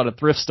 I saw it at a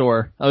thrift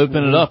store. I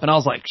opened it up and I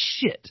was like,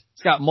 shit,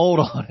 it's got mold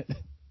on it.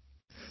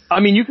 I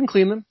mean, you can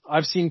clean them.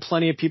 I've seen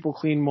plenty of people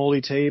clean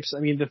moldy tapes. I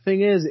mean, the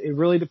thing is, it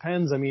really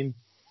depends. I mean,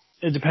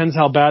 it depends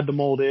how bad the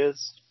mold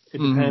is. It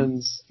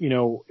depends, you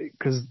know,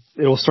 because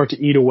it'll start to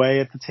eat away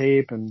at the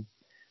tape and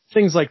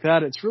things like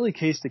that. It's really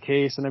case to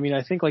case. And I mean,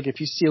 I think, like, if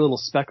you see a little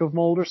speck of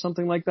mold or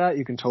something like that,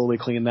 you can totally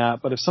clean that.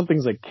 But if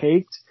something's like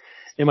caked,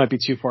 it might be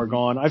too far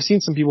gone. I've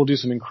seen some people do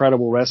some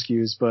incredible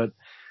rescues, but,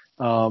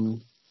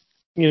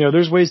 you know,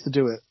 there's ways to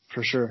do it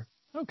for sure.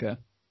 Okay.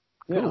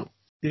 Yeah. Cool.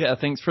 Yeah.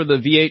 Thanks for the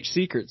VH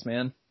secrets,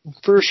 man.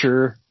 For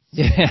sure.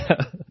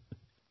 Yeah.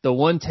 The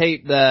one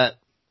tape that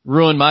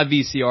ruined my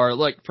VCR,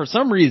 like, for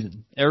some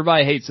reason,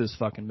 everybody hates this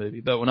fucking movie,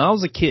 but when I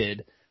was a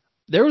kid,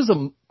 there was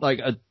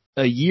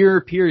a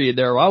year period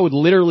there where I would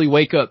literally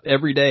wake up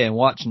every day and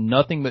watch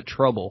Nothing But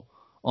Trouble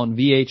on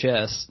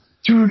VHS.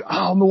 Dude,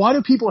 why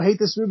do people hate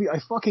this movie? I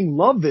fucking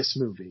love this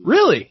movie.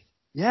 Really?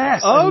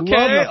 Yes.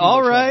 Okay.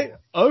 All right.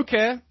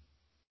 Okay.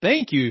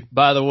 Thank you,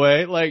 by the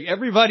way. Like,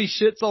 everybody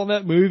shits on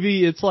that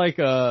movie. It's like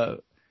a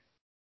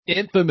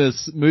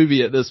infamous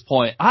movie at this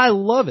point. I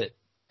love it.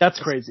 That's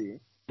crazy.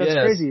 That's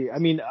crazy. I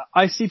mean,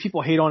 I see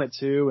people hate on it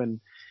too,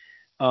 and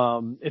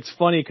it's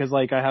funny because,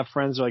 like, I have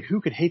friends who are like, who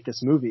could hate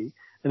this movie?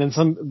 And then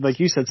some, like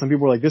you said, some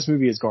people are like, this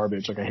movie is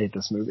garbage. Like, I hate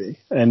this movie.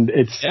 And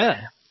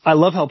I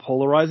love how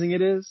polarizing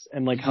it is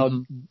and like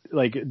how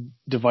like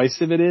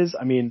divisive it is.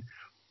 I mean,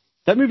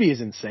 that movie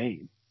is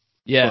insane.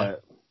 Yeah.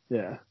 But,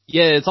 yeah.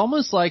 Yeah, it's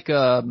almost like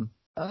a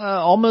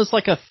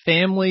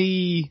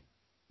family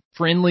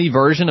friendly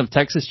version of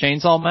Texas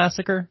Chainsaw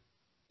Massacre.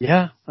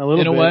 Yeah, a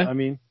little bit. In a way. I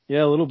mean,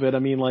 yeah, a little bit. I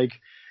mean, like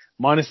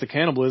minus the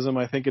cannibalism,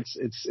 I think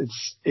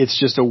it's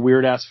just a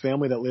weird ass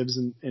family that lives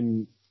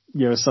in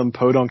some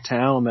podunk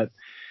town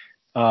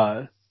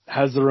that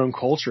has their own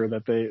culture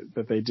that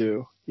they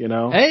do,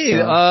 Hey,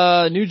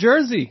 so. New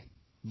Jersey.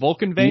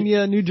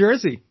 Vulcanvania, New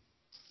Jersey.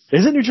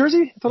 Is it New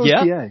Jersey? I thought it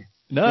was PA.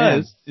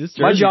 No, it's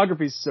Jersey. My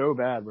geography's so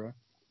bad, bro.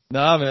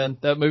 Nah, man,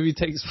 that movie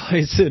takes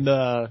place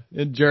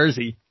in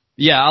Jersey.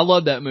 Yeah, I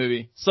love that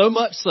movie. So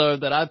much so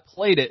that I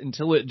played it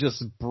until it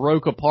just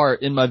broke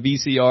apart in my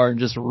VCR and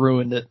just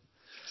ruined it.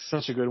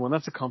 Such a good one.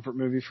 That's a comfort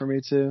movie for me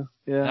too.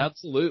 Yeah.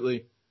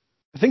 Absolutely.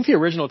 I think the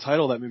original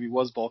title of that movie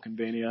was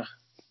Vulcanvania.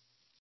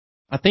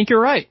 I think you're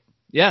right.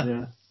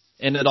 Yeah.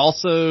 And it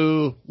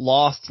also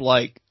lost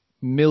like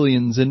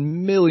millions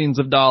and millions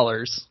of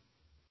dollars.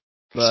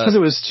 Because it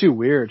was too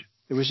weird.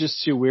 It was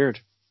just too weird.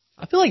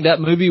 I feel like that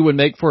movie would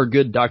make for a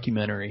good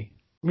documentary.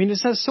 I mean,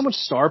 it has so much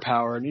star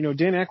power, and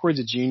Dan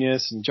Aykroyd's a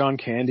genius, and John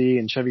Candy,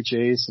 and Chevy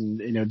Chase, and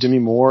Demi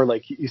Moore.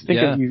 Like you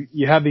think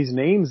you have these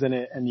names in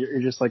it, and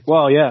you're just like,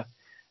 well, yeah.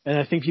 And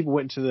I think people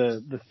went to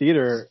the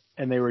theater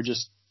and they were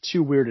just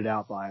too weirded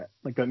out by it.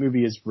 Like that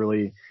movie is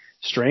really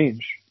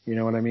strange. You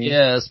know what I mean?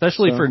 Yeah,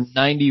 especially for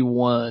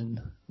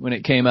 91 when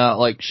it came out.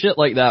 Like shit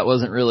like that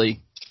wasn't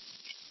really.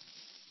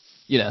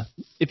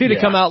 If it had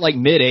come out like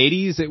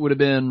mid-80s, it would have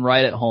been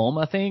right at home,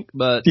 I think.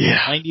 But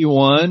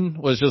 91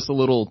 was just a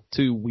little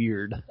too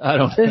weird. I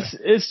don't know.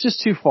 It's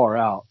just too far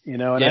out,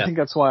 and I think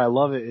that's why I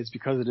love it. It's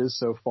because it is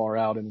so far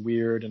out and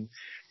weird, and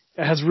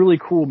it has really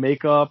cool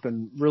makeup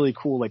and really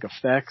cool like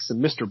effects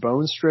and Mr.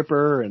 Bone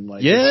Stripper and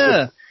like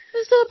Mr.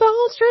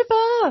 Bone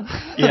Stripper.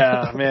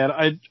 Yeah,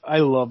 man, I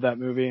love that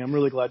movie. I'm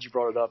really glad you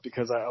brought it up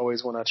because I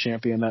always want to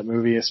champion that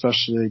movie,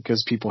 especially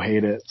because people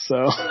hate it.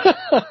 So,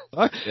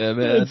 fuck yeah,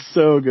 man, it's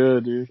so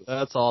good, dude.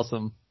 That's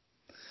awesome.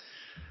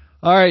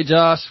 All right,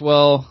 Josh.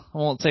 Well, I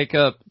won't take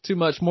up too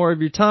much more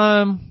of your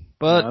time,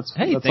 but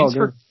hey,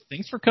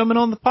 thanks for coming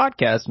on the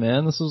podcast,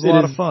 man. This was a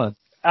lot of fun.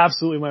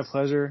 Absolutely my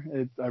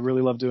pleasure. I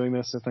really love doing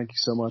this, so thank you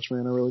so much,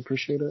 man. I really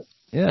appreciate it.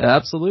 Yeah,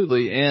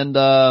 absolutely. And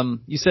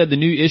you said the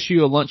new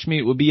issue of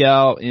Lunchmeat will be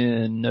out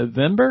in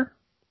November?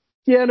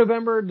 Yeah,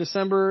 November,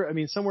 December. I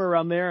mean, somewhere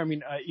around there. I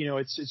mean,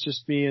 it's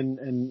just me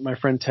and my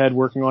friend Ted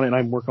working on it, and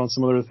I'm working on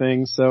some other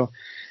things. So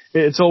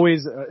it's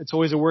always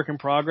a work in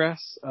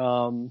progress.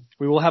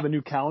 We will have a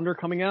new calendar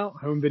coming out.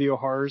 Home Video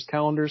Horrors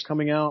calendar's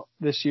coming out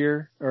this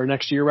year, or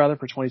next year rather,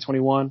 for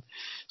 2021.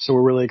 So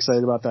we're really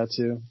excited about that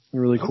too.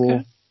 They're really cool.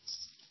 Okay.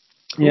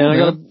 Cool, yeah, I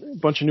got a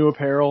bunch of new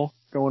apparel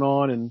going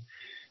on and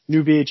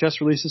new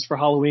VHS releases for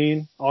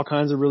Halloween. All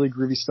kinds of really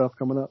groovy stuff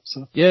coming up.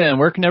 So yeah, and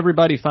where can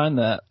everybody find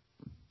that?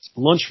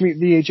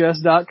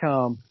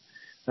 Lunchmeatvhs.com.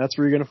 That's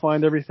where you're going to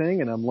find everything.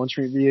 And I'm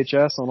Lunchmeat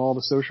VHS on all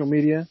the social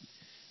media.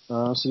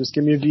 So just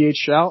give me a VH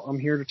shout. I'm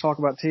here to talk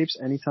about tapes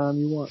anytime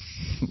you want.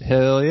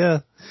 Hell yeah.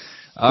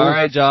 All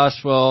right,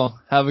 Josh.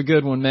 Well, have a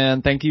good one,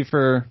 man. Thank you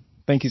so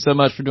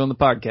much for doing the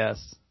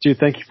podcast. Dude,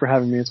 thank you for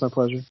having me. It's my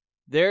pleasure.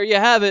 There you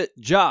have it,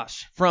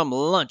 Josh from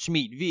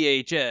Lunchmeat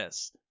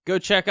VHS. Go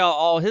check out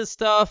all his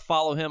stuff,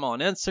 follow him on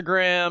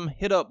Instagram,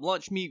 hit up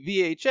Lunchmeat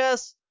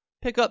VHS,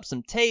 pick up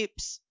some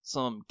tapes,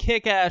 some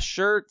kick-ass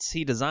shirts.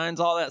 He designs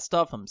all that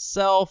stuff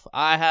himself.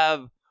 I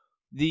have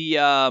the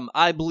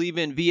I Believe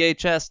in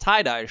VHS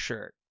tie-dye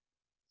shirt.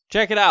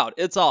 Check it out.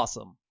 It's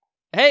awesome.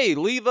 Hey,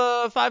 leave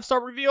a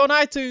 5-star review on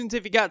iTunes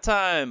if you got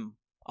time.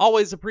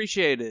 Always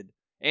appreciated.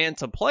 And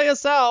to play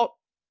us out,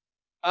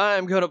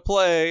 I'm going to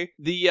play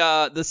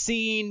the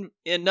scene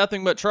in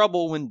Nothing But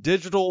Trouble when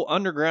Digital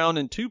Underground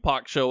and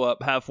Tupac show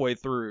up halfway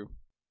through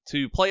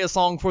to play a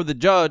song for the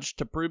judge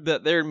to prove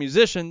that they're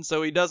musicians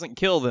so he doesn't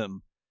kill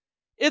them.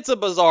 It's a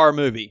bizarre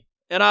movie,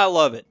 and I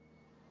love it.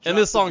 And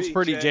this song's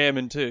pretty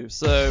jamming too,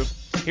 so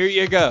here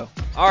you go.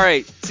 All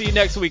right, see you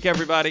next week,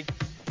 everybody.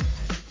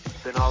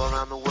 Been all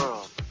around the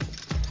world.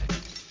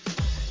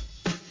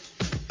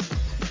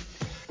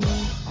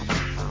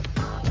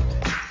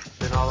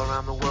 Been all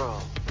around the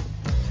world.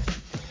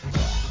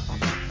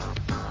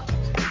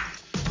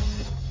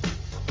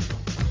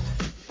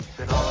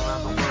 Been all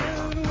around the world.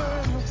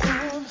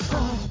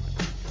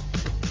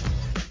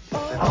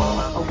 Been all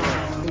around the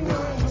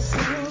world.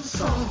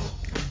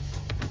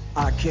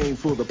 I came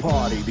for the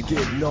party, to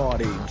get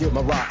naughty, get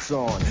my rocks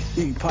on,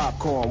 eat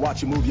popcorn,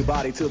 watch you move your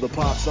body to the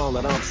pop song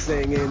that I'm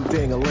singing,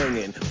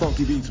 ding-a-lingin',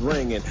 funky beats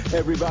ringing,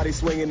 everybody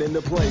swinging in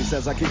the place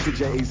as I kick the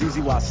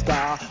J-A-Z-Z-Y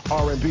style,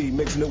 R&B,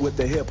 mixing it with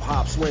the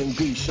hip-hop swing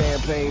beat,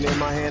 champagne in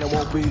my hand, it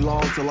won't be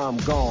long till I'm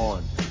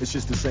gone. It's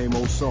just the same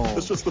old song.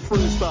 It's just the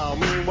freestyle,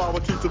 meanwhile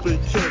we keep the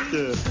beat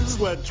kicking.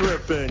 Sweat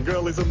dripping,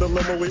 girlies in the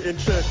limo eating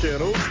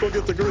chicken. Oops, don't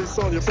get the grease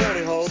on your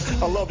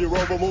pantyhose. I love you,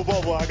 Rover, move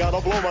over, I gotta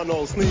blow my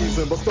nose.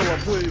 Sneezing, but still I'm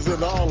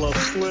pleasing all of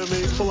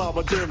Slimmies. Pull out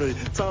my Jimmy,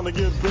 time to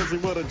get busy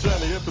with a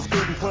Jenny. If it's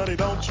good and plenty,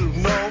 don't you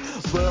know?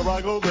 There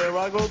I go, there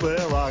I go,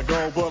 there I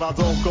go. But I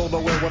don't go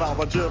nowhere without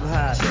my gym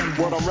hat.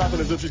 What I'm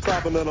rapping is if she's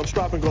clapping, then I'm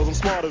strapping, cause I'm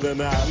smarter than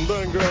that. And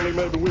then, girlie,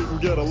 maybe we can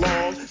get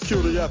along.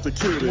 Cutie after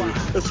cutie,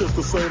 it's just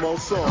the same old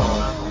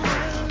song.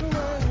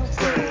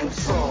 Same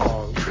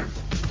song.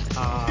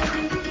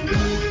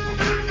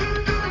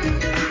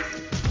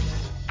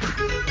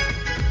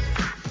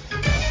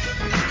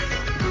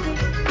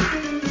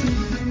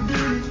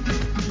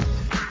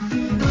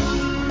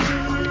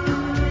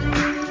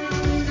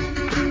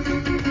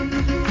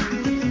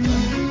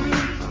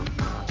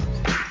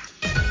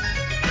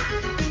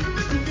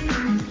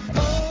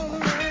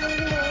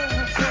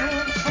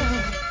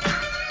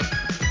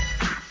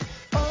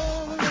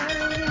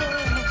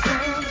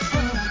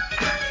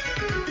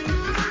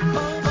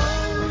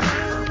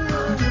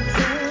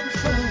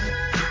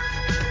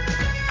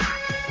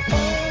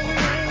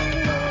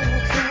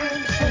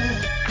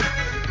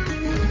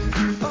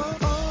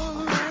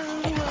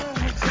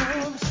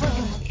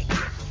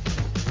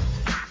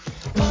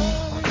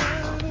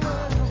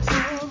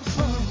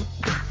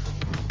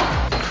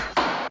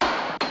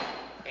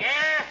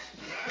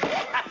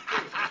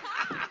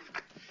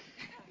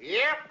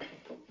 Yep.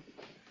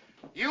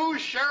 You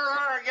sure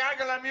are a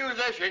gaggle of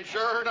musicians,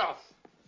 sure enough.